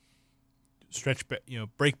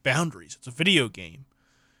break boundaries. It's a video game.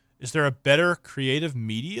 Is there a better creative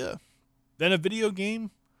media than a video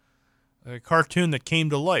game? A cartoon that came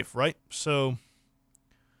to life, right? So,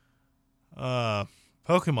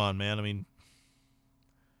 Pokemon, man, I mean,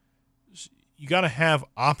 you got to have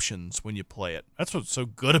options when you play it. That's what's so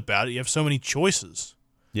good about it. You have so many choices.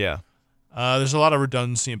 Yeah. There's a lot of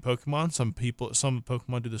redundancy in Pokemon. Some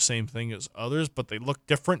Pokemon do the same thing as others, but they look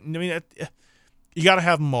different. I mean, you got to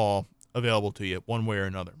have them all available to you one way or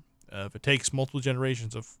another. If it takes multiple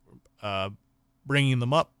generations of bringing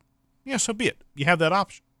them up, so be it. You have that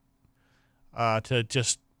option. To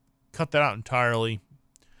just cut that out entirely,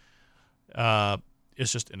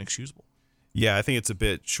 it's just inexcusable. Yeah, I think it's a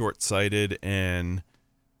bit short-sighted, and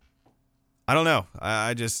I don't know.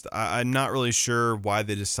 I'm not really sure why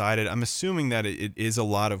they decided. I'm assuming that it is a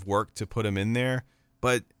lot of work to put them in there,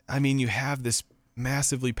 but I mean, you have this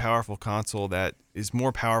massively powerful console that is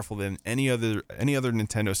more powerful than any other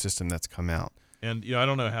Nintendo system that's come out. And I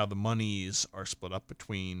don't know how the monies are split up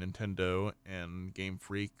between Nintendo and Game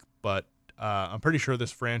Freak, but I'm pretty sure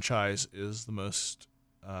this franchise is the most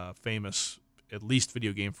famous, at least,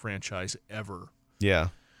 video game franchise ever. Yeah.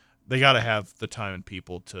 They got to have the time and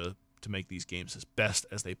people to make these games as best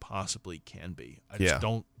as they possibly can be. I just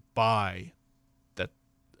don't buy that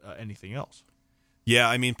anything else. Yeah,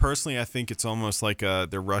 I mean, personally, I think it's almost like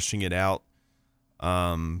they're rushing it out,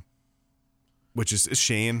 which is a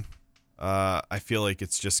shame. I feel like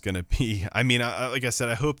it's just going to be... I mean, like I said,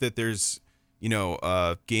 I hope that there's,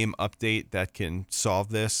 a game update that can solve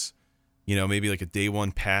this. Maybe like a day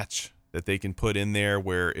one patch that they can put in there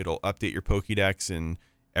where it'll update your Pokédex and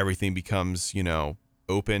everything becomes,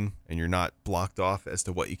 open and you're not blocked off as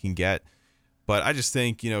to what you can get. But I just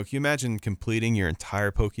think, can you imagine completing your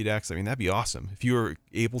entire Pokédex? I mean, that'd be awesome. If you were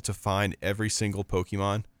able to find every single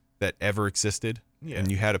Pokemon that ever existed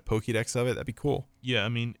and you had a Pokédex of it, that'd be cool. Yeah, I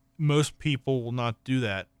mean, most people will not do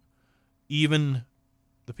that. Even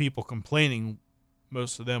the people complaining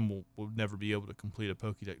most of them will never be able to complete a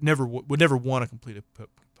Pokédex. Would never want to complete a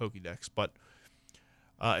Pokédex. But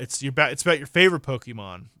it's about your favorite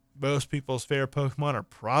Pokemon. Most people's favorite Pokemon are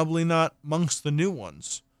probably not amongst the new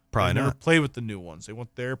ones. Probably never not. play with the new ones. They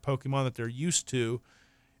want their Pokemon that they're used to.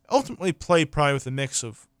 Ultimately, play probably with a mix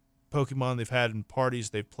of Pokemon they've had in parties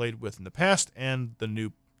they've played with in the past and the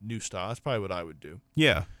new style. That's probably what I would do.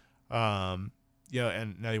 Yeah. And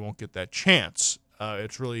now you won't get that chance.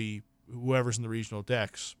 It's really whoever's in the regional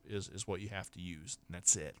decks is what you have to use, and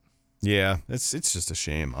that's it. Yeah, it's just a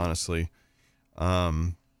shame, honestly.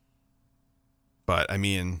 But I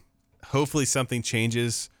mean, hopefully something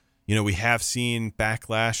changes. We have seen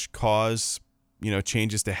backlash cause,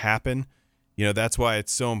 changes to happen. That's why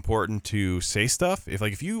it's so important to say stuff.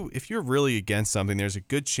 If you're really against something, there's a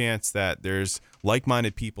good chance that there's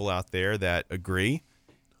like-minded people out there that agree.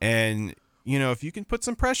 And, if you can put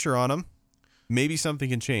some pressure on them, maybe something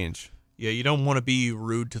can change. Yeah, you don't want to be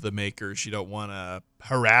rude to the makers. You don't want to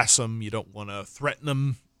harass them. You don't want to threaten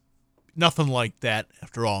them. Nothing like that.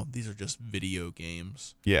 After all, these are just video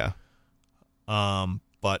games. Yeah.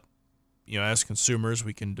 But, as consumers,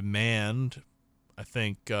 we can demand, I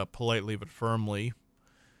think, politely but firmly,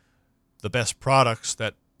 the best products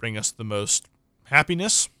that bring us the most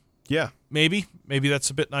happiness. Yeah. Maybe that's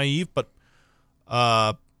a bit naive, but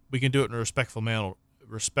we can do it in a respectful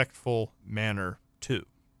manner too.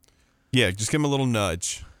 Yeah, just give them a little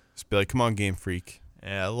nudge. Just be like, "Come on, Game Freak."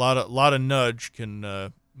 Yeah, a lot of nudge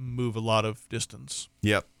can move a lot of distance.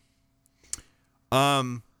 Yep.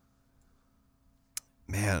 Man,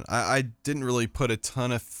 I didn't really put a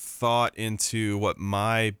ton of thought into what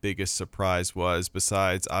my biggest surprise was,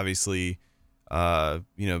 besides obviously,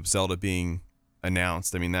 Zelda being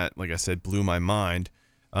announced. I mean, that, like I said, blew my mind.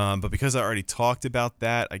 But because I already talked about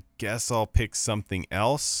that, I guess I'll pick something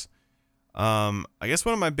else. I guess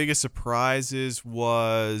one of my biggest surprises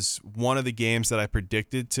was one of the games that I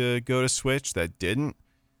predicted to go to Switch that didn't.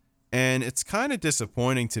 And it's kind of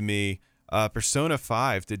disappointing to me. Persona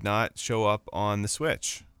 5 did not show up on the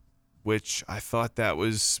Switch, which I thought that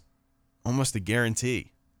was almost a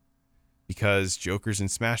guarantee because Joker's in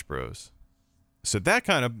Smash Bros. So that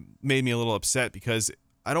kind of made me a little upset because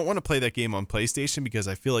I don't want to play that game on PlayStation because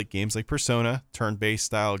I feel like games like Persona, turn-based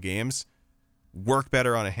style games, work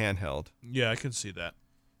better on a handheld. Yeah, I can see that.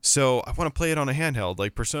 So I want to play it on a handheld.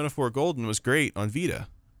 Like Persona 4 Golden was great on Vita.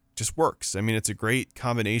 Just works. I mean, it's a great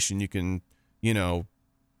combination. You can, you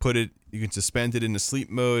can suspend it into sleep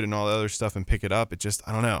mode and all the other stuff and pick it up. It just,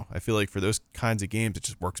 I don't know. I feel like for those kinds of games, it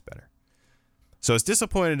just works better. So I was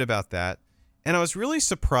disappointed about that. And I was really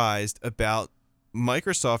surprised about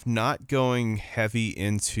Microsoft not going heavy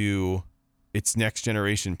into its next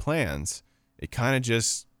generation plans. It kind of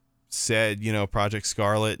just said, Project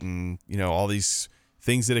Scarlet and, all these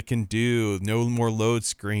things that it can do, no more load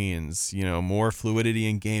screens, more fluidity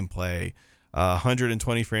in gameplay,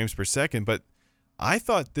 120 frames per second. But I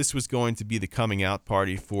thought this was going to be the coming out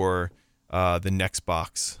party for the next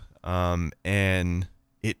box, and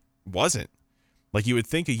it wasn't. Like, you would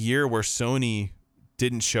think a year where Sony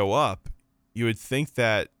didn't show up, you would think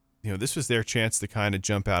that, this was their chance to kind of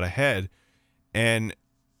jump out ahead. And,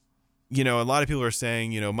 a lot of people are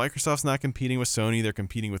saying, Microsoft's not competing with Sony, they're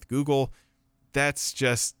competing with Google. That's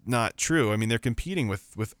just not true. I mean, they're competing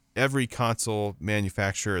with every console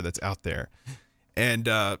manufacturer that's out there. And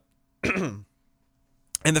and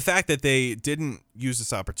the fact that they didn't use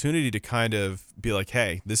this opportunity to kind of be like,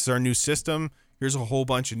 hey, this is our new system. Here's a whole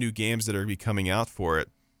bunch of new games that are be coming out for it.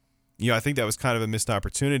 I think that was kind of a missed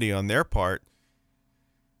opportunity on their part.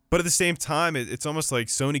 But at the same time, it's almost like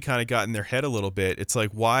Sony kind of got in their head a little bit. It's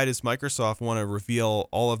like, why does Microsoft want to reveal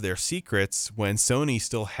all of their secrets when Sony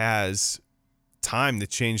still has time to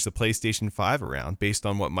change the PlayStation 5 around based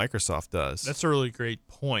on what Microsoft does? That's a really great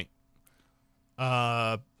point.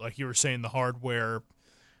 Like you were saying, the hardware,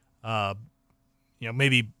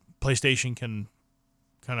 maybe PlayStation can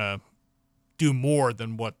kind of do more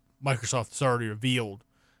than what Microsoft has already revealed,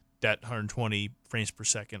 that 120 frames per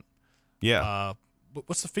second. Yeah.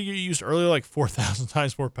 What's the figure you used earlier? Like 4,000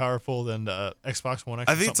 times more powerful than Xbox One X?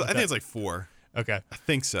 I think it's like 4. Okay. I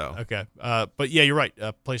think so. Okay. But yeah, you're right.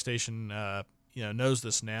 PlayStation, knows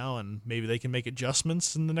this now, and maybe they can make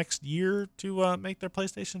adjustments in the next year to make their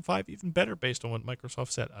PlayStation 5 even better based on what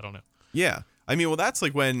Microsoft said. I don't know. Yeah. I mean, well, that's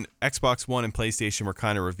like when Xbox One and PlayStation were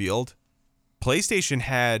kind of revealed. PlayStation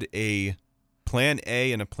had a plan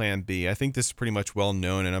A and a plan B. I think this is pretty much well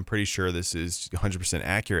known, and I'm pretty sure this is 100%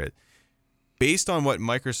 accurate. Based on what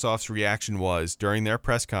Microsoft's reaction was during their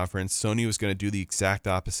press conference, Sony was going to do the exact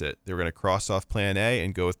opposite. They were going to cross off plan A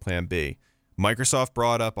and go with plan B. Microsoft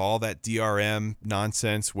brought up all that DRM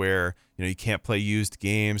nonsense where, you can't play used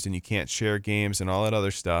games and you can't share games and all that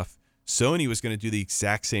other stuff. Sony was going to do the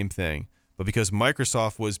exact same thing. But because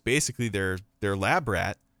Microsoft was basically their lab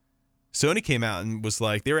rat, Sony came out and was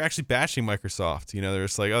like, they were actually bashing Microsoft. They're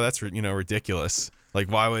just like, oh, that's ridiculous.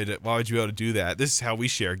 Like, why would you be able to do that? This is how we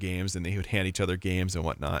share games, and they would hand each other games and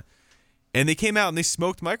whatnot. And they came out and they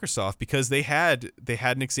smoked Microsoft because they had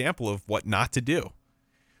an example of what not to do.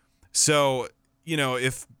 So,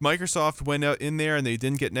 if Microsoft went out in there and they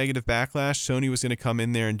didn't get negative backlash, Sony was going to come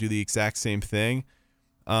in there and do the exact same thing.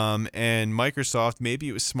 And Microsoft, maybe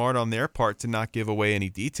it was smart on their part to not give away any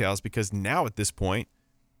details, because now at this point,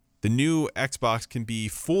 the new Xbox can be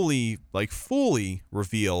fully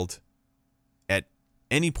revealed at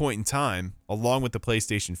any point in time, along with the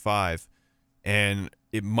PlayStation 5. And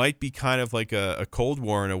it might be kind of like a Cold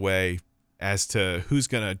War in a way as to who's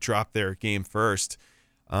going to drop their game first.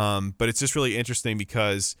 But it's just really interesting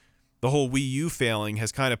because the whole Wii U failing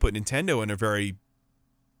has kind of put Nintendo in a very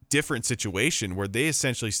different situation where they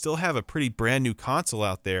essentially still have a pretty brand new console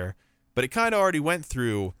out there, but it kind of already went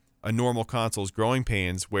through a normal console's growing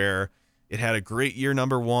pains where it had a great year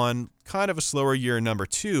number 1, kind of a slower year number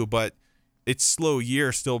 2, but its slow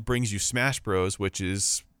year still brings you Smash Bros, which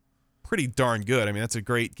is pretty darn good. I mean, that's a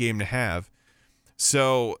great game to have.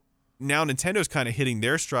 So now Nintendo's kind of hitting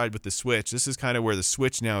their stride with the Switch. This is kind of where the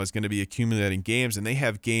Switch now is going to be accumulating games, and they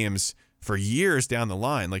have games for years down the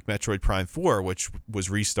line, like Metroid Prime 4, which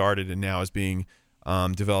was restarted and now is being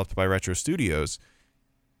developed by Retro Studios.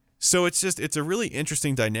 So it's a really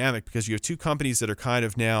interesting dynamic because you have two companies that are kind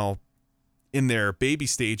of now in their baby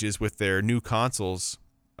stages with their new consoles.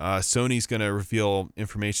 Sony's going to reveal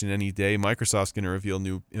information any day. Microsoft's going to reveal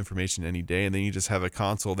new information any day. And then you just have a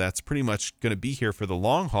console that's pretty much going to be here for the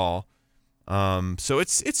long haul. So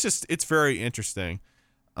it's very interesting.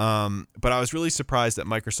 But I was really surprised that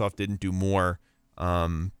Microsoft didn't do more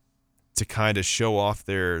to kind of show off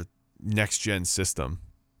their next-gen system.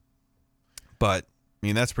 But, I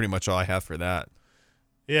mean, that's pretty much all I have for that.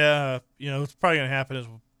 Yeah, what's probably going to happen is,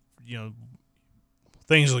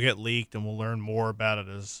 things will get leaked and we'll learn more about it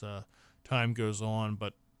as time goes on.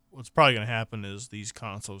 But what's probably going to happen is these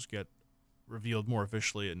consoles get revealed more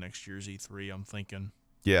officially at next year's E3, I'm thinking.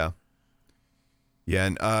 Yeah. Yeah,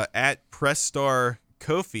 and at Press Star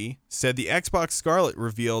Kofi said the Xbox Scarlet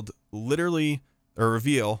literally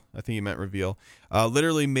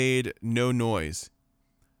made no noise.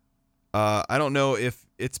 I don't know if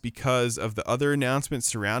it's because of the other announcements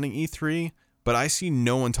surrounding E3, but I see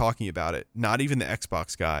no one talking about it, not even the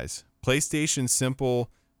Xbox guys. PlayStation's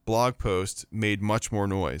simple blog post made much more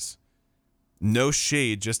noise. No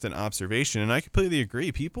shade, just an observation, and I completely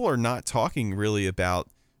agree. People are not talking really about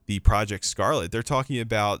the Project Scarlet. They're talking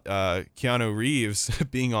about Keanu Reeves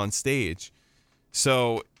being on stage.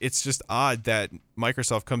 So it's just odd that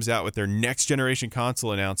Microsoft comes out with their next generation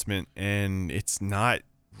console announcement and it's not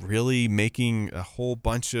really making a whole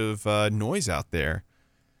bunch of noise out there.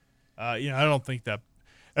 I don't think I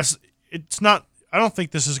don't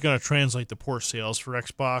think this is going to translate to poor sales for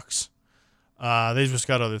Xbox. They've just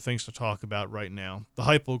got other things to talk about right now. The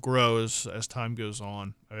hype will grow as time goes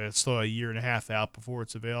on. It's still a year and a half out before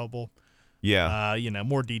it's available. Yeah.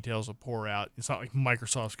 More details will pour out. It's not like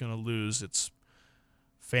Microsoft's going to lose its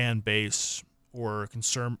fan base or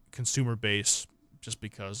consumer base just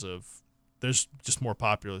because of there's just more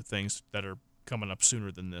popular things that are coming up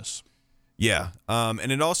sooner than this. Yeah.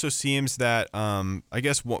 And it also seems that I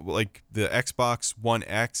guess like the Xbox One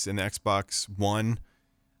X and the Xbox One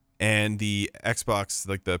and the Xbox,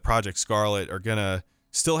 like the Project Scarlet, are going to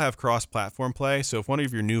still have cross-platform play. So if one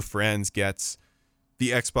of your new friends gets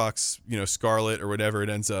the Xbox, Scarlet or whatever it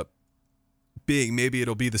ends up being, maybe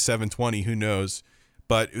it'll be the 720, who knows.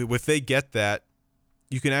 But if they get that,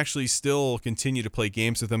 you can actually still continue to play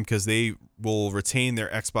games with them because they will retain their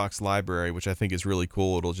Xbox library, which I think is really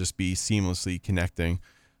cool. It'll just be seamlessly connecting.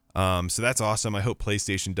 So that's awesome. I hope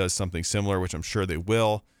PlayStation does something similar, which I'm sure they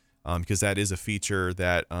will. Because that is a feature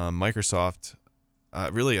that Microsoft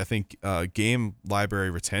really, I think, game library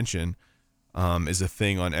retention is a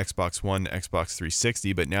thing on Xbox One, Xbox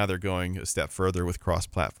 360, but now they're going a step further with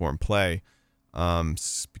cross-platform play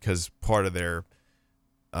because part of their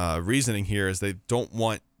reasoning here is they don't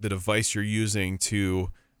want the device you're using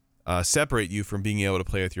to separate you from being able to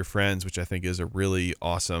play with your friends, which I think is a really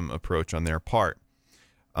awesome approach on their part.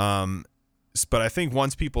 But I think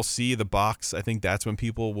once people see the box, I think that's when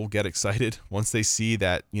people will get excited. Once they see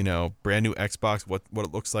that, brand new Xbox, what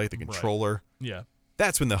it looks like, the controller. Right. Yeah.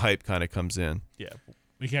 That's when the hype kind of comes in. Yeah.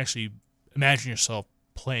 You can actually imagine yourself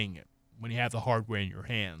playing it when you have the hardware in your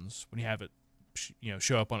hands, when you have it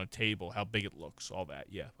show up on a table, how big it looks, all that.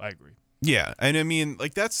 Yeah, I agree. Yeah, and I mean,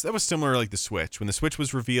 like that was similar like the Switch. When the Switch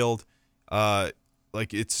was revealed,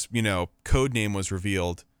 like its code name was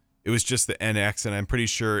revealed. It was just the NX, and I'm pretty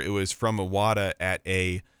sure it was from Iwata at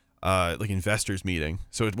a like investors meeting.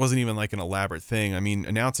 So it wasn't even like an elaborate thing. I mean,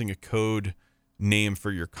 announcing a code name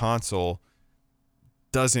for your console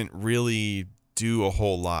doesn't really do a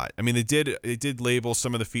whole lot. I mean, they did label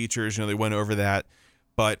some of the features. They went over that.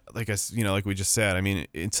 But like like we just said, I mean,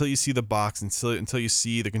 until you see the box, until you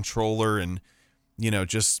see the controller, and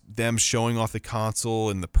just them showing off the console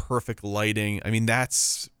and the perfect lighting, I mean,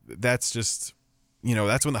 that's just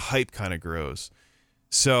that's when the hype kind of grows.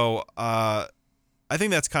 So I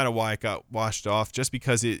think that's kind of why it got washed off, just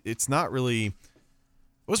because it wasn't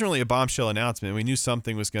really a bombshell announcement. We knew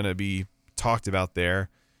something was going to be talked about there,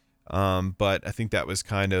 but I think that was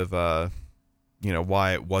kind of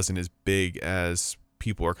why it wasn't as big as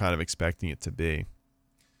people are kind of expecting it to be.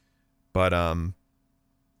 But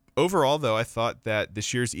overall, though, I thought that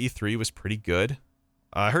this year's E3 was pretty good.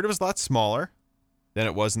 I heard it was a lot smaller than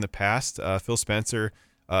it was in the past. Phil Spencer,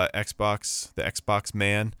 the Xbox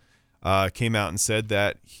man, came out and said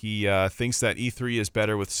that he thinks that E3 is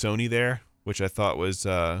better with Sony there, which I thought was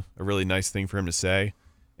a really nice thing for him to say.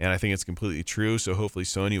 And I think it's completely true. So hopefully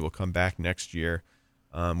Sony will come back next year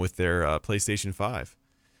with their PlayStation 5.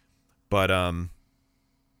 But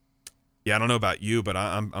yeah, I don't know about you, but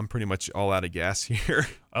I'm pretty much all out of gas here.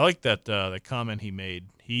 I like that the comment he made.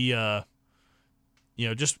 He,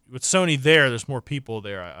 just with Sony there's more people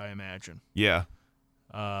there, I imagine. Yeah.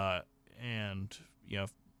 And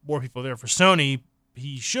more people there for Sony.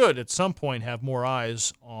 He should at some point have more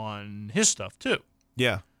eyes on his stuff too.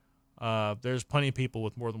 Yeah. There's plenty of people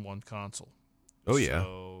with more than one console. Oh yeah.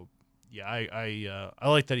 So yeah, I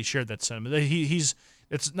like that he shared that sentiment.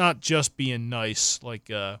 It's not just being nice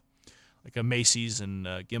like a Macy's and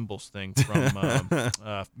Gimbals thing from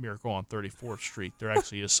Miracle on 34th Street. There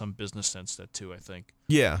actually is some business sense to that too, I think.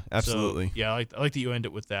 Yeah, absolutely. So, yeah, I like that you end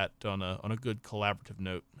it with that on a good collaborative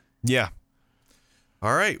note. Yeah.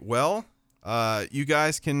 All right. Well, you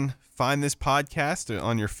guys can find this podcast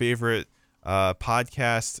on your favorite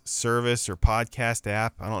podcast service or podcast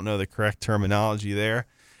app. I don't know the correct terminology there.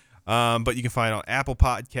 But you can find it on Apple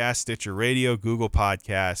Podcasts, Stitcher Radio, Google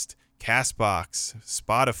Podcast, CastBox,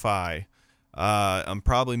 Spotify. I'm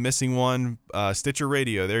probably missing one. Stitcher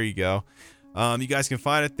Radio. There you go. You guys can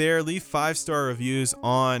find it there. Leave 5-star reviews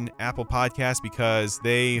on Apple Podcasts because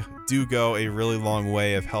they do go a really long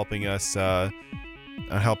way of helping us get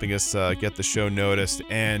the show noticed.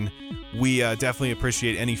 And we definitely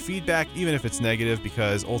appreciate any feedback, even if it's negative,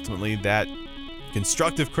 because ultimately that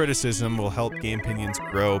constructive criticism will help Game Opinions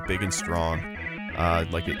grow big and strong,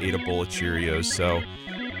 like it ate a bowl of Cheerios. So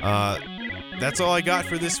that's all I got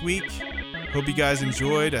for this week. Hope you guys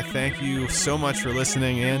enjoyed. I thank you so much for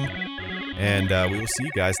listening in, and we will see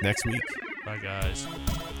you guys next week. Bye, guys.